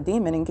Street is a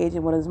demon engaging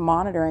in what is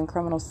monitoring,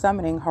 criminal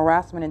summoning,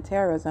 harassment, and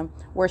terrorism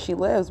where she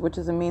lives, which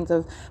is a means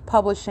of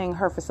publishing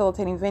her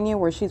facilitating venue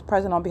where she's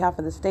present on behalf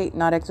of the state,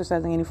 not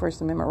exercising any First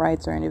Amendment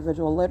rights or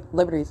individual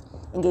liberties,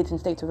 engaged in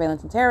state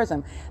surveillance and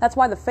terrorism. That's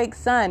why the fake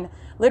sun,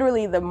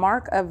 literally the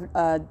mark of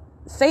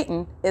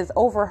Satan, is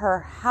over her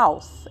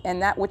house, and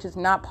that which is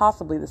not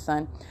possibly the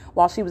sun,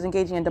 while she was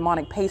engaging in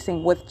demonic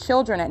pacing with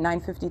children at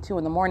 9:52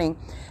 in the morning.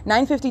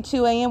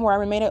 9:52 a.m. where I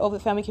remain at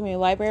Ovid Family Community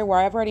Library, where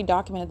I've already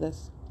documented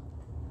this.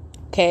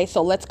 Okay,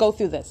 so let's go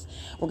through this.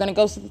 We're going to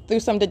go through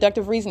some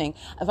deductive reasoning.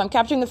 If I'm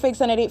capturing the fake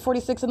sun at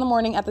 8:46 in the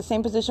morning at the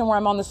same position where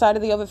I'm on the side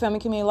of the Ovid Family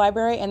Community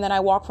Library, and then I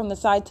walk from the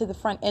side to the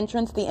front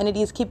entrance, the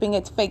entity is keeping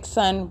its fake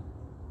sun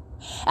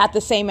at the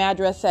same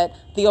address at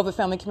the Ovid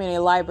Family Community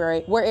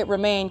Library, where it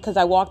remained, because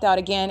I walked out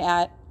again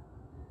at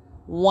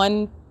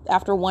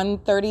after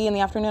 1:30 in the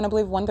afternoon, I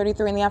believe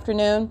 1:33 in the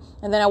afternoon,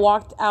 and then I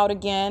walked out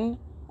again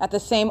at the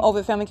same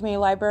Ovid Family Community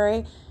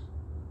Library,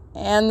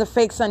 and the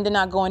fake sun did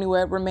not go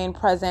anywhere. It remained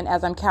present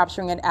as I'm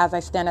capturing it as I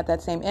stand at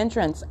that same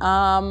entrance.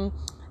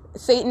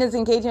 Satan is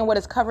engaging in what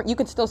is covered. You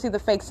can still see the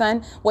fake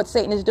sun. What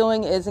Satan is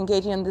doing is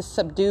engaging in this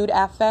subdued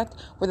affect,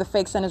 where the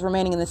fake sun is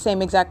remaining in the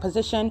same exact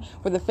position,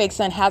 where the fake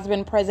sun has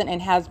been present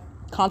and has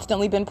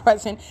constantly been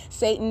present.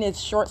 Satan is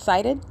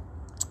short-sighted.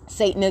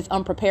 Satan is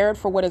unprepared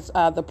for what is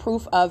the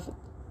proof of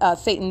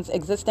Satan's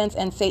existence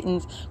and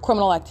Satan's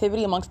criminal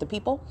activity amongst the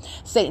people,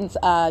 Satan's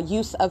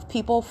use of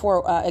people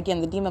for,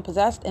 again, the demon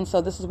possessed. And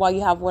so this is why you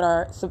have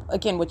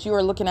what you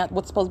are looking at,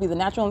 what's supposed to be the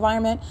natural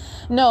environment.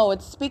 No,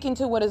 it's speaking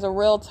to what is a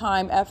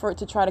real-time effort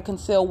to try to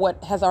conceal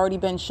what has already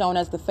been shown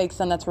as the fake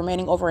sun that's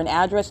remaining over an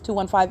address,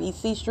 215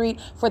 E.C.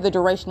 Street, for the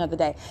duration of the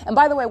day. And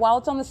by the way, while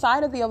it's on the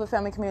side of the Ovid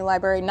Family Community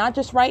Library, not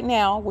just right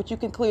now, which you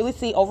can clearly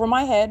see over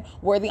my head,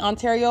 where the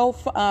Ontario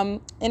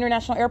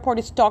International Airport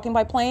is stalking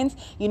by planes.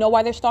 You know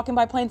why they're stalking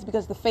by planes?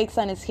 Because the fake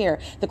sun is here.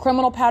 The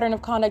criminal pattern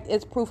of conduct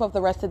is proof of the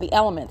rest of the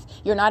elements.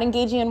 You're not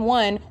engaging in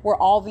one where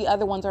all the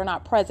other ones are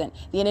not present.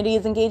 The entity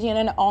is engaging in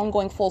an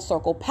ongoing full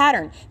circle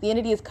pattern. The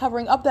entity is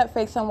covering up that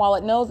fake sun while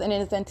it knows, and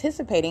it is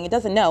anticipating. It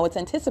doesn't know. It's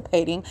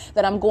anticipating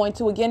that I'm going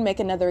to again make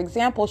another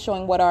example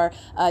showing what are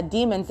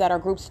demons that are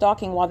group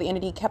stalking while the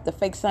entity kept the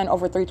fake sun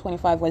over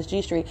 325 West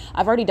G Street.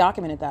 I've already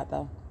documented that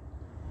though.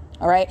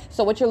 All right.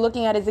 So what you're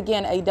looking at is,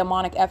 again, a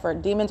demonic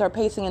effort. Demons are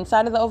pacing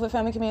inside of the Ovid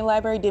Family Community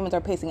Library. Demons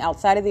are pacing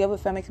outside of the Ovid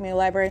Family Community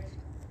Library.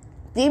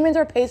 Demons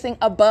are pacing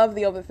above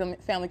the Ovid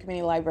Family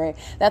Community Library.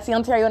 That's the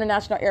Ontario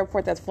International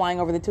Airport that's flying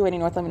over the 280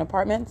 North Limit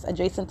Apartments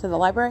adjacent to the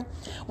library,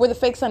 where the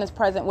fake sun is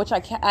present, which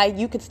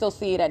you could still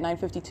see it at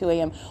 9:52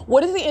 a.m.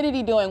 What is the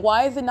entity doing?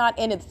 Why is it not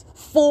in its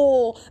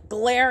full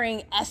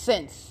glaring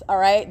essence? All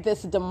right.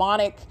 This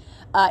demonic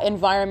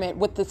environment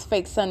with this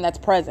fake sun that's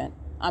present.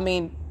 I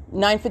mean,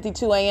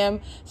 9:52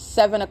 a.m.,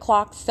 7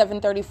 o'clock,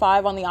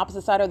 7:35 on the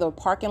opposite side of the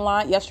parking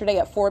lot. Yesterday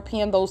at 4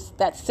 p.m.,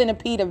 that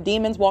centipede of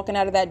demons walking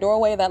out of that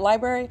doorway of that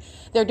library,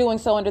 they're doing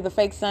so under the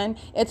fake sun.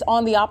 It's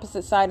on the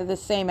opposite side of the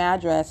same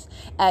address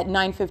at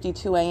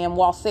 9:52 a.m.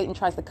 while Satan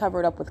tries to cover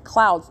it up with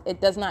clouds. It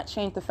does not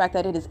change the fact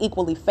that it is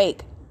equally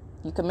fake.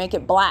 You can make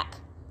it black.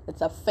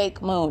 It's a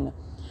fake moon.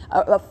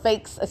 a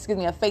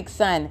fake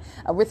sun.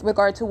 With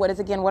regard to what is,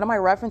 again, what am I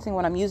referencing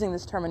when I'm using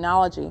this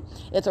terminology?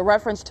 It's a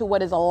reference to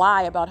what is a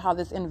lie about how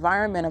this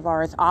environment of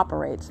ours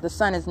operates. The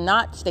sun is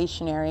not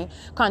stationary,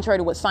 contrary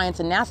to what science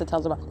and NASA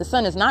tells about. The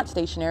sun is not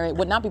stationary. It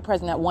would not be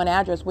present at one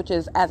address, which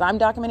is, as I'm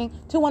documenting,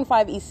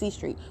 215 East C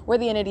Street, where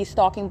the entity is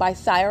stalking by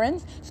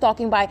sirens,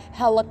 stalking by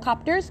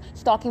helicopters,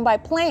 stalking by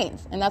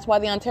planes. And that's why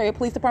the Ontario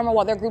Police Department,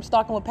 while their group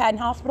stalking with Patton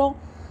Hospital,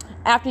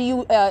 after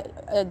you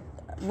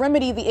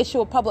remedy the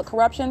issue of public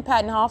corruption,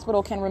 Patton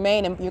Hospital can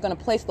remain, and you're going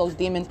to place those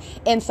demons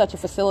in such a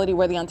facility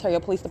where the Ontario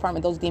Police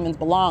Department, those demons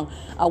belong,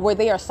 where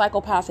they are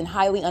psychopaths and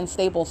highly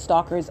unstable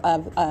stalkers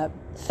of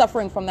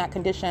suffering from that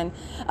condition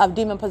of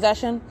demon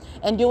possession,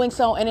 and doing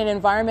so in an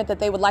environment that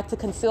they would like to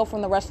conceal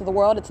from the rest of the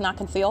world. It's not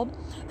concealed.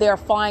 They are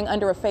flying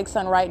under a fake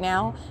sun right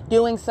now,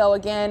 doing so,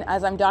 again,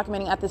 as I'm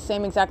documenting, at the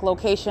same exact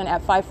location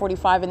at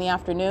 5:45 in the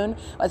afternoon,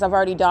 as I've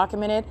already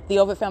documented, the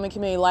Ovid Family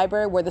Community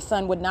Library, where the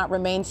sun would not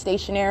remain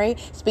stationary,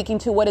 speaking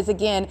to what is,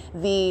 again,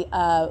 the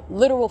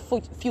literal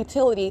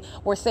futility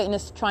where Satan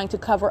is trying to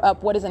cover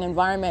up what is an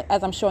environment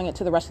as I'm showing it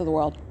to the rest of the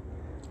world.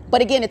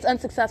 But again, it's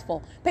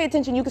unsuccessful. Pay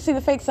attention. You can see the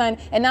fake sun.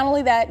 And not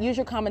only that, use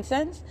your common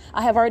sense.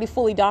 I have already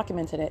fully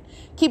documented it.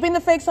 Keeping the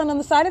fake sun on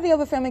the side of the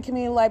Ovid Family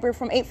Community Library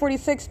from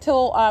 8:46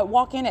 till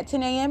walk in at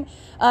 10 a.m.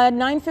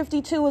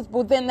 9:52 is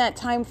within that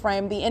time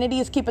frame. The entity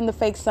is keeping the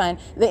fake sun.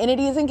 The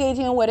entity is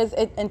engaging in what is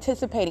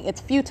anticipating.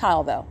 It's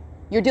futile, though.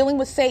 You're dealing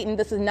with Satan.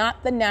 This is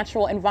not the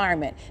natural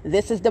environment.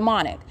 This is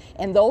demonic.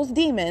 And those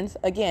demons,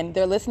 again,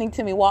 they're listening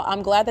to me. Well,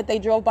 I'm glad that they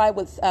drove by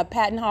with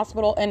Patton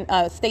Hospital and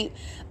that's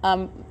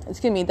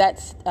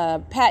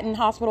Patton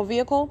Hospital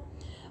vehicle.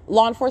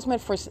 Law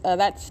enforcement for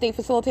that state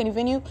facilitating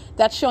venue.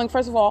 That's showing,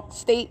 first of all,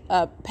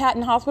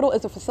 Patton Hospital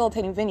is a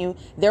facilitating venue.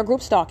 They're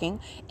group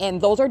stalking,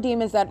 and those are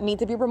demons that need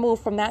to be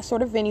removed from that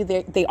sort of venue.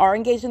 They are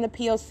engaged in the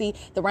POC,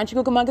 the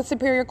Rancho Cucamonga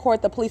Superior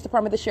Court, the police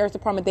department, the sheriff's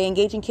department. They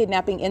engage in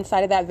kidnapping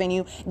inside of that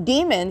venue.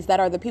 Demons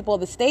that are the people of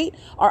the state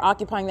are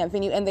occupying that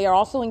venue, and they are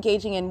also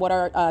engaging in what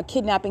are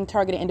kidnapping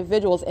targeted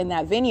individuals in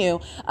that venue.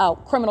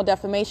 Criminal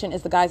defamation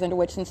is the guise under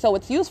which, and so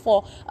it's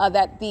useful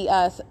that the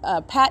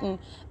Patton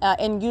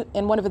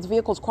in one of its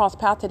vehicles cross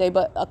path today,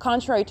 but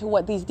contrary to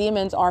what these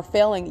demons are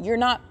failing,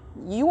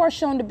 you are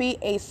shown to be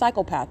a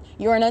psychopath.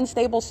 You're an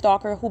unstable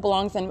stalker who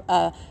belongs in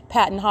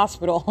Patton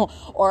Hospital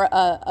or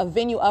a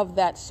venue of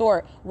that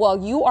sort. Well,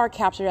 you are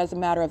captured as a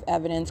matter of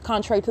evidence,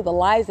 contrary to the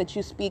lies that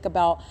you speak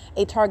about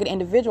a target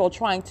individual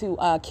trying to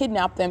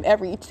kidnap them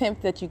every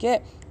attempt that you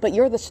get. But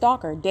you're the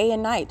stalker day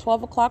and night,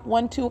 12 o'clock,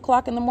 1, 2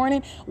 o'clock in the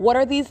morning. What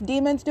are these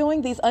demons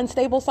doing? These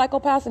unstable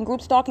psychopaths and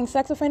group stalking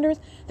sex offenders?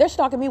 They're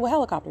stalking me with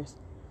helicopters.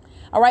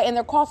 All right, and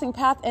they're crossing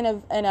path in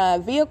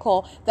a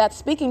vehicle that's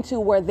speaking to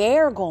where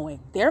they're going.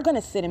 They're going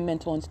to sit in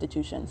mental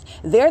institutions.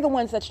 They're the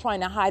ones that's trying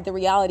to hide the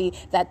reality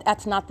that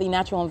that's not the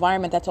natural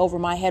environment that's over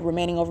my head,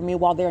 remaining over me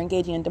while they're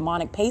engaging in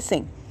demonic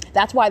pacing.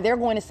 That's why they're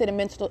going to sit in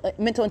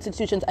mental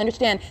institutions.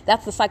 Understand,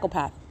 that's the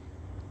psychopath.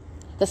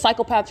 The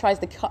psychopath tries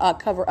to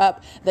cover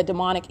up the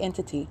demonic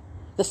entity.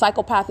 The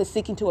psychopath is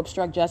seeking to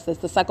obstruct justice.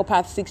 The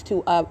psychopath seeks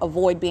to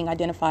avoid being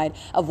identified,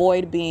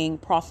 avoid being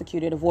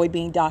prosecuted, avoid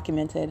being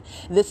documented.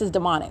 This is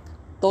demonic.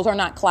 Those are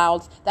not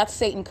clouds. That's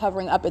Satan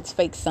covering up its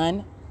fake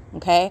sun.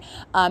 Okay.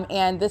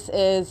 And this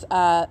is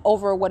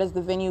over what is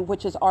the venue,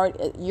 which is art.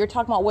 You're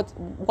talking about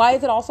why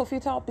is it also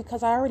futile?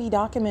 Because I already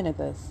documented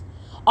this.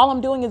 All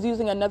I'm doing is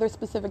using another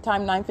specific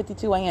time,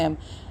 9:52 a.m.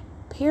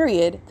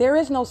 Period. There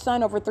is no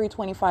sun over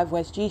 325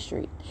 West G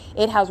Street.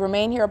 It has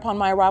remained here upon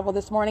my arrival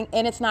this morning,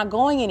 and it's not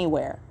going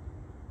anywhere.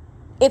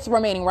 It's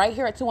remaining right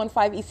here at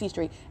 215 East C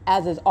Street,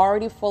 as is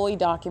already fully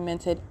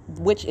documented,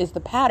 which is the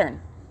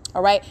pattern.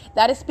 All right.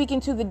 That is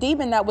speaking to the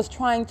demon that was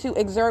trying to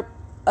exert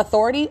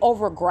authority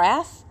over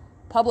grass,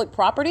 public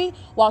property,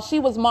 while she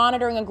was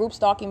monitoring and group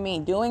stalking me,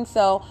 doing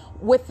so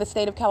with the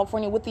state of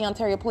California, with the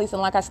Ontario Police.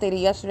 And like I stated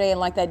yesterday, and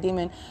like that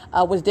demon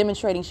was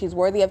demonstrating she's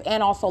worthy of,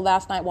 and also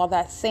last night, while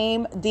that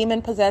same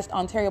demon-possessed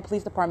Ontario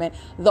Police Department,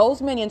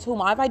 those minions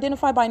whom I've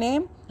identified by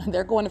name,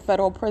 they're going to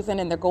federal prison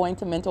and they're going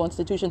to mental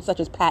institutions such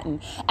as Patton.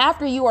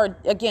 After you are,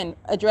 again,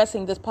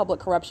 addressing this public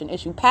corruption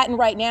issue, Patton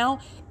right now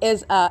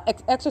is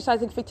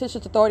exercising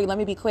fictitious authority. Let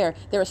me be clear.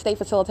 They're a state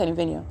facilitating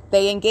venue.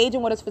 They engage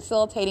in what is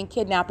facilitating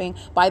kidnapping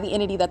by the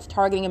entity that's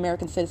targeting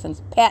American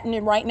citizens.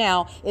 Patton right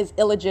now is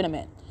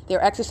illegitimate.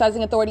 They're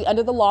exercising authority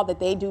under the law that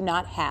they do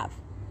not have.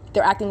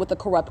 They're acting with the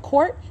corrupt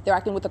court. They're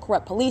acting with the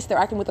corrupt police. They're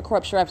acting with the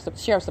corrupt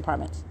sheriff's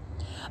departments.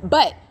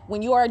 But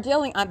when you are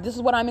dealing, this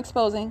is what I'm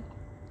exposing.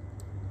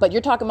 But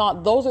you're talking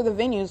about those are the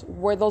venues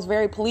where those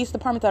very police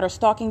departments that are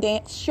stalking,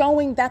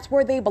 showing that's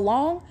where they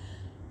belong.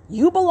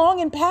 You belong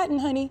in Patton,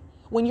 honey.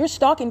 When you're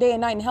stalking day and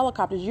night in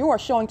helicopters, you are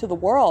showing to the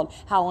world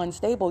how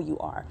unstable you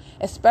are,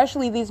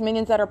 especially these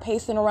minions that are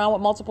pacing around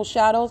with multiple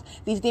shadows,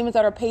 these demons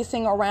that are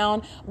pacing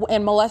around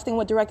and molesting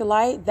with directed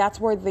light. That's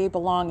where they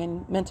belong,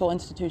 in mental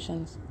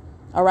institutions.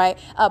 All right.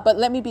 But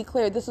let me be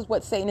clear. This is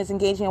what Satan is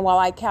engaging in while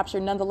I capture.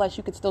 Nonetheless,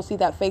 you could still see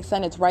that fake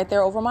sun. It's right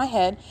there over my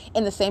head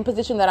in the same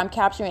position that I'm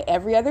capturing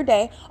every other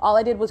day. All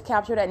I did was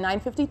capture it at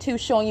 9:52,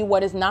 showing you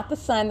what is not the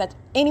sun that's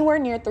anywhere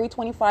near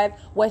 325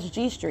 West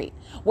G Street,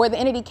 where the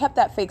entity kept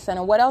that fake sun.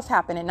 And what else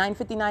happened at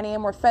 9:59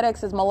 a.m. where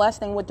FedEx is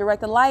molesting with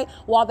directed light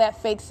while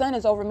that fake sun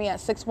is over me at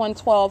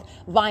 6112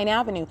 Vine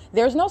Avenue.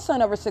 There's no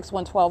sun over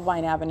 6112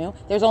 Vine Avenue.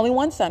 There's only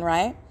one sun,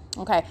 right?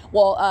 Okay,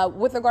 well,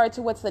 with regard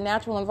to what's the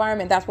natural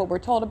environment, that's what we're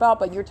told about,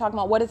 but you're talking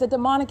about what is a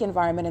demonic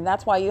environment, and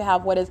that's why you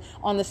have what is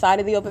on the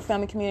side of the Open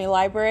Family Community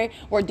Library,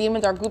 where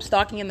demons are group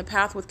stalking in the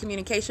path with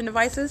communication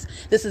devices.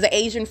 This is an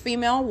Asian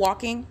female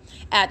walking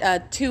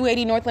at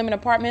 280 North Lemon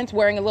Apartments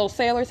wearing a little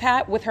sailor's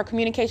hat with her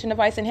communication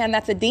device in hand.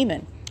 That's a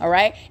demon. All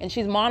right. And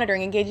she's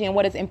monitoring, engaging in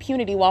what is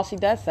impunity while she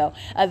does so.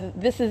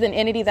 This is an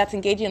entity that's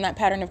engaging in that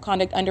pattern of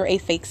conduct under a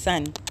fake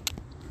sun.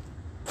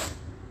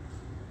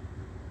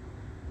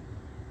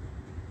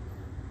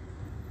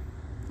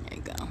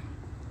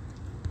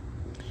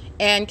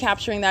 And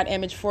capturing that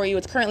image for you.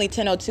 It's currently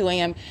 10:02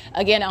 a.m.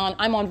 Again,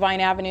 I'm on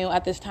Vine Avenue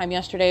at this time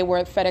yesterday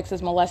where FedEx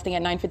is molesting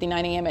at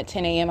 9:59 a.m. At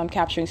 10 a.m. I'm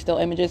capturing still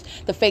images.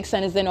 The fake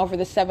sun is then over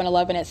the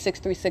 7-Eleven at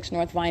 636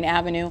 North Vine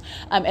Avenue.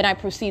 And I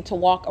proceed to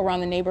walk around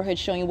the neighborhood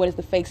showing you what is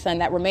the fake sun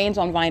that remains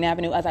on Vine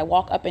Avenue as I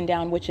walk up and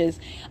down, which is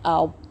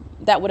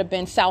that would have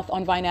been south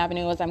on Vine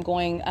Avenue as I'm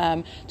going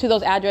to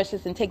those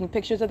addresses and taking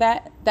pictures of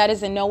that. That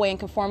is in no way in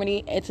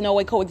conformity. It's no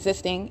way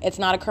coexisting. It's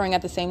not occurring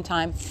at the same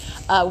time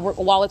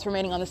while it's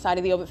remaining on the side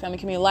of the Open Family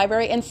Community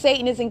Library. And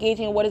Satan is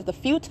engaging in what is the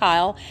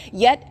futile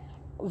yet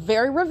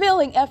very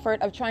revealing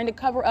effort of trying to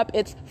cover up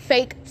its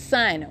fake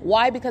sun.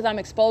 Why? Because I'm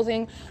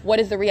exposing what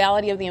is the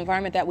reality of the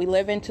environment that we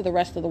live in to the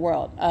rest of the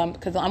world.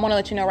 Because I want to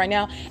let you know right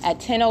now at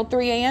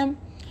 10:03 a.m.,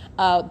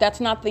 that's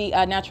not the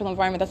natural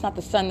environment. That's not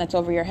the sun that's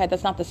over your head.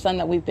 That's not the sun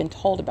that we've been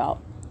told about.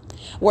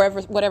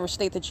 Whatever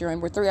state that you're in.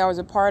 We're 3 hours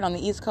apart on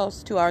the East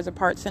Coast, 2 hours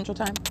apart Central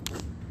Time.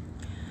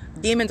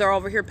 Demons are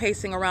over here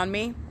pacing around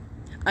me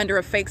under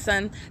a fake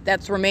sun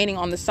that's remaining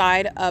on the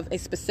side of a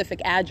specific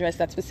address.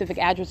 That specific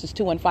address is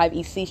 215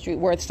 East C Street,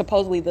 where it's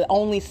supposedly the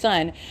only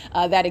sun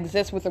that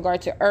exists with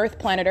regard to Earth,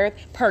 planet Earth,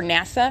 per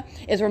NASA,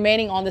 is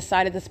remaining on the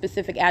side of the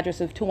specific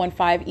address of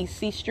 215 East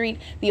C Street,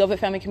 the Ovid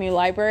Family Community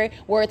Library,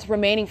 where it's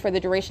remaining for the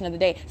duration of the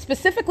day.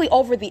 Specifically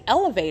over the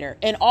elevator.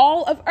 In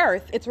all of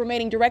Earth, it's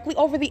remaining directly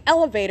over the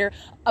elevator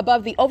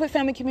above the Ovid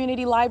Family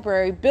Community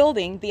Library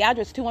building, the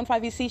address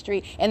 215 East C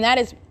Street, and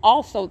that's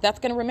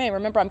going to remain.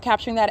 Remember, I'm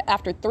capturing that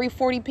after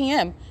 3:40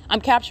 p.m. I'm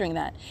capturing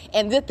that.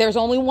 And there's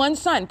only one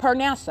sun per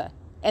NASA.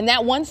 And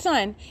that one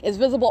sun is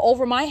visible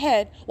over my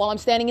head while I'm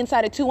standing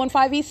inside of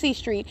 215 East C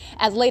Street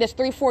as late as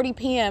 3:40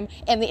 p.m.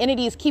 And the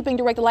entity is keeping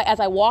directed light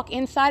as I walk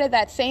inside of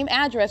that same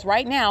address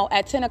right now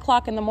at 10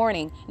 o'clock in the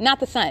morning.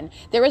 Not the sun.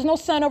 There is no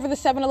sun over the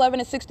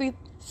 7-Eleven at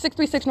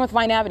 636 North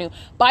Vine Avenue.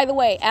 By the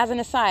way, as an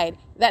aside,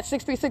 that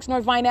 636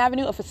 North Vine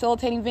Avenue, a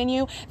facilitating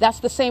venue, that's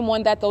the same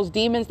one that those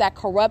demons, that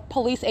corrupt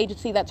police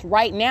agency that's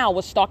right now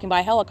was stalking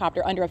by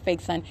helicopter under a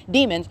fake sun,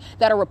 demons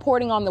that are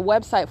reporting on the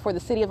website for the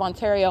city of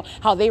Ontario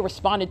how they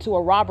responded to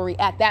a robbery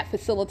at that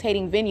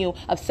facilitating venue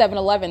of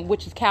 7-Eleven,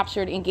 which is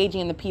captured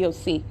engaging in the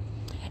POC.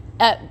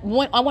 I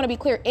want to be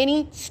clear,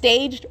 any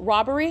staged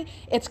robbery,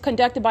 it's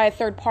conducted by a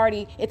third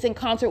party. It's in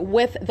concert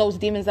with those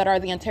demons that are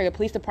the Ontario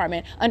Police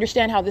Department.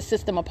 Understand how this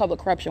system of public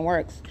corruption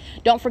works.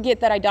 Don't forget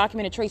that I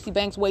documented Tracy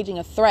Banks waging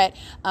a threat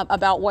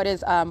about what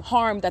is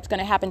harm that's going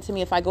to happen to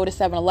me if I go to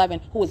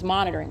 7-Eleven, who is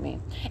monitoring me.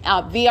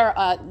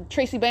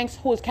 Tracy Banks,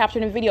 who was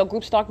captured in video,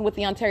 group stalking with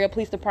the Ontario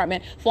Police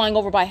Department, flying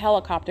over by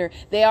helicopter.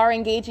 They are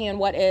engaging in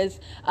what is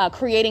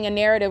creating a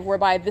narrative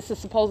whereby this is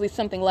supposedly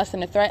something less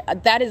than a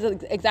threat. That is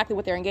exactly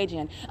what they're engaging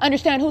in.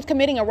 Understand who's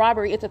committing a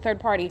robbery. It's a third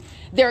party.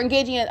 They're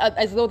engaging in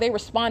as though they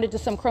responded to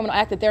some criminal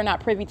act that they're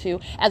not privy to,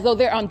 as though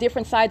they're on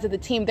different sides of the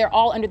team. They're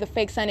all under the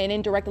fake sun and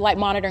indirect light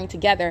monitoring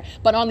together.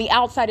 But on the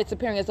outside, it's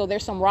appearing as though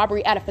there's some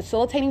robbery at a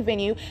facilitating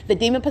venue, the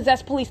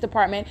demon-possessed police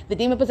department, the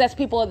demon-possessed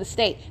people of the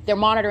state. They're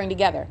monitoring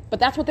together. But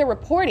that's what they're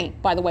reporting,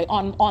 by the way,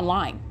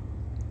 online,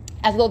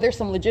 as though there's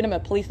some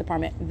legitimate police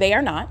department. They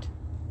are not.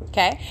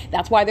 Okay,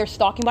 that's why they're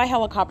stalking by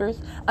helicopters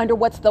under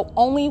what's the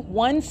only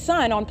one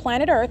sun on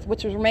planet Earth,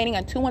 which is remaining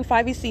on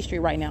 215 East C Street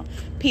right now,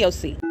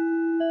 POC.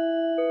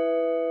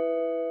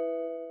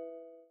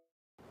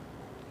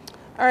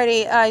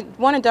 Alrighty, I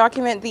want to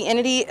document the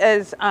entity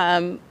as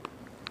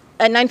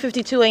at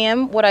 9:52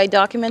 a.m. What I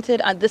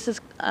documented. This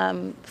is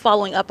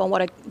following up on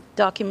what I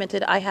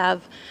documented. I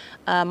have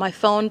my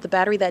phone, the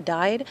battery that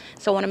died,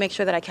 so I want to make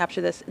sure that I capture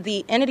this.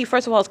 The entity,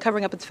 first of all, is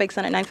covering up its fake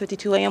sun at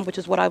 9:52 a.m., which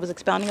is what I was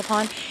expounding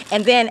upon.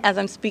 And then, as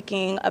I'm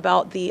speaking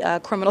about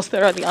the criminals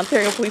that are the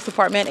Ontario Police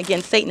Department,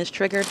 again, Satan is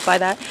triggered by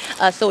that.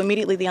 So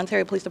immediately, the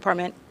Ontario Police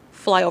Department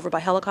fly over by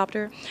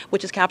helicopter,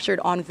 which is captured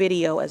on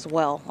video as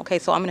well. Okay,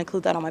 so I'm going to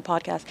include that on my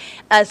podcast.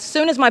 As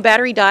soon as my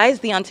battery dies,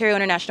 the Ontario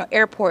International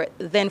Airport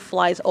then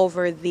flies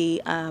over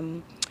the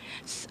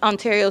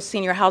Ontario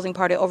Senior Housing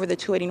Party over the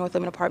 280 North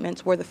Lemon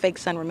Apartments where the fake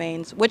sun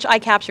remains, which I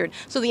captured.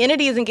 So the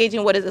entity is engaging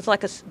in what is, it's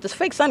like this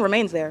fake sun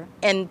remains there.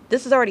 And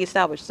this is already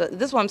established. So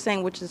this is what I'm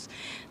saying, which is,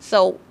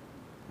 so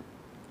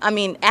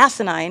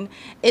asinine.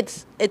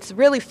 It's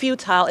really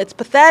futile. It's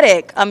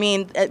pathetic.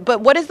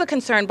 But what is the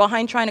concern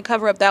behind trying to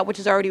cover up that which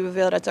is already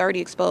revealed? It's already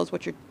exposed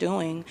what you're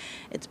doing.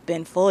 It's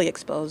been fully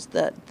exposed.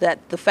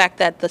 That the fact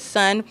that the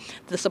sun,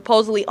 the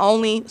supposedly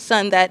only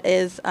sun that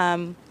is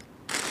that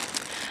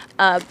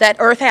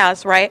Earth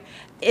has, right,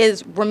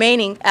 is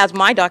remaining, as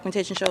my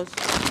documentation shows,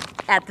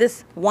 at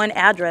this one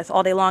address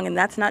all day long. And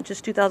that's not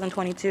just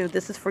 2022.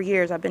 This is for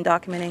years. I've been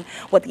documenting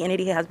what the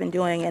entity has been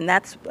doing. And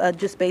that's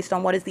just based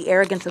on what is the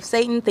arrogance of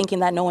Satan, thinking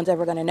that no one's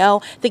ever going to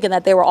know, thinking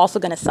that they were also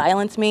going to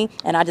silence me.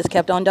 And I just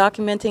kept on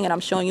documenting, and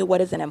I'm showing you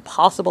what is an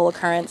impossible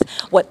occurrence,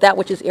 that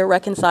which is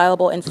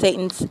irreconcilable in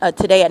Satan's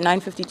today at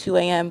 9:52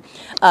 a.m.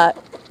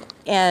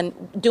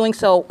 And doing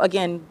so,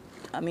 again,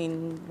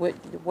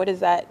 what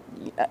is that?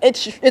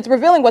 It's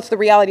revealing what's the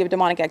reality of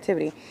demonic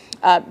activity.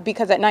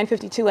 Because at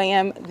 9:52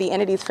 a.m., the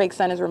entity's fake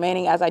sun is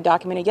remaining, as I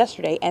documented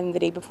yesterday, and the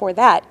day before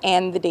that,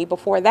 and the day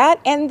before that,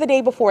 and the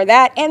day before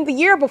that, and the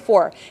year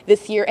before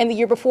this year, and the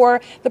year before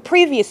the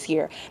previous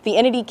year. The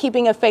entity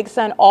keeping a fake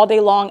sun all day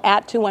long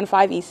at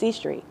 215 E.C.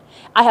 Street.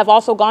 I have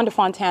also gone to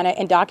Fontana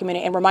and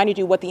documented and reminded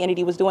you what the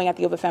entity was doing at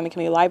the Ovid Family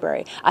Community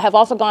Library. I have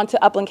also gone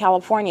to Upland,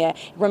 California,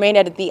 remained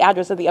at the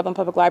address of the Upland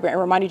Public Library, and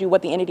reminded you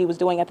what the entity was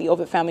doing at the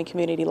Ovid Family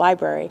Community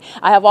Library.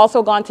 I have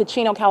also gone to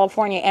Chino,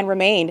 California, and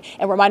remained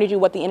and reminded you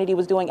what the entity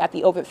was doing at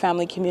the Ovid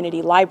Family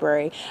Community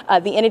Library.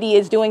 The entity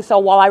is doing so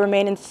while I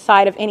remain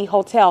inside of any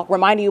hotel,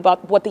 reminding you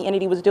about what the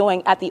entity was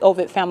doing at the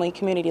Ovid Family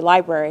Community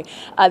Library.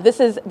 This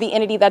is the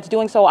entity that's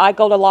doing so. I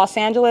go to Los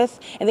Angeles,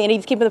 and the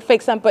entity's keeping the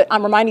fake sun, but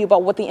I'm reminding you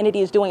about what the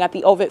entity is doing at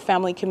the Ovid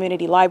Family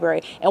Community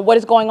Library. And what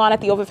is going on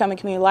at the Ovid Family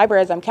Community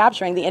Library, as I'm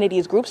capturing, the entity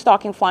is group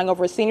stalking, flying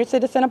over a senior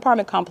citizen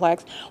apartment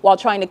complex while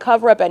trying to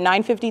cover up at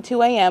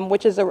 9:52 a.m.,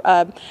 which is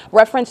a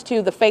reference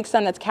to the fake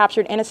sun that's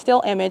captured in a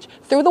still image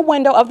through the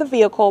window of the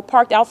vehicle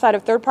parked outside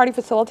of third-party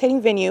facilitating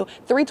venue,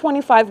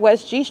 325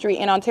 West G Street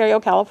in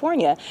Ontario,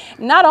 California.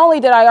 Not only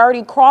did I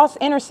already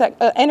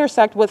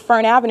intersect with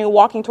Fern Avenue,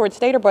 walking towards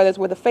Stater Brothers,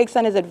 where the fake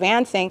sun is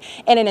advancing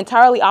in an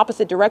entirely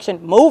opposite direction,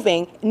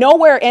 moving,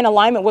 nowhere in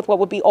alignment with what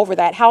would be over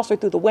that house or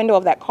through the window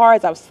of that car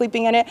as I was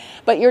sleeping in it.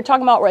 But you're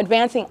talking about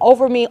advancing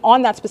over me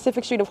on that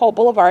specific street of Hope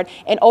Boulevard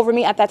and over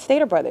me at that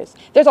Stater Brothers.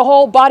 There's a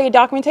whole body of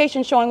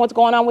documentation showing what's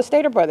going on with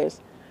Stater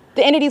Brothers.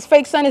 The entity's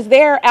fake sun is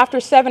there after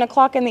 7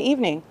 o'clock in the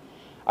evening.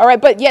 All right,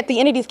 but yet the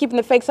entity's keeping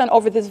the fake sun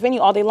over this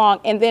venue all day long,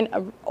 and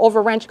then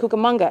over Ranch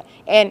Cucamonga.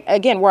 And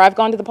again, where I've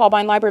gone to the Paul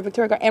Bine Library,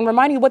 Victoria Garden, and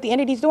reminding you what the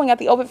entity's doing at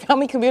the Ovid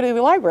Family Community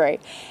Library.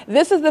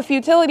 This is the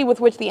futility with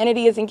which the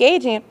entity is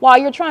engaging while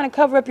you're trying to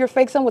cover up your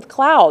fake sun with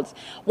clouds.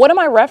 What am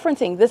I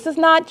referencing? This is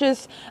not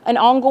just an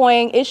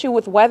ongoing issue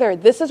with weather.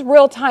 This is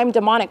real-time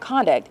demonic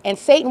conduct, and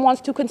Satan wants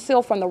to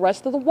conceal from the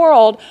rest of the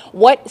world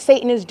what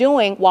Satan is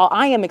doing while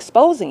I am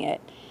exposing it.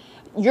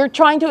 You're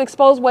trying to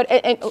expose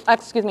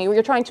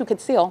you're trying to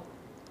conceal.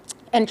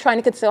 And trying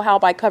to conceal how?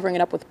 By covering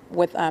it up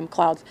with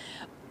clouds.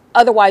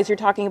 Otherwise, you're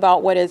talking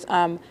about what is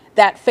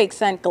that fake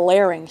sun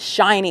glaring,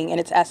 shining in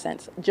its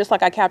essence, just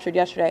like I captured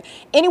yesterday.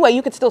 Anyway,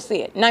 you could still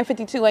see it.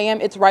 9:52 a.m.,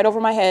 it's right over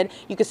my head.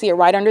 You can see it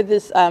right under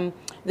this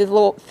this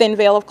little thin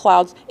veil of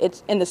clouds.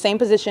 It's in the same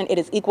position. It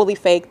is equally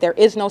fake. There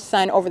is no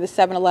sun over the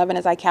 7-Eleven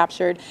as I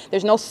captured.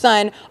 There's no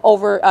sun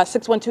over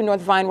 612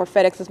 North Vine where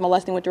FedEx is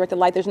molesting with directed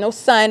light. There's no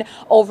sun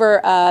over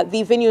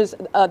the venues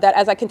that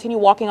as I continue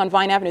walking on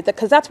Vine Avenue,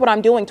 because that's what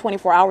I'm doing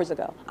 24 hours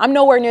ago. I'm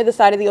nowhere near the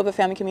side of the Ovid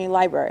Family Community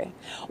Library,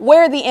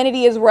 where the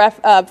entity is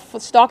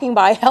stalking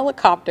by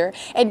helicopter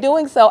and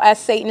doing so as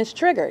Satan is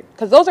triggered,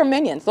 because those are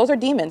minions. Those are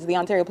demons, the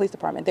Ontario Police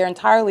Department. They're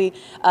entirely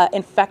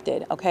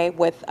infected, okay,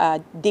 with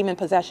demon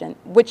possession,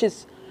 which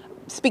is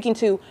speaking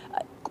to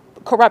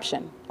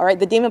corruption. All right,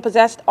 the demon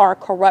possessed are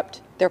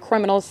corrupt. They're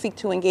criminals, seek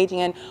to engaging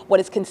in what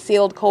is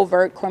concealed,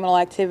 covert criminal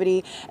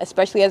activity,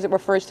 especially as it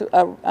refers to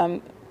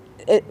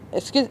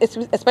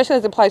especially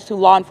as it applies to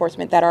law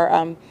enforcement that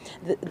are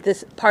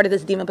this part of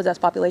this demon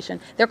possessed population.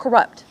 They're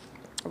corrupt.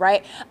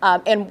 Right?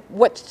 And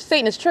what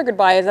Satan is triggered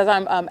by is, as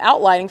I'm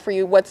outlining for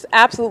you, what's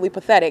absolutely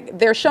pathetic.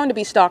 They're shown to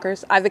be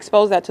stalkers. I've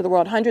exposed that to the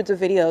world. Hundreds of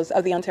videos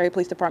of the Ontario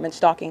Police Department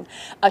stalking,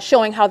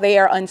 showing how they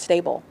are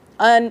unstable.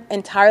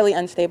 Entirely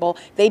unstable.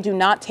 They do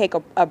not take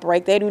a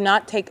break. They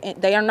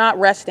are not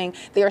resting.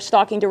 They are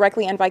stalking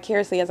directly and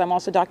vicariously, as I'm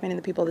also documenting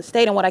the people of the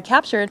state. And what I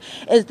captured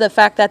is the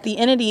fact that the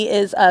entity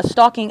is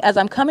stalking as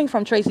I'm coming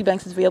from Tracy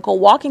Banks' vehicle,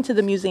 walking to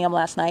the museum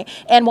last night,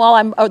 and while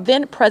I'm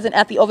then present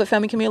at the Ovid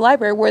Family Community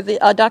Library, where the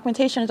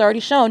documentation has already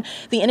shown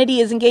the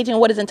entity is engaging in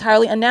what is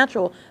entirely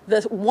unnatural.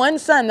 The one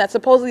sun that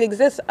supposedly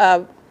exists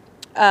per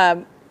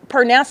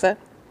NASA,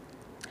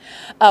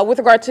 with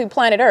regard to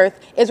planet Earth,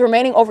 is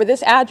remaining over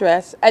this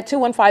address at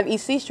 215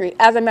 East C Street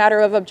as a matter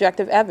of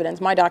objective evidence,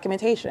 my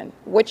documentation,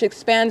 which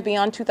expands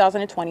beyond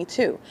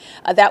 2022,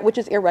 that which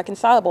is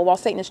irreconcilable, while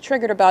Satan is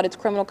triggered about its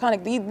criminal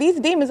conduct. These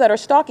demons that are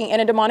stalking in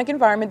a demonic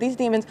environment, these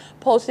demons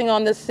posting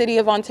on the City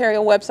of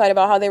Ontario website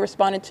about how they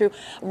responded to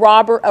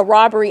a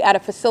robbery at a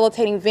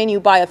facilitating venue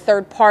by a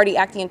third party,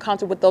 acting in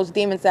concert with those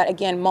demons that,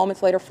 again,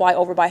 moments later fly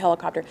over by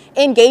helicopter,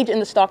 engage in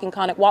the stalking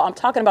conduct while I'm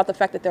talking about the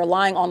fact that they're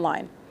lying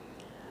online.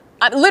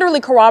 I'm literally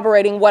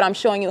corroborating what I'm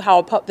showing you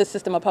how the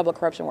system of public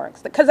corruption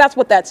works, because that's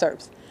what that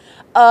serves.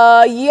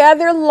 Yeah,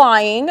 they're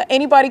lying.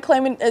 Anybody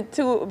claiming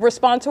to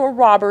respond to a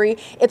robbery,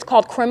 it's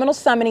called criminal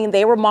summoning.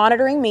 They were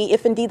monitoring me,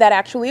 if indeed that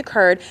actually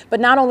occurred. But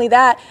not only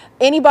that,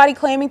 anybody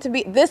claiming to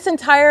be this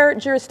entire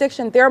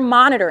jurisdiction, they're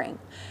monitoring.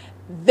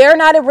 They're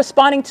not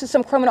responding to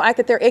some criminal act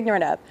that they're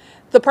ignorant of.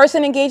 The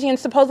person engaging in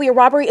supposedly a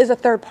robbery is a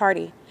third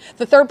party.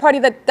 The third party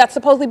that's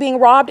supposedly being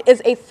robbed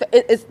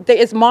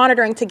is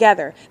monitoring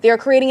together. They are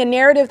creating a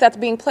narrative that's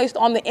being placed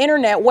on the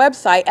internet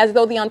website as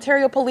though the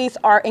Ontario police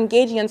are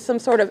engaging in some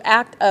sort of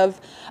act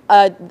of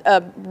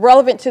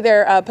relevant to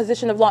their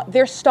position of law.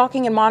 They're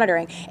stalking and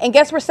monitoring. And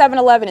guess where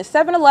 7-Eleven is?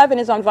 7-Eleven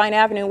is on Vine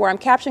Avenue, where I'm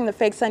capturing the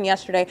fake Sun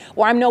yesterday,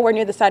 where I'm nowhere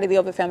near the site of the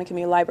Ovid Family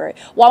Community Library.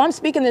 While I'm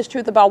speaking this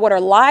truth about what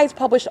are lies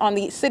published on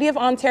the City of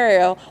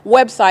Ontario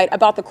website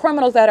about the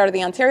criminals that are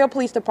the Ontario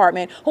Police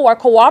Department who are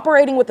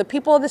cooperating with the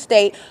people of the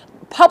state,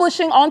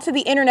 publishing onto the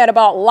internet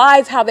about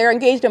lies, how they're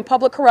engaged in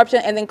public corruption,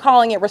 and then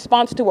calling it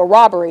response to a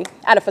robbery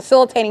at a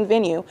facilitating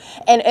venue.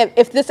 And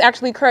if this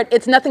actually occurred,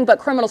 it's nothing but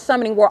criminal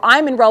summoning, where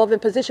I'm in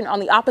relevant position on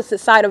the opposite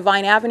side of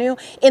Vine Avenue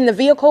in the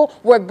vehicle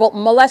where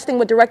molesting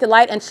with directed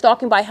light and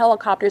stalking by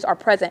helicopters are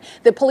present.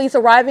 The police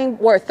arriving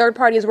where a third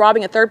party is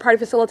robbing a third party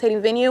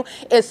facilitating venue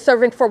is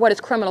serving for what is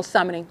criminal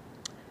summoning.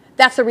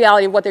 That's the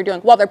reality of what they're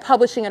doing, while they're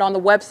publishing it on the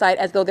website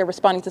as though they're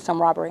responding to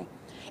some robbery.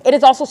 It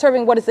is also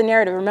serving what is the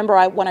narrative.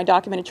 Remember when I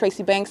documented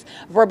Tracy Banks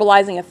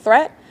verbalizing a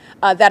threat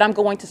that I'm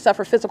going to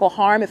suffer physical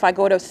harm if I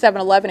go to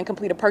 7-Eleven and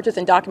complete a purchase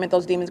and document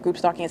those demons group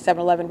stalking at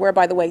 7-Eleven, where,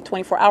 by the way,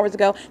 24 hours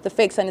ago, the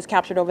fake Sun is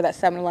captured over that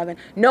 7-Eleven,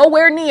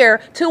 nowhere near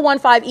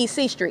 215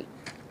 E.C. Street.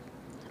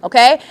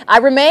 Okay? I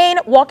remain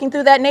walking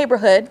through that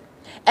neighborhood.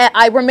 And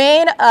I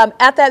remain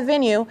at that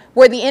venue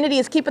where the entity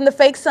is keeping the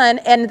fake Sun,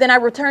 and then I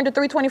return to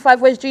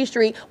 325 West G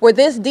Street, where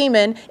this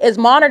demon is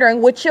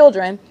monitoring with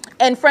children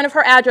in front of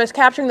her address,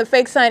 capturing the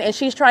fake Sun, and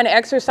she's trying to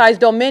exercise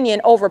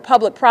dominion over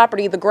public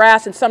property, the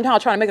grass, and somehow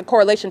trying to make a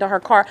correlation to her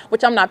car,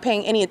 which I'm not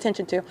paying any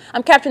attention to.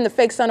 I'm capturing the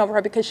fake Sun over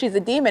her because she's a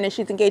demon and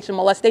she's engaged in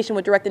molestation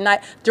with directed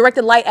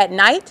light at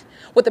night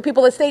with the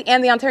people of the state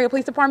and the Ontario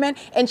Police Department,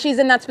 and she's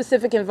in that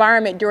specific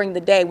environment during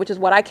the day, which is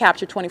what I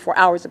captured 24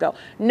 hours ago.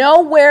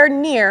 Nowhere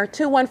near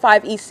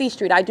 215 East C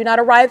Street. I do not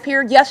arrive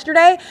here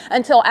yesterday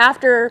until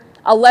after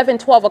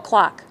 12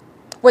 o'clock.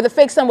 Where the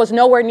fake Sun was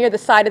nowhere near the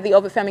side of the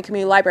Ovid Family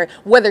Community Library.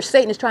 Whether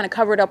Satan is trying to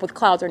cover it up with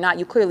clouds or not,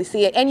 you clearly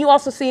see it. And you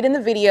also see it in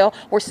the video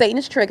where Satan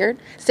is triggered.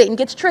 Satan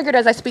gets triggered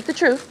as I speak the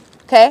truth,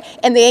 okay?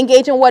 And they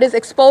engage in what is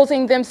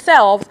exposing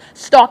themselves,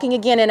 stalking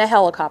again in a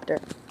helicopter.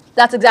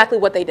 That's exactly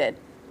what they did.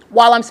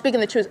 While I'm speaking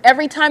the truth,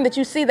 every time that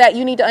you see that,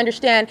 you need to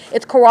understand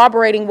it's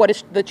corroborating what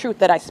is the truth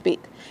that I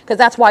speak. Because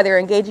that's why they're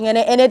engaging in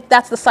it, and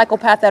that's the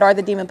psychopath that are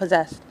the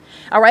demon-possessed.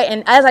 All right,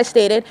 and as I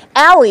stated,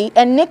 Allie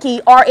and Nikki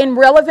are in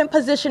relevant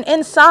position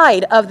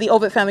inside of the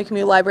Ovid Family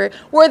Community Library,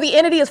 where the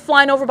entity is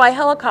flying over by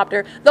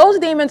helicopter. Those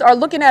demons are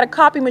looking at a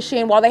copy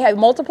machine while they have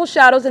multiple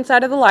shadows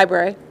inside of the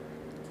library.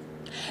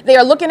 They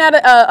are looking at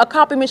a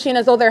copy machine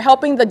as though they're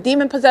helping the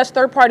demon-possessed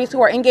third parties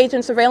who are engaged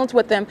in surveillance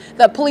with them.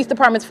 The police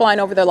department's flying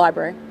over their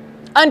library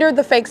under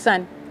the fake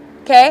Sun.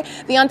 Okay,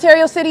 the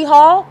Ontario City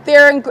Hall,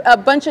 they're in a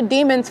bunch of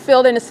demons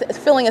filling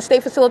a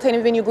state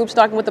facilitating venue group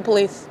stalking with the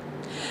police.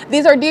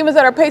 These are demons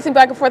that are pacing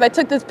back and forth. I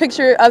took this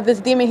picture of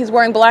this demon. He's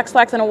wearing black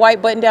slacks and a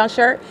white button-down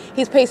shirt.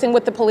 He's pacing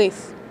with the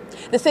police.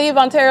 The City of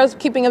Ontario is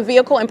keeping a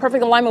vehicle in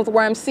perfect alignment with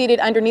where I'm seated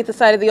underneath the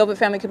side of the Ovid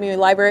Family Community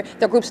Library.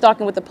 They're group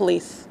stalking with the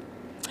police.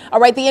 All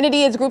right, the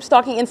entity is group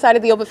stalking inside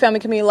of the Ovid Family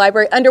Community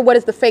Library under what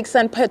is the fake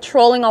Sun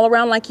patrolling all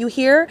around like you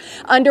hear,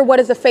 under what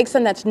is the fake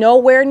Sun that's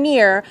nowhere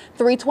near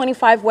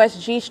 325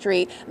 West G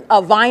Street,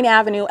 Vine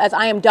Avenue, as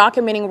I am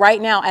documenting right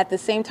now at the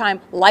same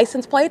time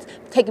license plates,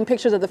 taking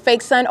pictures of the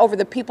fake Sun over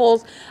the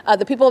people of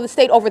the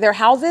state over their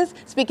houses,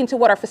 speaking to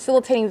what are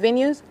facilitating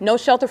venues, no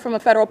shelter from a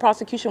federal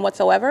prosecution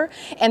whatsoever,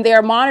 and they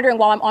are monitoring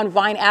while I'm on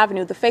Vine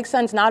Avenue. The fake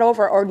Sun's not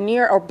over or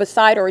near or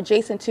beside or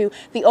adjacent to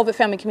the Ovid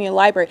Family Community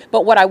Library,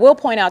 but what I will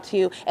point out to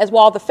you as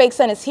while the fake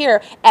Sun is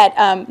here at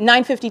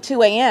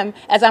 9:52 a.m.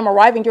 as I'm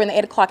arriving during the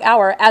 8 o'clock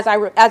hour, as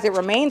it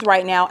remains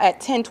right now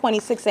at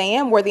 10:26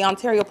 a.m. where the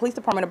Ontario Police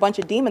Department, a bunch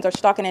of demons are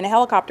stalking in a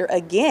helicopter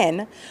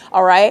again.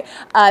 All right,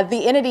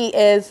 the entity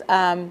is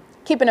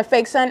keeping a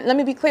fake Sun. Let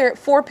me be clear, at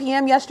 4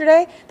 p.m.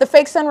 yesterday, the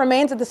fake Sun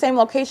remains at the same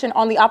location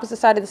on the opposite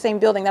side of the same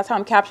building. That's how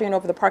I'm capturing it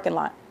over the parking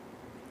lot.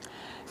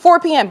 4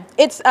 p.m.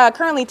 It's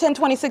currently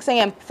 10:26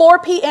 a.m. 4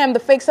 p.m. The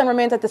fake Sun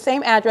remains at the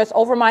same address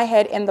over my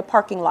head in the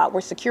parking lot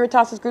where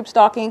Securitas is group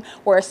stalking,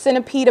 where a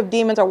centipede of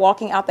demons are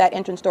walking out that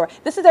entrance door.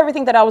 This is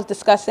everything that I was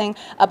discussing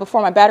before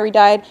my battery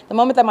died. The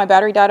moment that my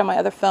battery died on my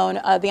other phone,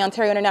 the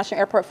Ontario International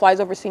Airport flies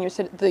over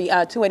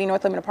the 280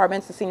 North Limit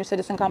Apartments, the senior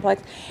citizen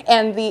complex,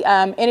 and the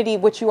entity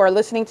which you are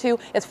listening to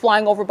is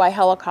flying over by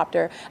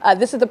helicopter.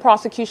 This is the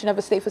prosecution of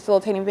a state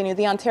facilitating venue.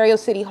 The Ontario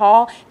City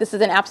Hall, this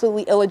is an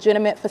absolutely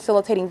illegitimate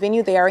facilitating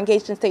venue. They are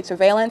engaged in state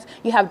surveillance.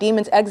 You have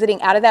demons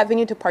exiting out of that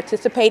venue to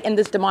participate in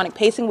this demonic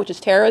pacing, which is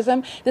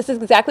terrorism. This is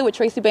exactly what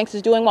Tracy Banks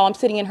is doing while I'm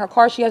sitting in her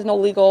car. She has no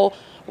legal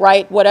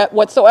right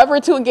whatsoever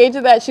to engage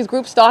in that. She's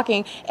group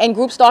stalking, and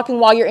group stalking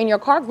while you're in your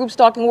car, group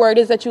stalking where it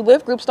is that you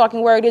live, group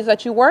stalking where it is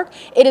that you work.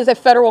 It is a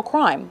federal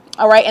crime.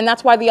 All right. And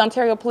that's why the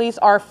Ontario police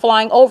are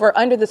flying over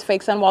under this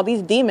fake sun while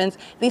these demons,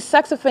 these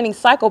sex offending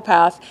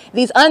psychopaths,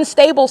 these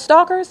unstable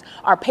stalkers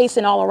are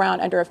pacing all around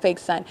under a fake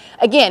sun.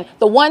 Again,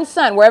 the one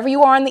sun, wherever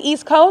you are on the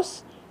East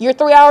Coast, you're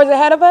 3 hours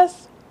ahead of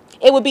us.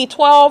 It would be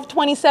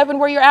 12:27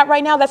 where you're at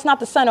right now. That's not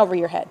the sun over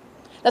your head.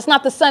 That's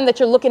not the sun that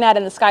you're looking at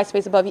in the sky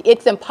space above you.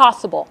 It's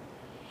impossible.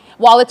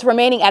 While it's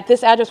remaining at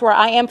this address where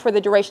I am for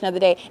the duration of the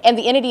day. And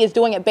the entity is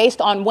doing it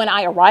based on when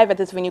I arrive at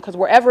this venue, because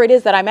wherever it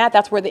is that I'm at,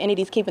 that's where the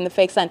entity is keeping the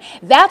fake sun.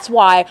 That's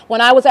why when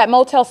I was at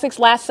Motel 6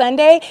 last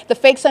Sunday, the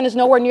fake sun is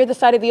nowhere near the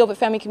side of the Ovid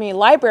Family Community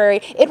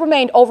Library. It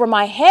remained over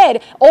my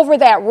head, over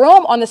that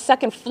room on the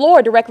second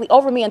floor, directly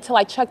over me until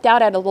I checked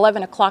out at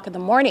 11 o'clock in the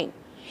morning.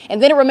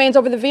 And then it remains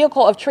over the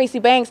vehicle of Tracy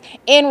Banks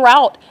en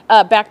route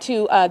back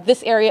to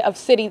this area of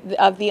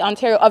the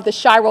Ontario, of the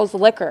Shiro's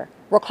Liquor.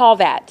 Recall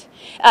that.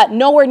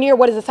 Nowhere near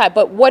what is the site.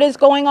 But what is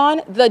going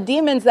on? The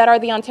demons that are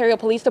the Ontario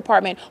Police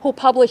Department, who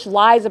publish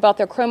lies about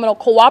their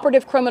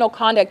cooperative criminal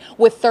conduct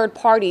with third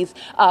parties,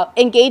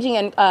 engaging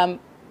in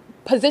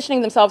positioning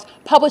themselves,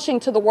 publishing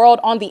to the world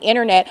on the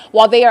internet,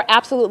 while they are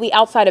absolutely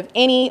outside of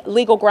any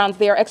legal grounds.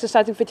 They are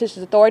exercising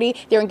fictitious authority.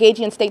 They're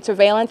engaging in state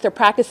surveillance. They're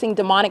practicing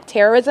demonic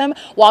terrorism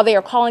while they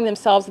are calling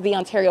themselves the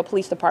Ontario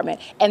Police Department.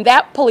 And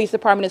that police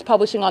department is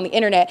publishing on the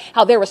internet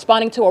how they're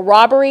responding to a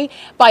robbery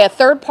by a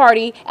third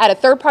party at a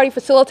third party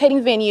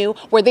facilitating venue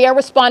where they are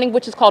responding,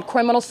 which is called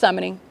criminal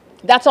summoning.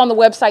 That's on the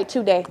website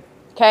today.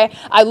 Okay,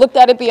 I looked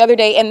at it the other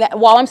day, and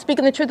while I'm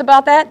speaking the truth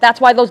about that, that's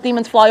why those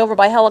demons fly over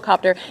by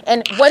helicopter.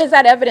 And what is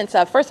that evidence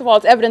of? First of all,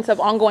 it's evidence of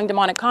ongoing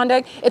demonic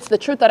conduct. It's the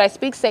truth that I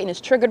speak. Satan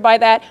is triggered by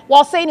that.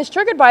 While Satan is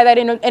triggered by that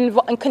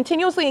and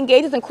continuously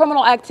engages in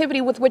criminal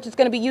activity with which it's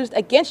going to be used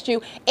against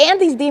you,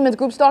 and these demons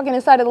group stalking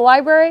inside of the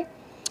library,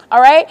 all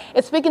right?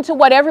 It's speaking to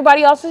what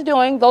everybody else is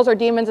doing. Those are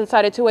demons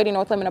inside of 280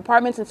 North Lemon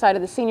Apartments, inside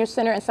of the Senior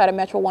Center, inside of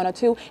Metro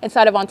 102,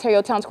 inside of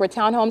Ontario Town Square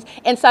Townhomes,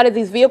 inside of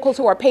these vehicles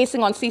who are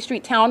pacing on C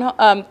Street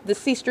the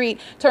C Street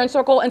turn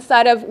circle,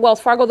 inside of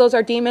Wells Fargo. Those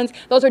are demons.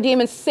 Those are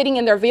demons sitting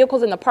in their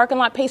vehicles in the parking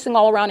lot, pacing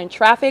all around in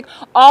traffic,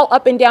 all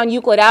up and down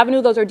Euclid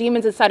Avenue. Those are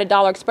demons inside of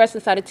Dollar Express,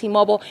 inside of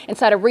T-Mobile,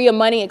 inside of Ria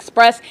Money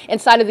Express,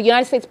 inside of the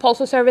United States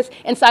Postal Service,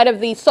 inside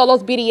of the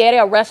Solos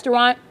Birriera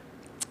restaurant,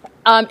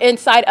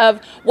 inside of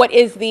what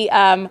is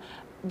I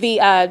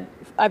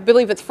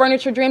believe it's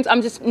Furniture Dreams.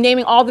 I'm just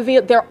naming all the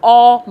vehicles. They're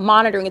all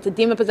monitoring. It's a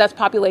demon-possessed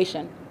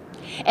population.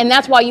 And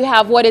that's why you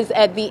have what is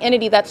the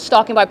entity that's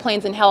stalking by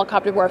planes and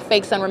helicopters where a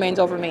fake sun remains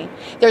over me.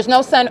 There's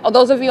no sun.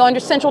 Those of you under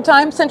Central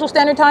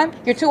Standard Time,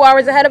 you're 2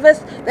 hours ahead of us.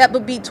 That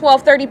would be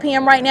 12:30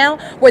 p.m. right now,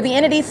 where the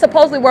entity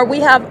supposedly where we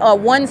have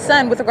one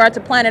sun with regard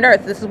to planet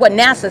Earth. This is what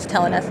NASA's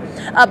telling us.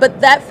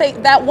 But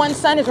that one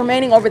sun is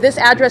remaining over this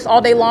address all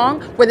day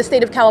long, where the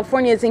state of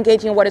California is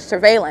engaging in what is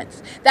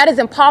surveillance. That is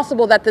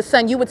impossible that the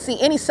sun, you would see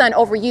any sun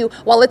over you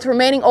while it's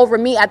remaining over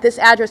me at this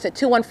address at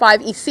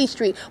 215 East C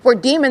Street, where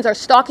demons are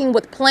stalking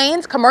with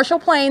planes, commercial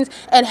planes,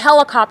 and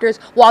helicopters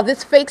while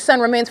this fake sun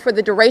remains for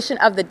the duration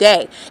of the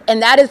day. And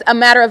that is a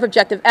matter of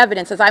objective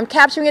evidence. As I'm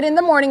capturing it in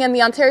the morning, and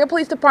the Ontario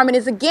Police Department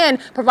is again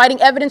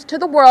providing evidence to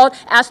the world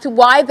as to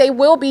why they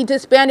will be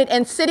disbanded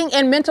and sitting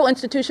in mental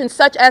institutions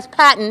such as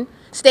Patton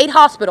State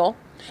Hospital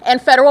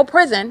and federal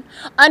prison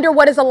under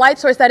what is a light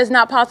source that is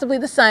not possibly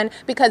the sun,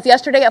 because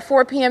yesterday at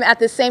 4 p.m. at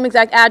this same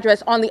exact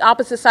address on the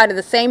opposite side of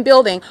the same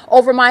building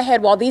over my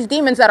head, while these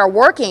demons that are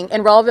working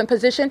in relevant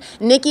position,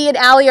 Nikki and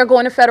Allie, are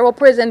going to federal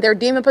prison. They're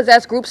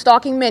demon-possessed group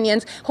stalking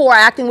minions who are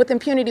acting with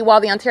impunity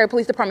while the Ontario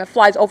Police Department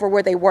flies over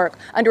where they work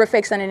under a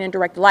fake sun and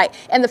indirect light.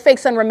 And the fake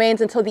sun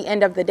remains until the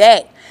end of the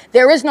day.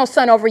 There is no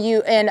sun over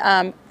you in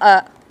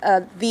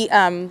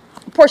the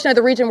portion of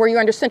the region where you're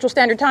under Central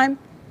Standard Time.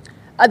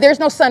 There's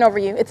no sun over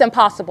you. It's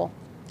impossible.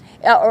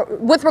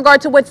 With regard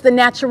to what's the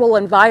natural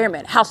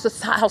environment, how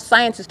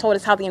science has told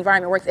us how the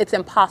environment works, it's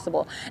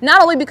impossible.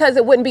 Not only because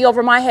it wouldn't be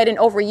over my head and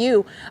over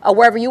you,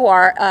 wherever you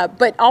are,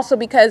 but also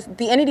because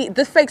the entity,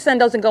 this fake sun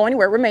doesn't go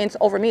anywhere. It remains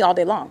over me all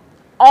day long.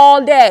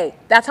 All day.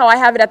 That's how I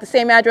have it at the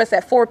same address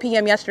at 4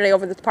 p.m. yesterday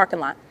over this parking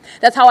lot.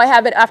 That's how I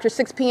have it after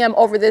 6 p.m.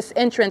 over this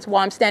entrance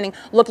while I'm standing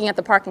looking at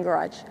the parking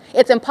garage.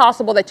 It's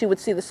impossible that you would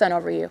see the sun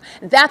over you.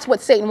 That's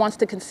what Satan wants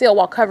to conceal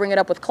while covering it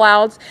up with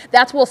clouds.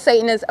 That's what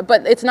Satan is,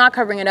 but it's not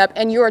covering it up.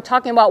 And you're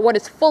talking about what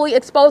is fully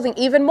exposing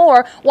even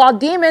more while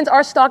demons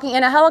are stalking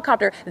in a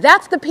helicopter.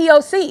 That's the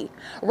POC.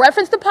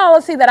 Reference the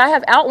policy that I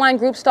have outlined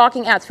group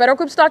stalking as. Federal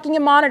group stalking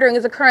and monitoring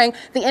is occurring.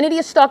 The entity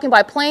is stalking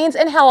by planes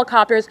and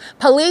helicopters,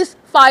 police,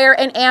 fire,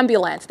 and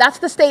ambulance. That's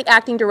the state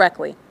acting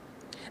directly.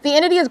 The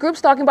entity is group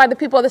stalking by the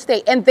people of the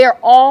state, and they're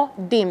all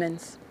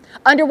demons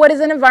under what is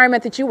an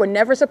environment that you were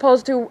never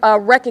supposed to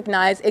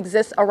recognize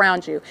exists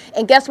around you.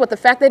 And guess what? The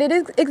fact that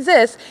it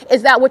exists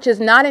is that which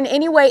is not in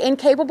any way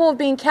incapable of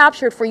being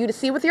captured for you to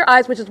see with your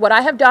eyes, which is what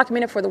I have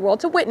documented for the world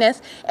to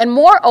witness. And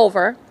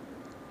moreover,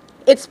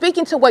 It's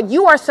speaking to what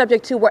you are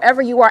subject to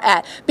wherever you are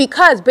at.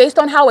 Because based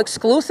on how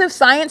exclusive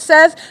science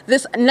says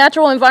this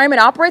natural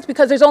environment operates,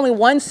 because there's only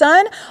one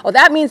sun, well,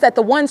 that means that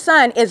the one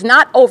sun is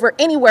not over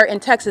anywhere in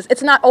Texas.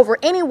 It's not over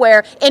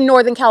anywhere in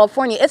Northern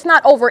California. It's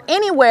not over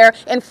anywhere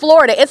in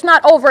Florida. It's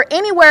not over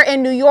anywhere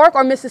in New York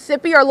or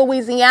Mississippi or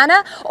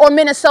Louisiana or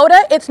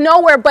Minnesota. It's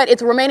nowhere, but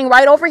it's remaining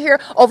right over here,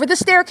 over the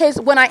staircase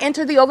when I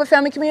enter the Ovid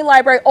Family Community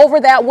Library, over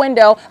that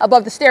window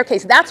above the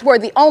staircase. That's where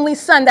the only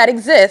sun that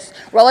exists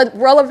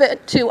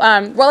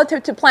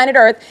relative to planet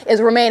Earth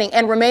is remaining,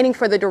 and remaining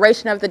for the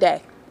duration of the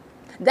day.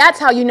 That's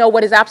how you know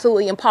what is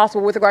absolutely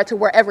impossible with regard to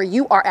wherever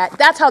you are at.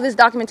 That's how this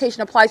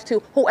documentation applies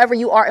to whoever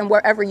you are and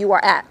wherever you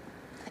are at.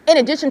 In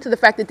addition to the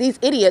fact that these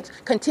idiots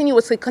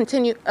continuously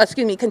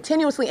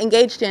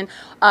engaged in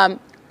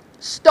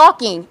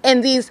stalking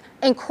in these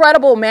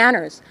incredible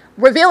manners,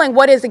 revealing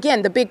what is,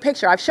 again, the big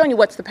picture. I've shown you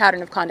what's the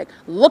pattern of conduct.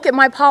 Look at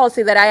my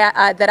policy that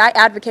I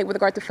advocate with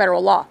regard to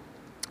federal law,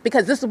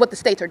 because this is what the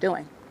states are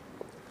doing.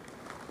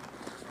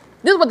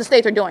 This is what the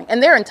states are doing,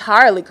 and they're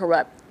entirely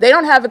corrupt. They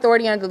don't have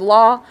authority under the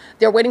law.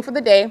 They're waiting for the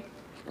day.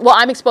 Well,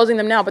 I'm exposing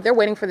them now, but they're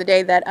waiting for the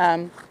day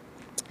that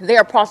they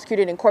are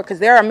prosecuted in court, because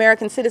there are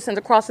American citizens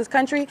across this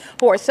country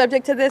who are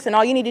subject to this, and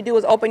all you need to do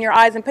is open your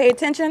eyes and pay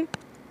attention,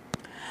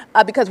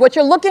 because what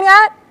you're looking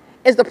at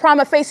is the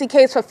prima facie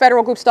case for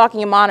federal group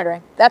stalking and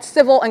monitoring. That's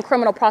civil and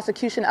criminal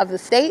prosecution of the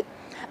state.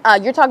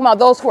 You're talking about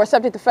those who are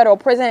subject to federal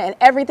prison, and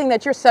everything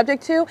that you're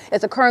subject to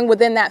is occurring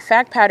within that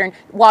fact pattern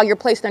while you're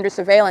placed under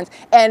surveillance.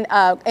 And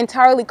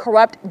entirely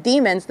corrupt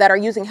demons that are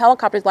using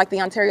helicopters like the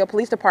Ontario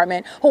Police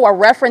Department, who are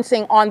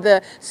referencing on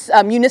the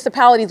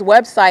municipality's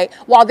website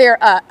while they're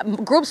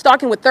group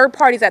stalking with third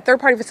parties at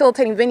third-party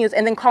facilitating venues,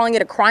 and then calling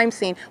it a crime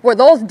scene, where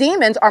those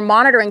demons are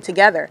monitoring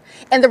together.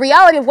 And the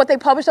reality of what they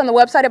published on the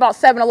website about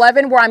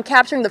 7-Eleven, where I'm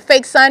capturing the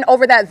fake sun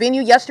over that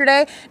venue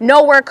yesterday,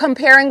 nowhere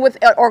comparing with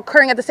or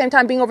occurring at the same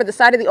time being over the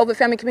side of the Ovid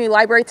Family Community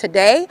Library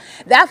today,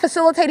 that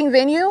facilitating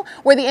venue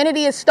where the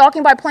entity is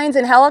stalking by planes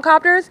and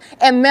helicopters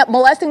and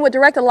molesting with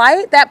directed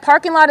light, that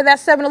parking lot of that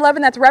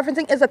 7-Eleven that's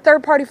referencing is a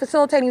third-party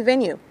facilitating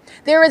venue.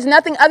 There is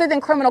nothing other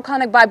than criminal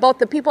conduct by both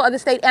the people of the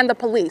state and the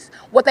police.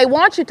 What they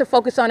want you to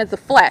focus on is the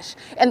flesh.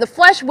 And the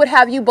flesh would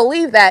have you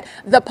believe that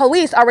the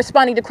police are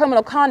responding to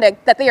criminal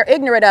conduct that they are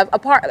ignorant of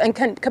and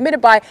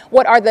committed by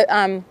what are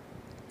the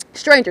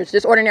strangers,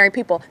 just ordinary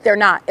people. They're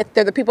not. If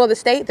they're the people of the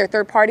state, they're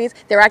third parties,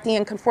 they're acting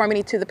in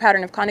conformity to the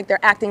pattern of conduct, they're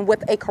acting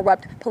with a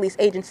corrupt police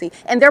agency,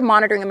 and they're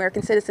monitoring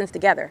American citizens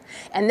together.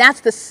 And that's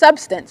the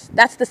substance,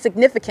 that's the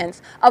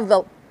significance of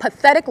the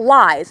pathetic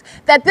lies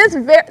that this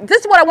is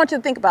what I want you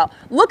to think about.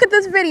 Look at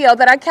this video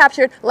that I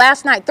captured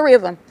last night, 3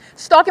 of them.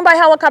 Stalking by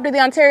helicopter the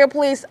Ontario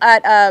Police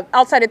at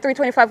outside at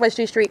 325 West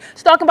G Street.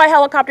 Stalking by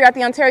helicopter at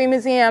the Ontario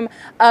Museum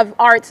of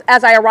Arts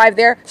as I arrived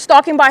there.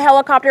 Stalking by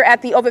helicopter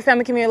at the Ovid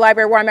Family Community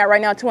Library where I'm at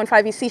right now,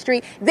 215 East C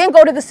Street. Then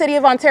go to the City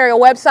of Ontario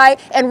website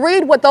and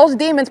read what those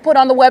demons put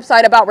on the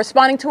website about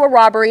responding to a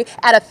robbery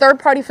at a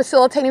third-party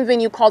facilitating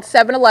venue called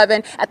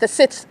 7-Eleven at the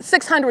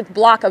 600th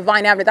block of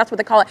Vine Avenue. That's what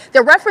they call it.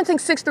 They're referencing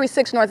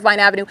 636 North Vine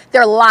Avenue.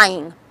 They're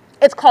lying.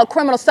 It's called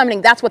criminal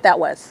summoning. That's what that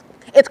was.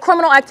 It's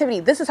criminal activity.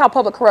 This is how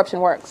public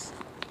corruption works.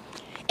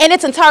 And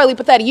it's entirely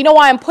pathetic. You know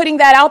why I'm putting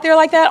that out there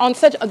like that?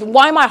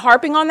 Why am I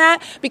harping on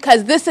that?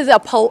 Because this is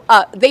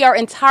they are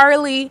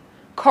entirely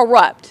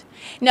corrupt.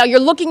 Now you're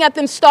looking at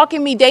them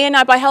stalking me day and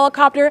night by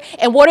helicopter,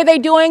 and what are they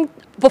doing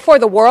before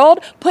the world?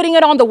 Putting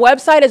it on the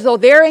website as though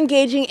they're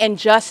engaging in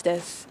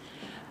justice.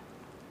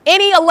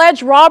 Any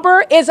alleged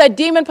robber is a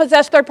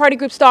demon-possessed third-party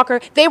group stalker.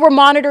 They were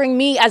monitoring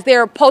me as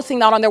they're posting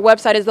that on their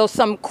website as though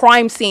some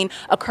crime scene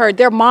occurred.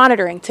 They're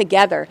monitoring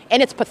together,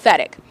 and it's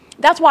pathetic.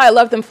 That's why I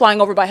love them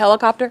flying over by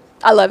helicopter.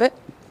 I love it.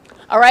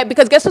 All right,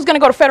 because guess who's going to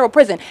go to federal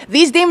prison?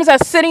 These demons are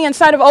sitting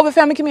inside of Ovid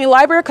Family Community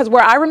Library, because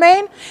where I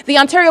remain, the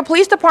Ontario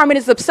Police Department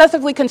is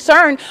obsessively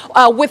concerned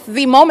with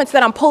the moments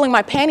that I'm pulling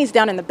my panties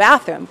down in the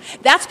bathroom.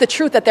 That's the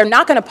truth that they're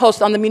not going to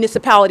post on the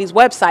municipality's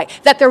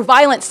website, that they're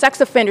violent sex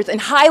offenders and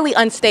highly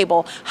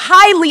unstable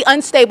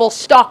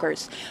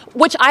stalkers,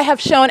 which I have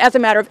shown as a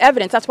matter of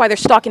evidence. That's why they're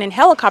stalking in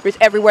helicopters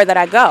everywhere that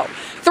I go.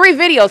 3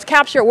 videos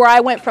capture where I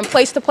went from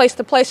place to place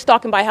to place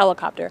stalking by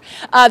helicopter.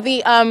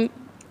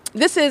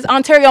 This is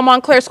Ontario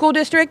Montclair School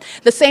District.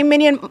 The same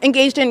minion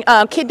engaged in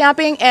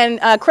kidnapping and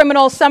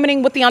criminal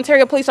summoning with the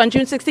Ontario Police on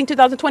June 16,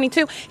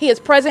 2022. He is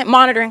present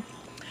monitoring.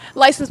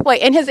 License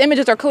plate, and his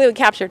images are clearly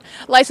captured.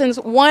 License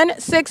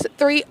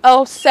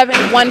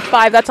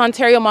 1630715. That's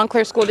Ontario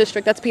Montclair School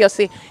District. That's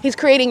POC. He's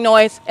creating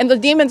noise. And the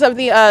demons of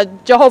the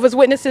Jehovah's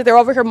Witnesses, they're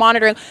over here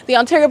monitoring. The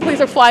Ontario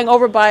Police are flying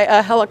over by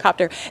a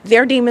helicopter.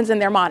 They're demons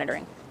and they're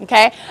monitoring.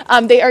 Okay?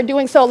 They are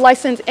doing so.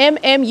 License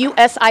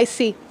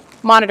U.S.C.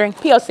 monitoring.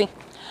 POC.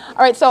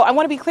 All right, so I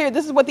want to be clear.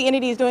 This is what the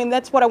entity is doing.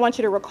 That's what I want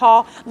you to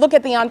recall. Look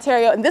at the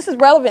Ontario, and this is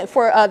relevant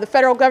for the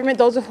federal government.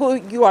 Those of who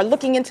you are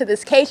looking into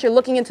this case, you're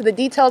looking into the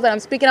details that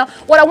I'm speaking of.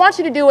 What I want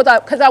you to do is,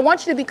 because I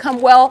want you to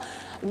become well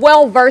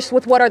versed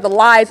with what are the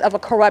lies of a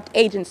corrupt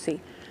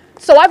agency.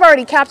 So I've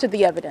already captured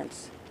the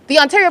evidence. The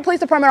Ontario Police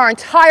Department are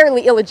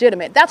entirely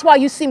illegitimate. That's why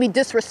you see me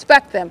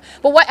disrespect them.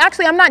 But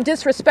actually, I'm not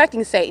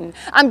disrespecting Satan.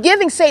 I'm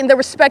giving Satan the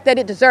respect that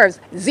it deserves.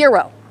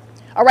 Zero.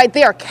 All right,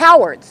 they are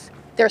cowards.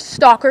 They're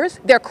stalkers.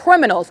 They're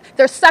criminals.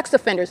 They're sex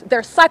offenders.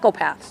 They're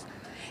psychopaths.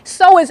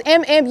 So is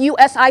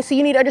U.S.C.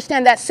 You need to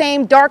understand that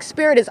same dark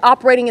spirit is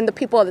operating in the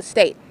people of the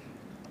state.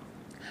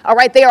 All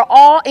right, they are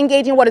all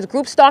engaging what is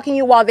group stalking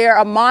you while they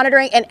are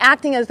monitoring and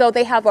acting as though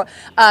they have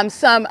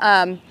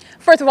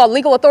first of all,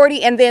 legal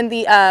authority, and then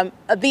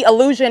the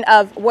illusion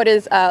of what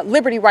is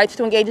liberty rights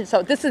to engage in.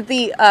 So this is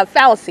the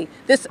fallacy.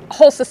 This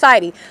whole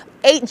society,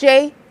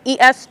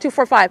 I.I.S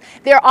 245.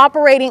 They're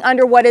operating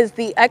under what is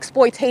the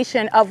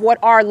exploitation of what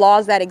are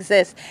laws that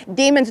exist.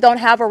 Demons don't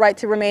have a right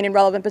to remain in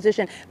relevant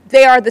position.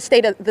 They are the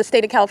state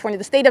of California.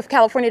 The state of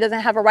California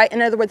doesn't have a right.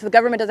 In other words, the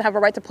government doesn't have a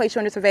right to place you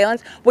under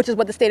surveillance, which is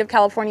what the state of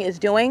California is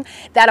doing.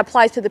 That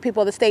applies to the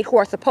people of the state who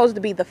are supposed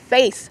to be the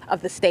face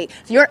of the state.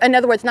 So you're, in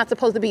other words, not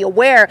supposed to be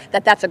aware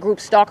that that's a group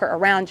stalker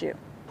around you.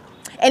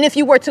 And if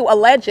you were to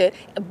allege it,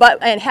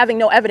 and having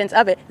no evidence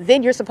of it,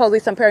 then you're supposedly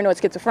some paranoid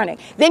schizophrenic.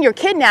 Then you're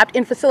kidnapped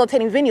in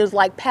facilitating venues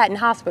like Patton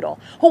Hospital,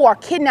 who are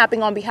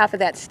kidnapping on behalf of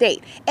that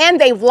state. And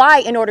they lie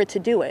in order to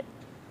do it.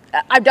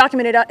 I've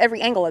documented every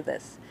angle of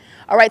this.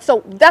 All right,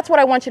 so that's what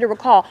I want you to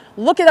recall.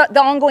 Look at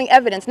the ongoing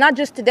evidence, not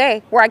just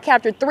today, where I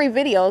captured 3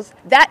 videos.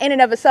 That in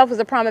and of itself is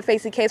a prima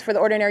facie case for the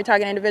ordinary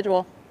target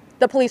individual.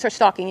 The police are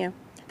stalking you.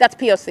 That's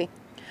POC.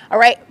 All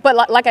right, but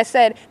like I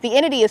said, the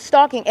entity is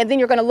stalking, and then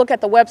you're going to look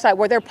at the website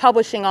where they're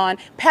publishing on,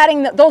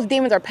 those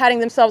demons are patting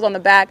themselves on the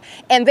back,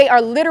 and they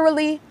are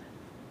literally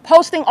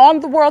posting on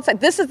the world site.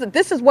 This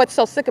is what's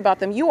so sick about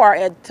them. You are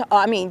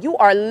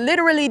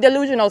literally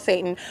delusional,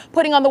 Satan,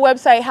 putting on the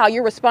website how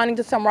you're responding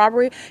to some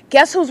robbery.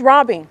 Guess who's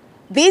robbing?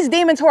 These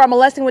demons who are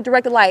molesting with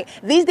directed light,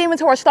 these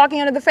demons who are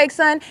stalking under the fake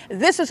sun,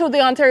 this is who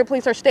the Ontario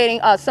police are stating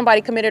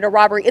somebody committed a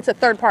robbery. It's a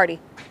third party.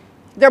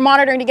 They're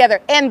monitoring together.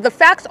 And the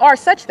facts are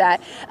such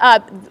that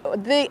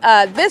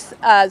this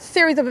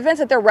series of events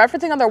that they're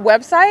referencing on their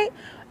website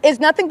is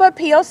nothing but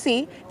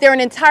POC. They're an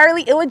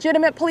entirely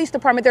illegitimate police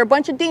department. They're a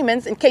bunch of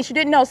demons. In case you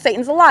didn't know,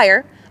 Satan's a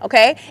liar.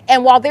 Okay,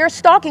 and while they're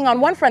stalking on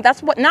one front,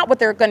 that's not what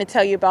they're going to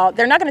tell you about.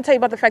 They're not going to tell you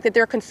about the fact that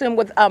they're consumed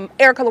with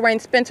Erica Lorraine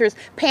Spencer's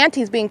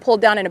panties being pulled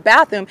down in a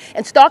bathroom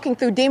and stalking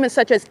through demons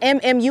such as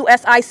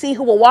U.S.C,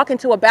 who will walk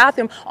into a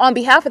bathroom on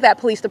behalf of that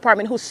police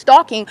department, who's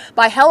stalking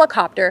by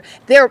helicopter.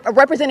 They're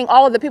representing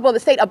all of the people of the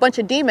state, a bunch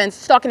of demons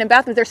stalking in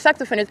bathrooms. They're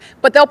sex offenders,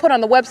 but they'll put on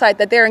the website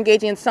that they're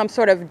engaging in some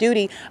sort of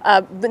duty.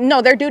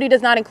 No, their duty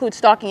does not include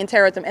stalking and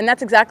terrorism, and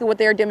that's exactly what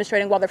they are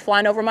demonstrating while they're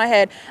flying over my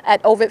head at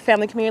Ovid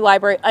Family Community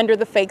Library under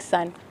the fake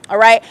sun. All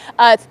right,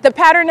 the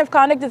pattern of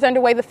conduct is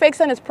underway. The fake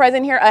sun is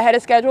present here ahead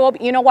of schedule.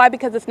 You know why?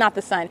 Because it's not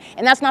the sun.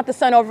 And that's not the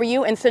sun over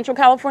you in Central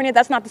California.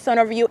 That's not the sun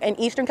over you in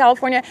Eastern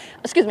California.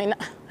 Excuse me,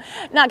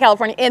 not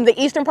California, in the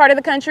eastern part of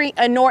the country,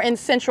 and nor in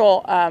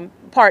central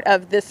part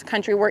of this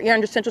country where you're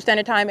under Central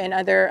Standard Time and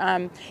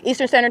other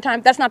Eastern Standard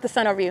Time. That's not the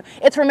sun over you.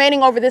 It's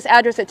remaining over this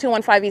address at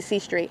 215 East C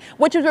Street,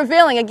 which is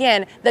revealing,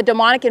 again, the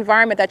demonic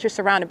environment that you're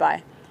surrounded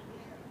by.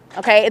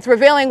 Okay, it's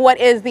revealing what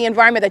is the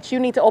environment that you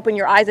need to open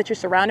your eyes that you're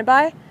surrounded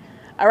by.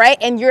 All right,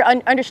 and you're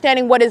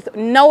understanding what is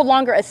no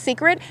longer a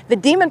secret. The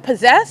demon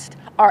possessed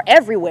are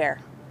everywhere,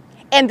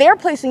 and they're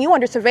placing you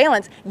under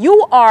surveillance.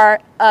 You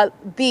are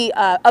the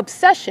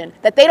obsession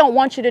that they don't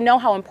want you to know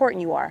how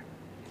important you are.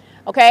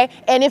 Okay,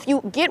 and if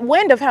you get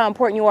wind of how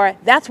important you are,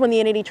 that's when the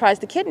entity tries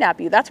to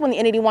kidnap you. That's when the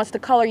entity wants to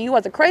color you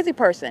as a crazy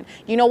person.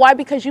 You know why?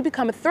 Because you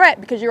become a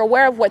threat, because you're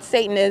aware of what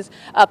Satan is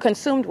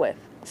consumed with.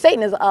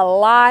 Satan is a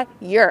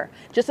liar,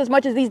 just as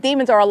much as these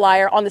demons are a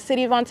liar on the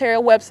City of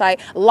Ontario website,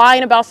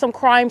 lying about some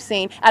crime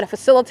scene at a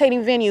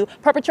facilitating venue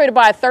perpetrated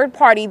by a third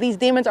party. These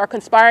demons are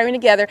conspiring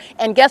together,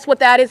 and guess what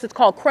that is? It's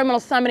called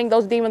criminal summoning.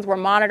 Those demons were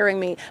monitoring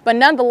me. But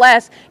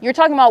nonetheless, you're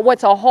talking about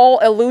what's a whole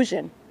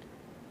illusion.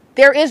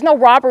 There is no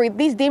robbery.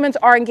 These demons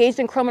are engaged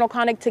in criminal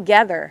conduct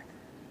together.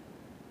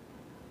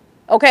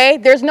 Okay?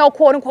 There's no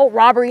quote-unquote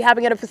robbery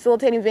happening at a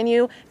facilitating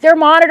venue. They're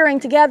monitoring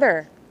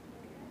together.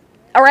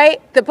 All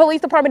right? The police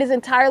department is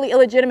entirely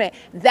illegitimate.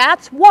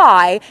 That's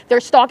why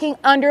they're stalking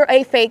under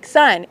a fake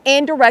sun,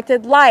 in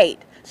directed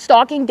light,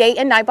 stalking day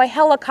and night by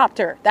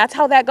helicopter. That's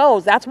how that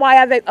goes. That's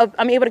why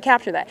I'm able to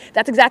capture that.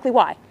 That's exactly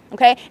why.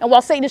 Okay? And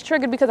while Satan is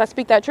triggered because I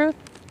speak that truth,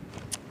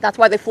 that's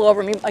why they flew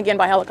over me again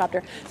by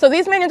helicopter. So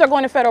these minions are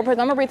going to federal prison.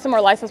 I'm going to read some more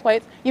license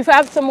plates. You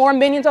have some more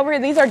minions over here.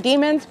 These are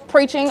demons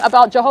preaching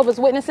about Jehovah's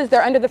Witnesses.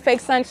 They're under the fake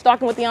sun,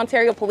 stalking with the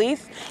Ontario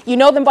police. You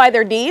know them by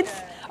their deeds.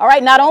 All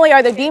right, not only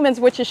are they demons,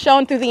 which is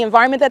shown through the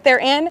environment that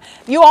they're in,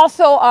 you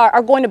also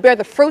are going to bear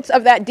the fruits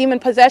of that demon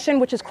possession,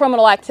 which is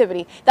criminal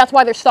activity. That's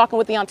why they're stalking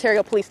with the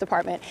Ontario Police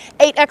Department.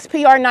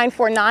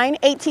 8XPR949,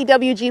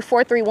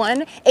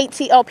 8TWG431,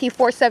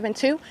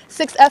 8TLP472,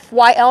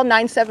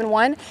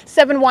 6FYL971,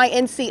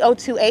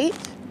 7YNCO28,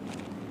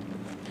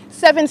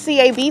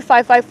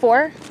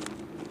 7CAB554,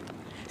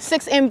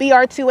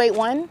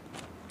 6MBR281,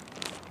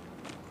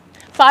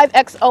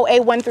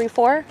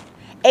 5XOA134,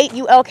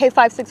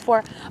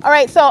 8ULK564. All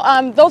right,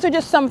 so those are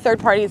just some third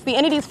parties. The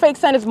entity's fake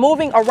sun is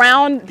moving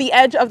around the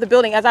edge of the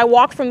building. As I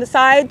walk from the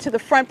side to the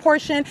front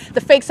portion,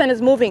 the fake sun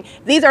is moving.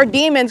 These are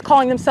demons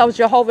calling themselves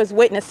Jehovah's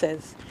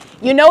Witnesses.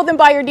 You know them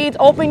by your deeds.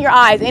 Open your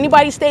eyes.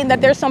 Anybody stating that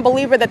there's some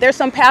believer, that there's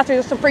some pastor,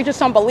 there's some preacher,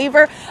 some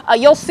believer,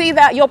 you'll see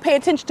that. You'll pay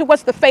attention to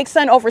what's the fake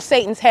sun over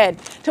Satan's head,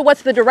 to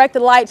what's the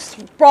directed light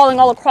sprawling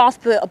all across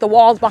the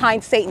walls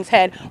behind Satan's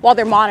head while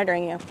they're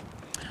monitoring you.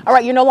 All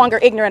right, you're no longer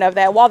ignorant of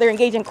that while they're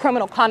engaging in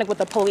criminal conduct with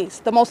the police,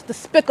 the most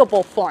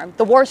despicable form,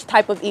 the worst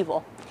type of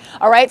evil.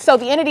 All right, so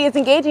the entity is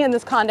engaging in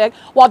this conduct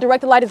while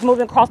directed light is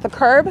moving across the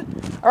curb.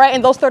 All right,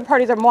 and those third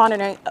parties are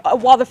monitoring.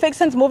 While the fake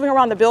sun's moving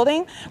around the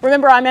building,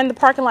 remember I'm in the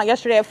parking lot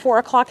yesterday at 4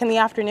 o'clock in the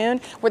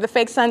afternoon where the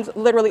fake sun's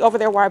literally over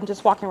there where I'm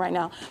just walking right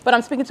now. But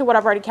I'm speaking to what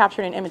I've already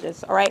captured in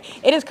images, all right?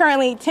 It is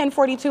currently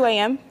 10:42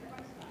 a.m.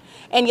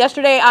 And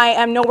yesterday I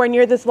am nowhere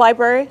near this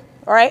library,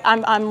 all right?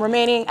 I'm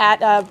remaining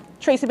at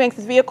Tracy Banks'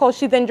 vehicle.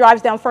 She then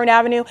drives down Fern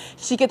Avenue.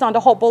 She gets onto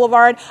Hope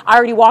Boulevard. I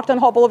already walked on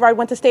Hope Boulevard,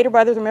 went to Stater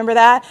Brothers, remember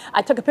that?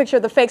 I took a picture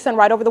of the fake sun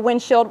right over the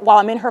windshield while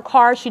I'm in her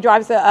car. She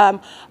drives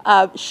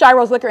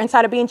Shiro's Liquor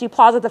inside of B&G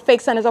Plaza. The fake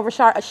sun is over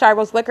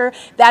Shiro's Liquor.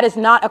 That is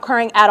not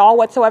occurring at all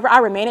whatsoever. I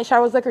remain at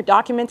Shiro's Liquor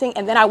documenting,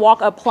 and then I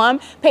walk up Plum.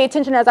 Pay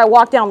attention as I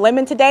walk down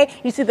Lemon today.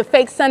 You see the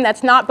fake sun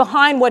that's not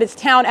behind what is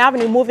Town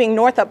Avenue moving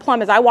north up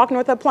Plum. As I walk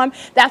north up Plum,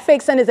 that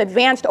fake sun is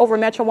advanced over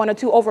Metro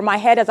 102 over my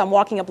head as I'm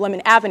walking up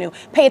Lemon Avenue.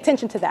 Pay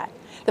attention to that.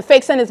 The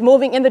fake sun is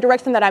moving in the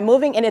direction that I'm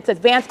moving, and it's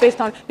advanced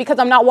based on, because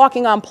I'm not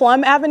walking on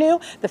Plum Avenue,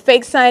 the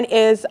fake sun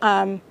is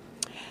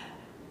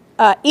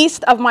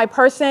east of my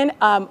person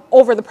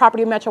over the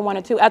property of Metro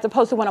 102, as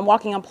opposed to when I'm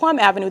walking on Plum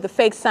Avenue, the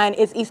fake sun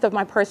is east of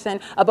my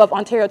person above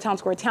Ontario Town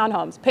Square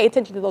townhomes. Pay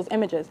attention to those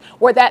images.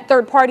 Where that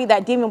third party,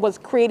 that demon was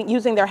creating,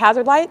 using their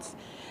hazard lights,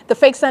 the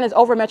fake sun is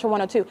over Metro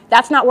 102.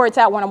 That's not where it's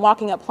at when I'm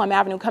walking up Plum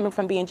Avenue coming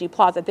from B&G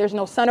Plaza. There's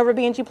no sun over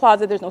B&G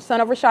Plaza. There's no sun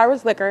over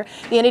Shiro's Liquor.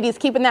 The entity is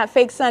keeping that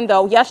fake sun,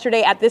 though,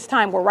 yesterday at this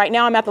time, where right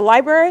now I'm at the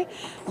library.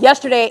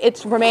 Yesterday,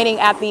 it's remaining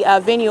at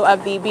the venue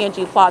of the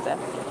B&G Plaza.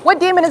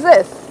 What demon is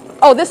this?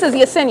 Oh, this is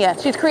Yesenia.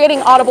 She's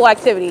creating audible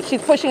activity.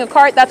 She's pushing a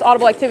cart. That's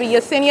audible activity.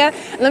 Yesenia.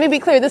 Let me be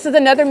clear. This is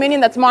another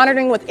minion that's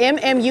monitoring with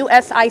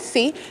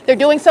U.S.C. They're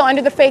doing so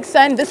under the fake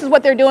sun. This is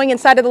what they're doing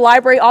inside of the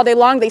library all day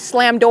long. They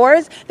slam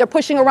doors. They're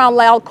pushing around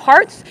loud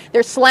carts.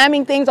 They're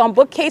slamming things on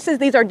bookcases.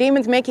 These are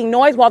demons making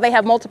noise while they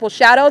have multiple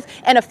shadows,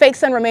 and a fake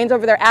sun remains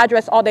over their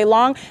address all day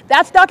long.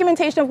 That's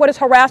documentation of what is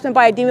harassment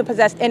by a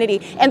demon-possessed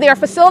entity. And they are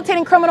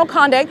facilitating criminal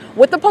conduct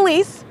with the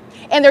police.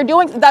 And they're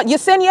doing that.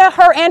 Yesenia,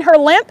 her and her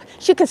limp,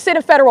 she can sit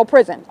in federal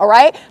prison, all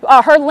right?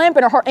 Her limp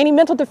and her any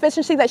mental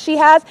deficiency that she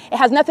has, it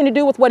has nothing to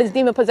do with what is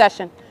demon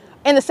possession.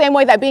 In the same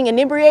way that being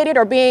inebriated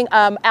or being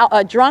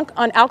drunk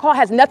on alcohol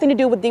has nothing to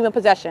do with demon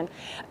possession.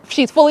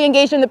 She's fully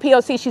engaged in the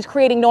POC. She's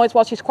creating noise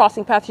while she's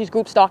crossing paths. She's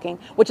group stalking,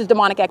 which is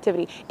demonic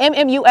activity.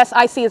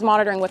 U.S.C. is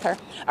monitoring with her.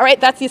 All right,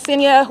 that's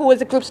Yesenia, who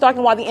is a group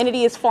stalking while the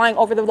entity is flying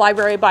over the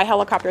library by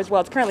helicopter as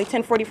well. It's currently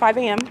 10:45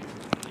 a.m.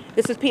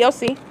 This is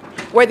POC,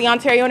 where the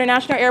Ontario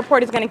International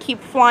Airport is going to keep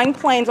flying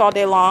planes all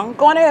day long.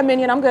 Go on ahead,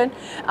 minion, I'm good.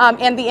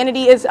 And the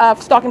entity is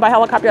stalking by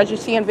helicopter, as you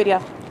see in video.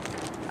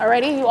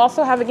 Alrighty, you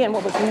also have, again,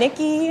 what was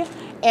Nikki,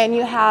 and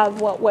you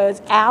have what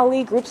was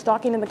Allie, group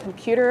stalking in the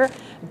computer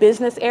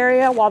business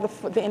area while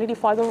the entity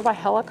flies over by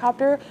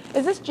helicopter.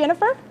 Is this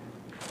Jennifer?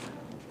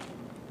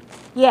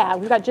 Yeah,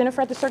 we've got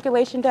Jennifer at the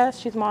circulation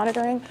desk. She's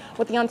monitoring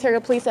with the Ontario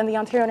Police and the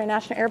Ontario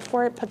International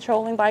Airport,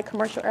 patrolling by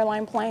commercial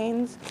airline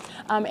planes.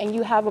 And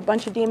you have a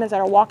bunch of demons that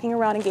are walking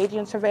around engaging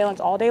in surveillance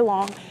all day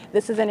long.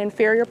 This is an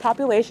inferior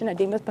population, a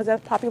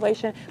demon-possessed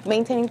population,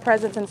 maintaining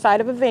presence inside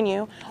of a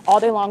venue all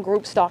day long,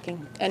 group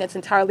stalking, and it's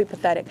entirely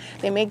pathetic.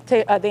 They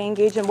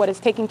engage in what is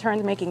taking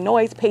turns making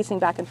noise, pacing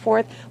back and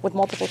forth with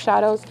multiple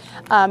shadows,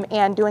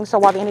 and doing so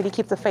while the entity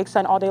keeps the fake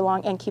sun all day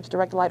long and keeps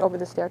direct light over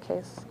the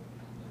staircase.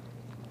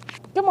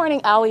 Good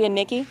morning, Allie and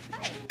Nikki.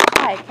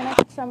 Hi, can I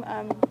get some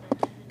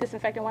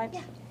disinfectant wipes?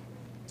 Yeah.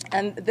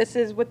 And this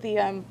is with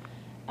the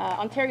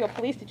Ontario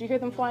Police. Did you hear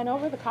them flying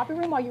over the copy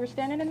room while you were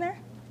standing in there?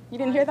 You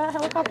didn't hear that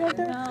helicopter up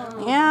there?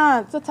 No.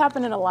 Yeah, it's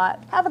happening a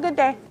lot. Have a good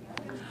day.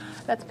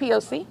 That's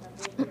POC.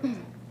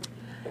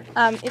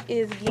 It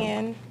is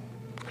again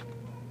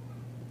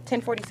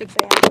 10:46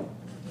 a.m.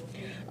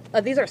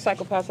 These are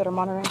psychopaths that are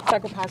monitoring.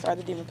 Psychopaths are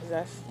the demon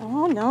possessed.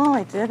 Oh, no,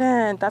 I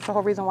didn't. That's the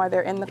whole reason why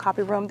they're in the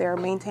copy room. They're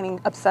maintaining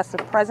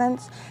obsessive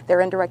presence. They're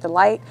in directed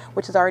light,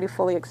 which is already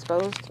fully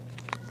exposed.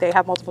 They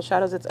have multiple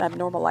shadows. It's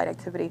abnormal light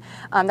activity.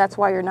 That's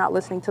why you're not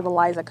listening to the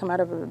lies that come out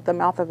of the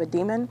mouth of a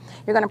demon.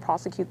 You're going to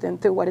prosecute them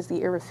through what is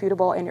the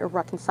irrefutable and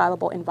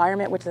irreconcilable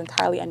environment, which is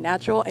entirely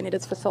unnatural, and it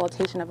is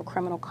facilitation of a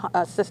criminal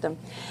system.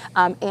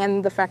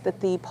 And the fact that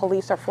the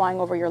police are flying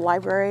over your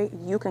library,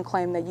 you can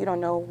claim that you don't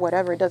know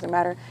whatever. It doesn't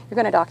matter. You're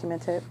going to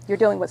document it. You're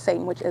dealing with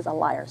Satan, which is a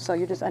liar. So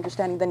you're just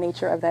understanding the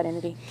nature of that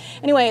entity.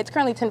 Anyway, it's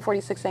currently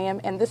 10:46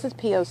 a.m., and this is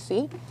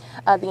POC.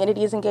 The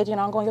entity is engaging in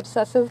ongoing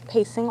obsessive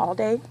pacing all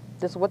day.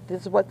 This is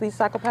what these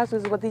psychopaths,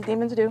 this is what these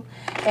demons do.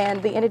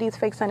 And the entity's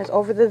fake son is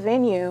over the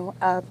venue,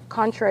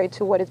 contrary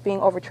to what is being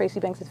over Tracy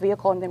Banks'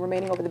 vehicle and then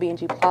remaining over the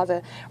B&G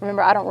Plaza.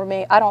 Remember, I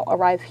don't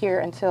arrive here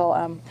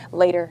until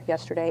later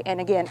yesterday. And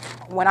again,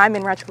 when I'm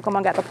in Rancho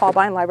Cucamonga at the Paul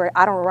Bine Library,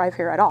 I don't arrive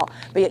here at all.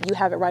 But yet you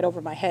have it right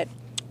over my head,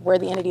 where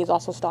the entity is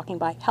also stalking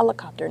by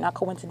helicopter. Not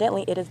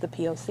coincidentally, it is the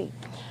POC.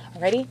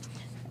 Alrighty?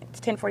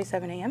 It's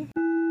 10:47 a.m.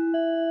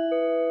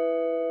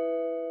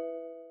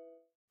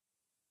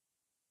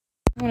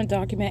 I want to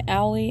document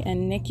Allie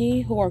and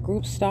Nikki, who are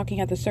group stalking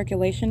at the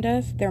circulation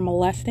desk. They're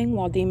molesting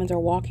while demons are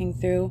walking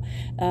through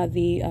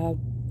the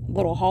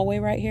little hallway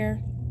right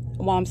here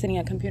while I'm sitting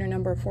at computer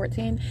number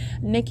 14.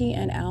 Nikki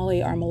and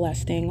Allie are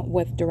molesting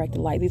with directed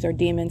light. These are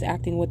demons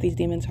acting with these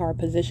demons who are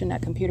positioned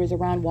at computers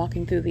around,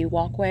 walking through the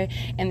walkway,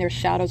 and their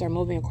shadows are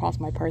moving across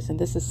my person.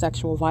 This is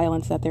sexual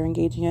violence that they're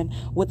engaging in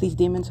with these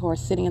demons who are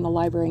sitting in the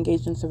library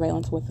engaged in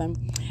surveillance with them.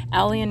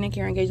 Allie and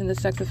Nikki are engaged in this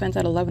sex offense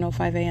at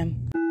 11:05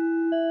 a.m.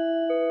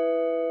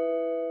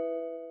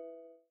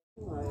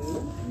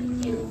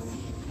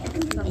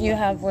 You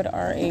have what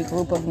are a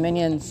group of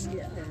minions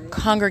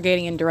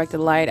congregating in directed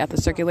light at the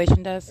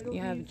circulation desk.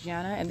 You have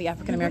Jana and the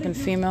African American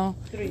female,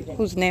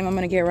 whose name I'm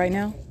going to get right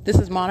now. This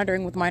is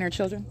monitoring with minor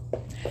children.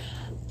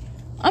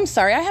 I'm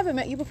sorry, I haven't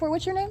met you before.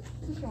 What's your name?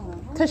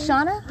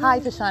 Tashana? Hi,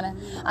 Tashana.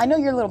 I know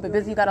you're a little bit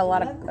busy. You got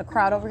a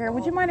crowd over here.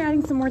 Would you mind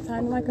adding some more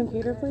time to my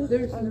computer, please?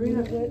 There's three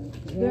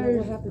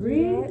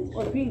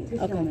or B.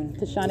 Okay,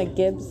 Tashana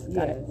Gibbs.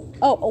 Got it.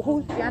 Oh,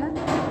 who's Jana?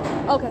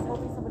 Okay.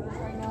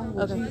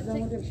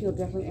 Okay. She'll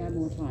definitely add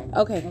more time.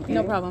 Okay,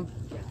 no problem.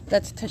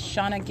 That's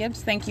Tashana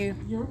Gibbs. Thank you.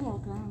 You're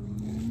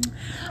welcome.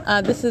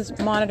 This is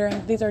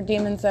monitoring. These are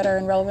demons that are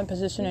in relevant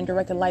position and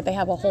directed light. They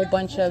have a whole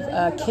bunch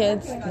of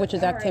kids, which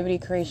is activity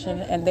creation,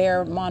 and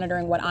they're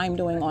monitoring what I'm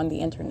doing on the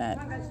internet.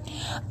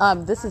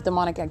 This is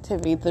demonic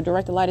activity. The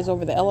directed light is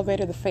over the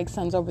elevator. The fake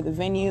sun's over the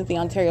venue. The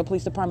Ontario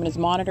Police Department is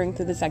monitoring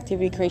through this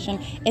activity creation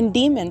and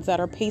demons that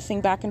are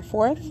pacing back and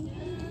forth.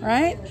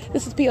 Right?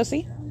 This is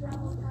POC.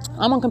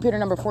 I'm on computer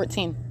number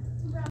 14.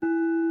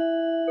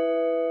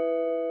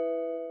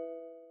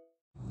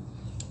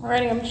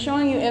 Alrighty, I'm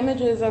showing you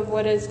images of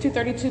what is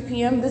 2:32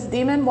 p.m. This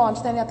demon while I'm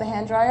standing at the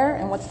hand dryer.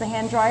 And what's the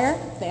hand dryer?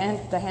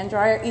 The hand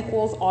dryer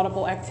equals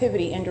audible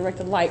activity,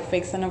 indirected light,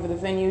 fake sun over the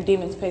venue,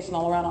 demons pacing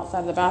all around outside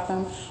of the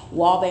bathroom,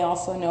 while they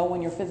also know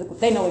when you're physically,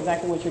 they know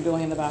exactly what you're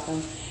doing in the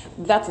bathroom.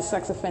 That's a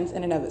sex offense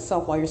in and of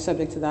itself while you're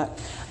subject to that.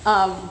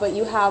 But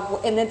you have,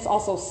 and it's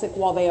also sick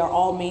while they are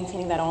all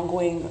maintaining that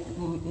ongoing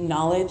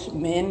knowledge,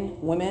 men,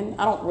 women.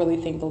 I don't really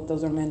think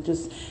those are men,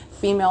 just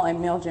female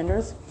and male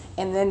genders.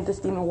 And then this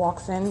demon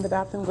walks in the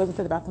bathroom, goes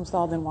into the bathroom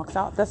stall, then walks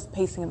out. That's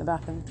pacing in the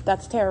bathroom.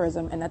 That's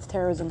terrorism, and that's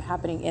terrorism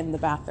happening in the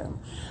bathroom.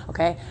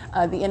 Okay?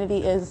 The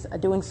entity is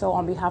doing so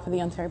on behalf of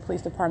the Ontario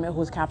Police Department, who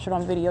was captured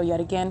on video yet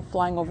again,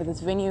 flying over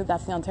this venue.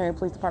 That's the Ontario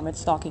Police Department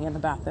stalking in the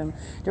bathroom.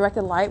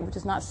 Directed light, which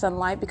is not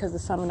sunlight, because the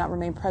sun will not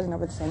remain present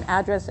over the same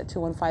address at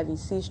 215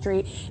 East C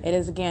Street. It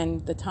is,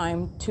 again, the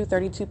time,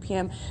 2:32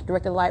 p.m.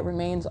 Directed light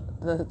remains,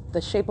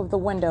 the shape of the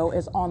window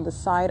is on the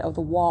side of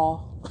the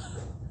wall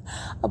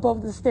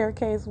above the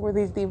staircase where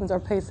these demons are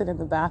pacing in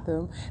the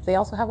bathroom. They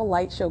also have a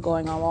light show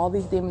going on. All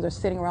these demons are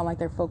sitting around like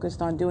they're focused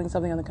on doing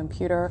something on the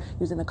computer,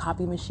 using the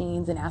copy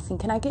machines and asking,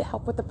 can I get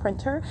help with the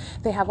printer?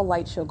 They have a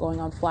light show going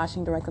on,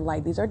 flashing directed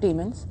light. These are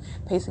demons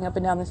pacing up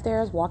and down the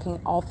stairs, walking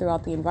all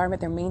throughout the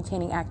environment. They're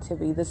maintaining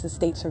activity. This is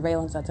state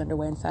surveillance that's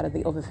underway inside of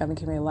the Ovid Family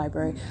Community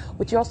Library,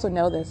 which you also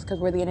know this because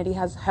where the entity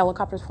has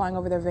helicopters flying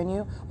over their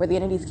venue, where the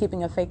entity is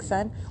keeping a fake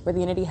sun, where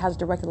the entity has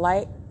directed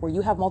light, where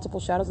you have multiple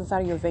shadows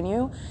inside of your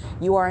venue,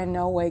 you are in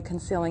no way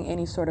concealing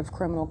any sort of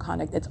criminal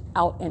conduct. It's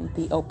out in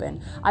the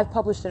open. I've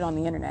published it on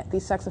the internet.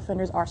 These sex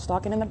offenders are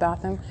stalking in the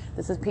bathroom.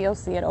 This is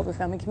POC at Ovid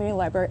Family Community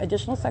Library.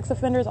 Additional sex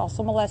offenders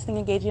also molesting,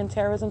 engaging in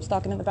terrorism,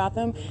 stalking in the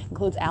bathroom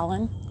includes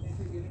Alan,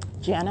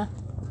 Jana.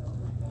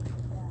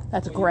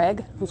 That's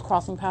Greg, who's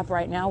crossing path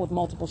right now with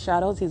multiple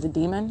shadows. He's a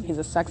demon. He's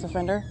a sex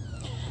offender.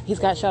 He's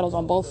got shadows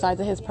on both sides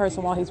of his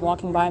person while he's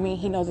walking by me.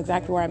 He knows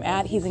exactly where I'm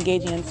at. He's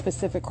engaging in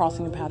specific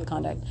crossing the path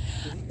conduct.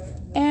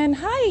 And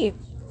hi,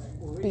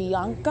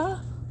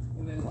 Bianca.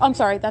 I'm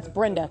sorry, that's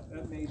Brenda.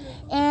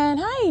 And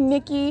hi,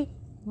 Nikki,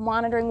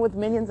 monitoring with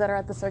minions that are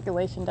at the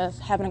circulation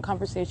desk, having a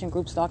conversation,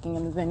 group stalking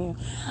in the venue.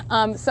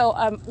 So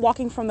I'm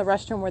walking from the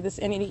restroom where this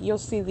entity, you'll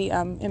see the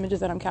images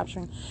that I'm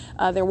capturing.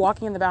 They're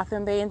walking in the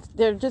bathroom.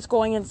 They're just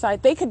going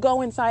inside. They could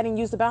go inside and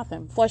use the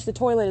bathroom. Flush the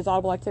toilet is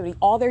audible activity.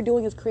 All they're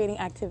doing is creating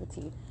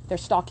activity. They're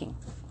stalking.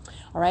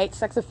 All right?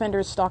 Sex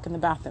offenders stalk in the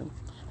bathroom.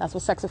 That's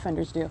what sex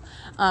offenders do.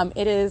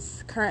 It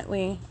is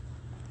currently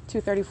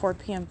 2:34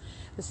 p.m.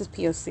 This is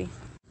POC.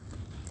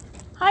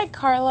 Hi,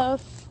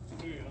 Carlos.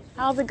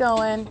 How's it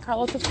going?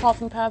 Carlos is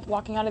crossing path,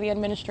 walking out of the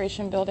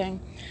administration building.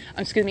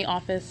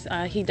 Office.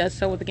 He does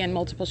so with, again,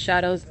 multiple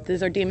shadows.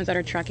 These are demons that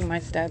are tracking my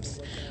steps.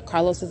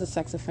 Carlos is a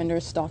sex offender,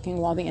 stalking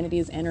while the entity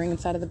is entering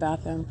inside of the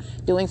bathroom,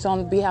 doing so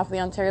on behalf of the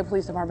Ontario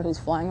Police Department, who's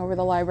flying over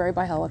the library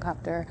by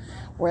helicopter,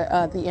 where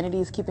the entity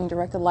is keeping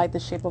directed light. The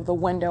shape of the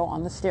window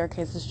on the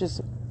staircase is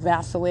just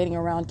vacillating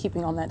around,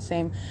 keeping on that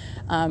same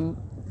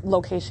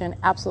location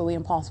absolutely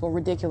impossible,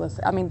 ridiculous.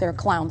 I mean, there are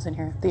clowns in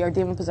here. They are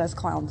demon-possessed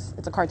clowns.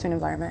 It's a cartoon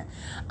environment.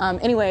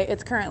 Anyway,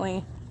 it's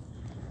currently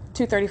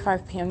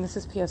 2:35 p.m. This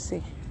is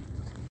POC.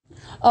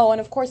 Oh,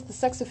 and of course, the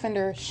sex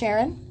offender,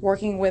 Sharon,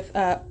 working with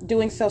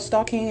doing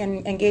self-stalking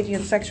and engaging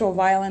in sexual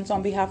violence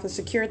on behalf of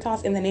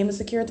Securitas, in the name of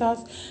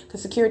Securitas,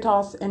 because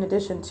Securitas, in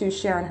addition to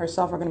Sharon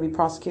herself, are going to be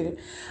prosecuted.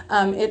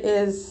 It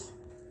is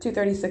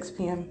 2:36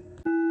 p.m.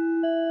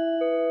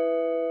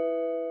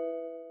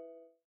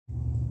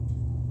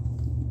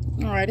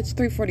 All right, it's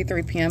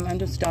 3:43 p.m. I'm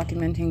just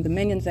documenting the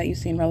minions that you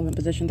see in relevant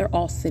position. They're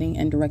all sitting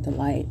in directed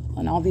light.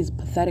 And all these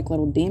pathetic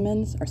little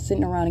demons are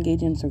sitting around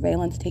engaging in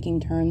surveillance, taking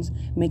turns,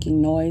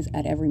 making noise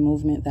at every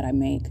movement that I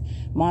make,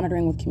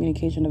 monitoring with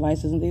communication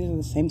devices. And these are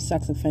the same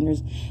sex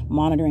offenders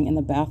monitoring in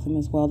the bathroom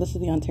as well. This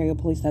is the Ontario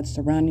police that's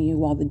surrounding you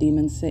while the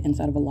demons sit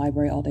inside of a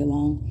library all day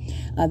long.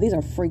 These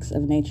are freaks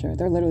of nature.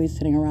 They're literally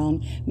sitting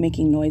around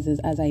making noises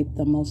as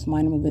the most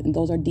minor movement. And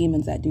those are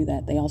demons that do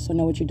that. They also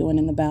know what you're doing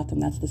in the bathroom.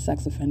 That's the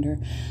sex offender.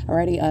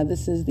 Alrighty,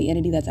 this is the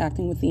entity that's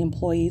acting with the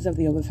employees of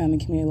the Ovid Family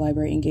Community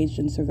Library engaged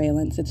in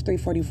surveillance. It's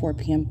 3:44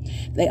 p.m.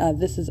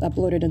 This is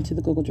uploaded into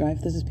the Google Drive.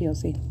 This is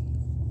POC.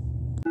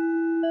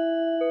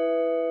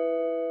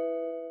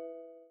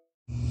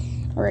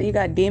 All right, you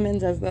got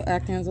demons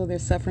acting as though they're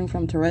suffering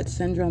from Tourette's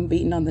syndrome,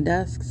 beating on the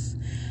desks.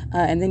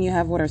 And then you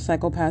have what are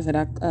psychopaths that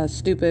act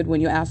stupid when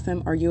you ask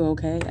them, are you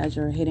okay, as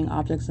you're hitting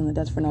objects in the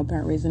desk for no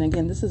apparent reason.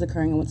 Again, this is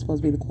occurring in what's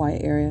supposed to be the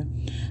quiet area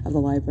of the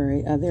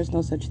library. There's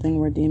no such thing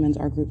where demons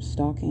are group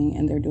stalking,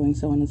 and they're doing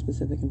so in a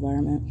specific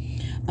environment.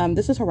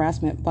 This is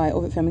harassment by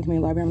Ovid Family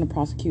Community Library. I'm going to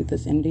prosecute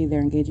this entity.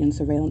 They're engaging in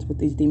surveillance with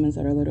these demons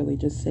that are literally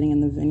just sitting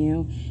in the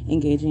venue,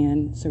 engaging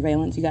in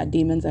surveillance. You got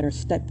demons that are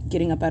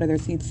getting up out of their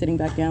seats, sitting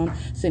back down,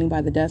 sitting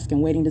by the desk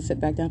and waiting to sit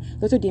back down.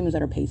 Those are demons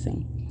that are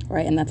pacing,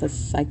 right? And that's a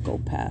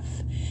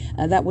psychopath.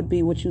 That would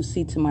be what you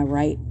see to my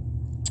right.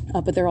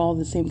 But they're all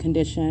the same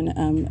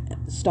condition,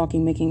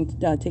 stalking,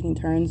 taking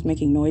turns,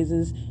 making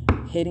noises,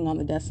 hitting on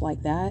the desk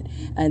like that,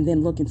 and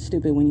then looking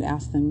stupid when you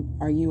ask them,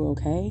 are you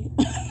okay?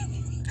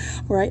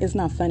 Right? It's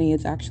not funny.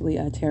 It's actually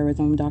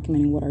terrorism. I'm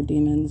documenting what are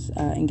demons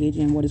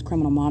engaging in what is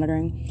criminal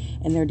monitoring,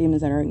 and there are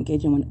demons that are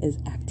engaging in what is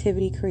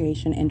activity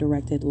creation and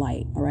directed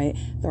light. All right?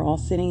 They're all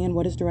sitting in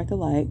what is directed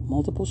light,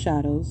 multiple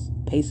shadows,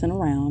 pacing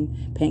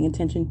around, paying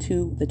attention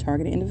to the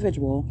targeted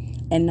individual,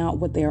 and not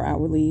what they are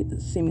outwardly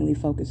seemingly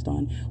focused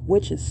on,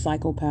 which is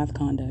psychopath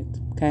conduct.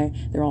 Okay?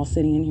 They're all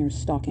sitting in here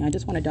stalking. I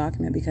just want to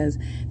document because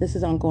this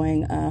is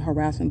ongoing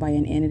harassment by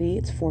an entity.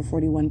 It's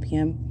 4:41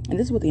 p.m., and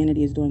this is what the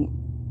entity is doing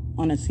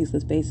on a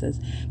ceaseless basis.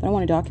 But I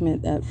want to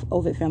document that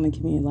Ovid Family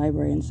Community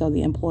Library. And so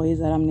the employees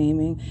that I'm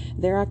naming,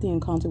 they're acting in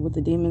concert with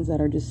the demons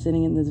that are just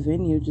sitting in this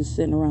venue, just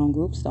sitting around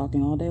group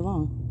stalking all day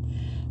long.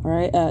 All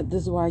right.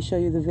 This is why I show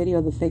you the video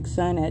of the fake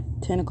sun at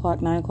 10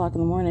 o'clock, 9 o'clock in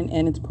the morning,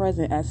 and it's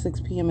present at 6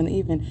 p.m. in the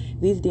evening.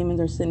 These demons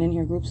are sitting in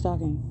here group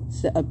stalking,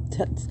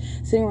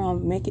 sitting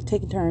around,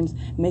 taking turns,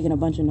 making a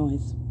bunch of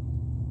noise.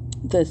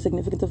 The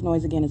significance of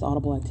noise, again, is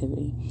audible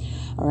activity.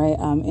 All right,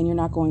 and you're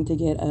not going to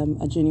get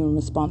a genuine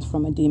response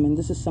from a demon.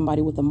 This is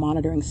somebody with a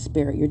monitoring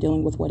spirit. You're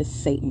dealing with what is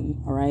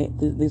Satan, all right?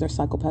 These are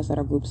psychopaths that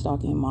are group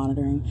stalking and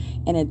monitoring,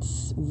 and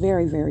it's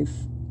very, very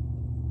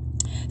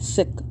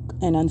sick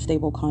and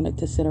unstable conduct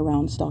to sit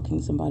around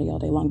stalking somebody all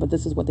day long, but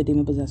this is what the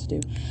demon-possessed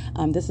do.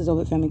 This is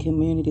Ovid Family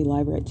Community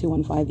Library at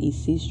 215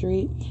 East C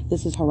Street.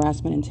 This is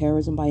harassment and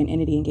terrorism by an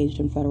entity engaged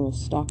in federal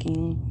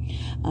stalking.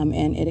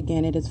 And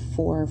it is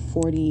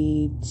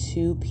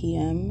 4:42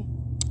 p.m.,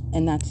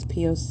 and that's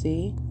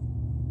POC.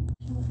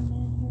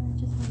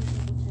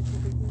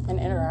 An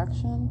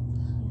interaction?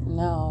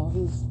 No,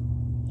 he's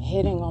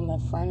hitting on the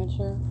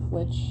furniture,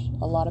 which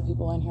a lot of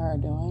people in here are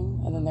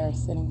doing, and then they're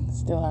sitting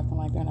still acting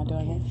like they're not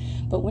doing it.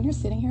 But when you're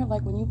sitting here,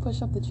 like when you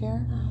push up the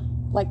chair,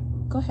 like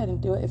go ahead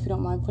and do it if you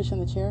don't mind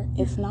pushing the chair.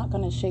 It's not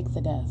going to shake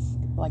the desk.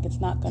 Like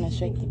it's not going to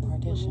shake the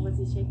partition. Was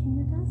he shaking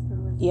the desk? Or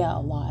was yeah, a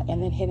lot.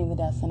 And then hitting the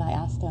desk. And all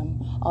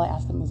I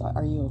asked him was,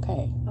 are you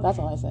okay? That's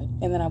all I said.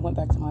 And then I went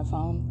back to my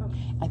phone.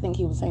 Okay. I think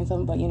he was saying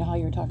something, but you know how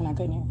you were talking, I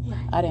couldn't hear.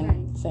 Right, I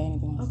didn't say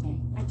anything else. Okay.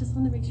 I just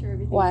want to make sure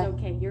everything's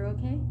okay. You're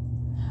okay?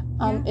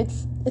 Yeah.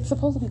 It's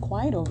supposed to be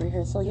quiet over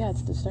here, so yeah,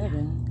 it's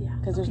disturbing. Yeah.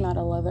 Because there's not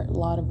a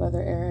lot of other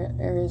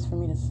areas for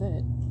me to sit.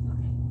 Okay.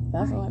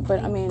 That's all.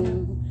 But I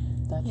mean,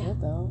 that's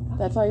it though. Okay.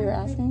 That's all you're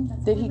asking?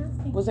 That's Did what he? I'm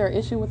asking. Was there an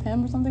issue with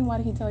him or something? Why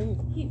did he tell you?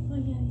 He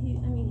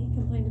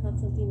complained about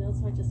something else,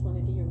 so I just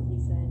wanted to hear what he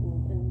said.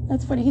 And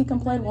That's funny. He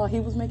complained while he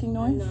was making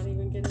I'm noise. not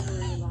even going to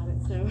worry about it.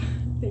 So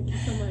thank you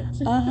so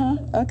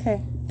much.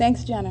 Okay.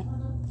 Thanks, Jenna.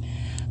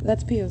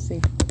 That's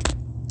POC.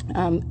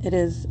 It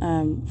is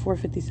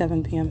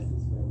 4:57 p.m.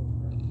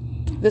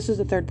 This is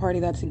the third party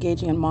that's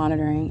engaging in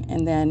monitoring,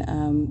 and then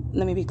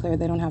let me be clear,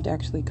 they don't have to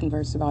actually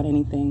converse about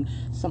anything.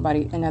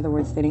 Somebody, in other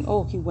words, stating,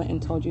 oh, he went and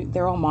told you.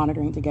 They're all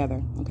monitoring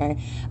together, okay?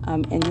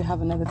 And you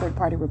have another third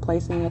party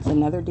replacing. It's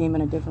another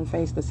demon, a different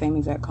face, the same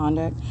exact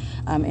conduct.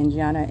 And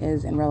Gianna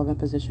is in relevant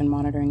position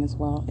monitoring as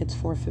well. It's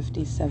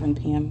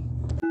 4:57 p.m.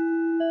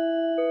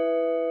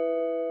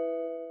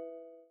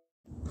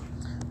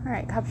 All All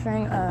right,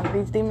 capturing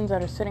these demons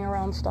that are sitting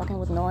around stalking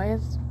with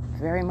noise,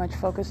 very much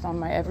focused on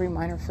my every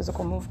minor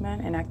physical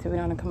movement and activity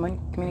on a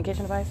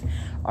communication device,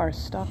 are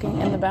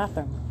stalking in the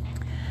bathroom.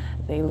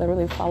 They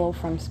literally follow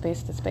from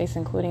space to space,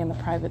 including in the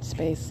private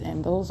space,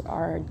 and those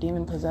are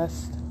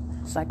demon-possessed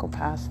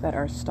psychopaths that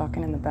are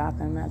stalking in the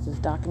bathroom, as is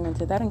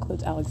documented. That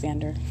includes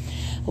Alexander,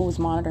 who was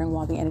monitoring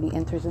while the entity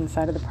enters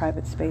inside of the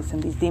private space,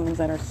 and these demons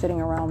that are sitting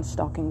around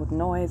stalking with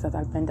noise, as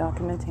I've been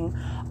documenting,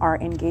 are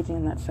engaging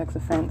in that sex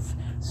offense,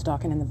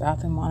 stalking in the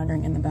bathroom,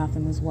 monitoring in the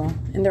bathroom as well,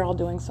 and they're all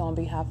doing so on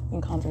behalf in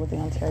concert with the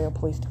Ontario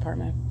Police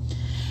Department.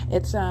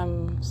 It's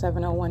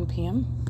 7:01 p.m.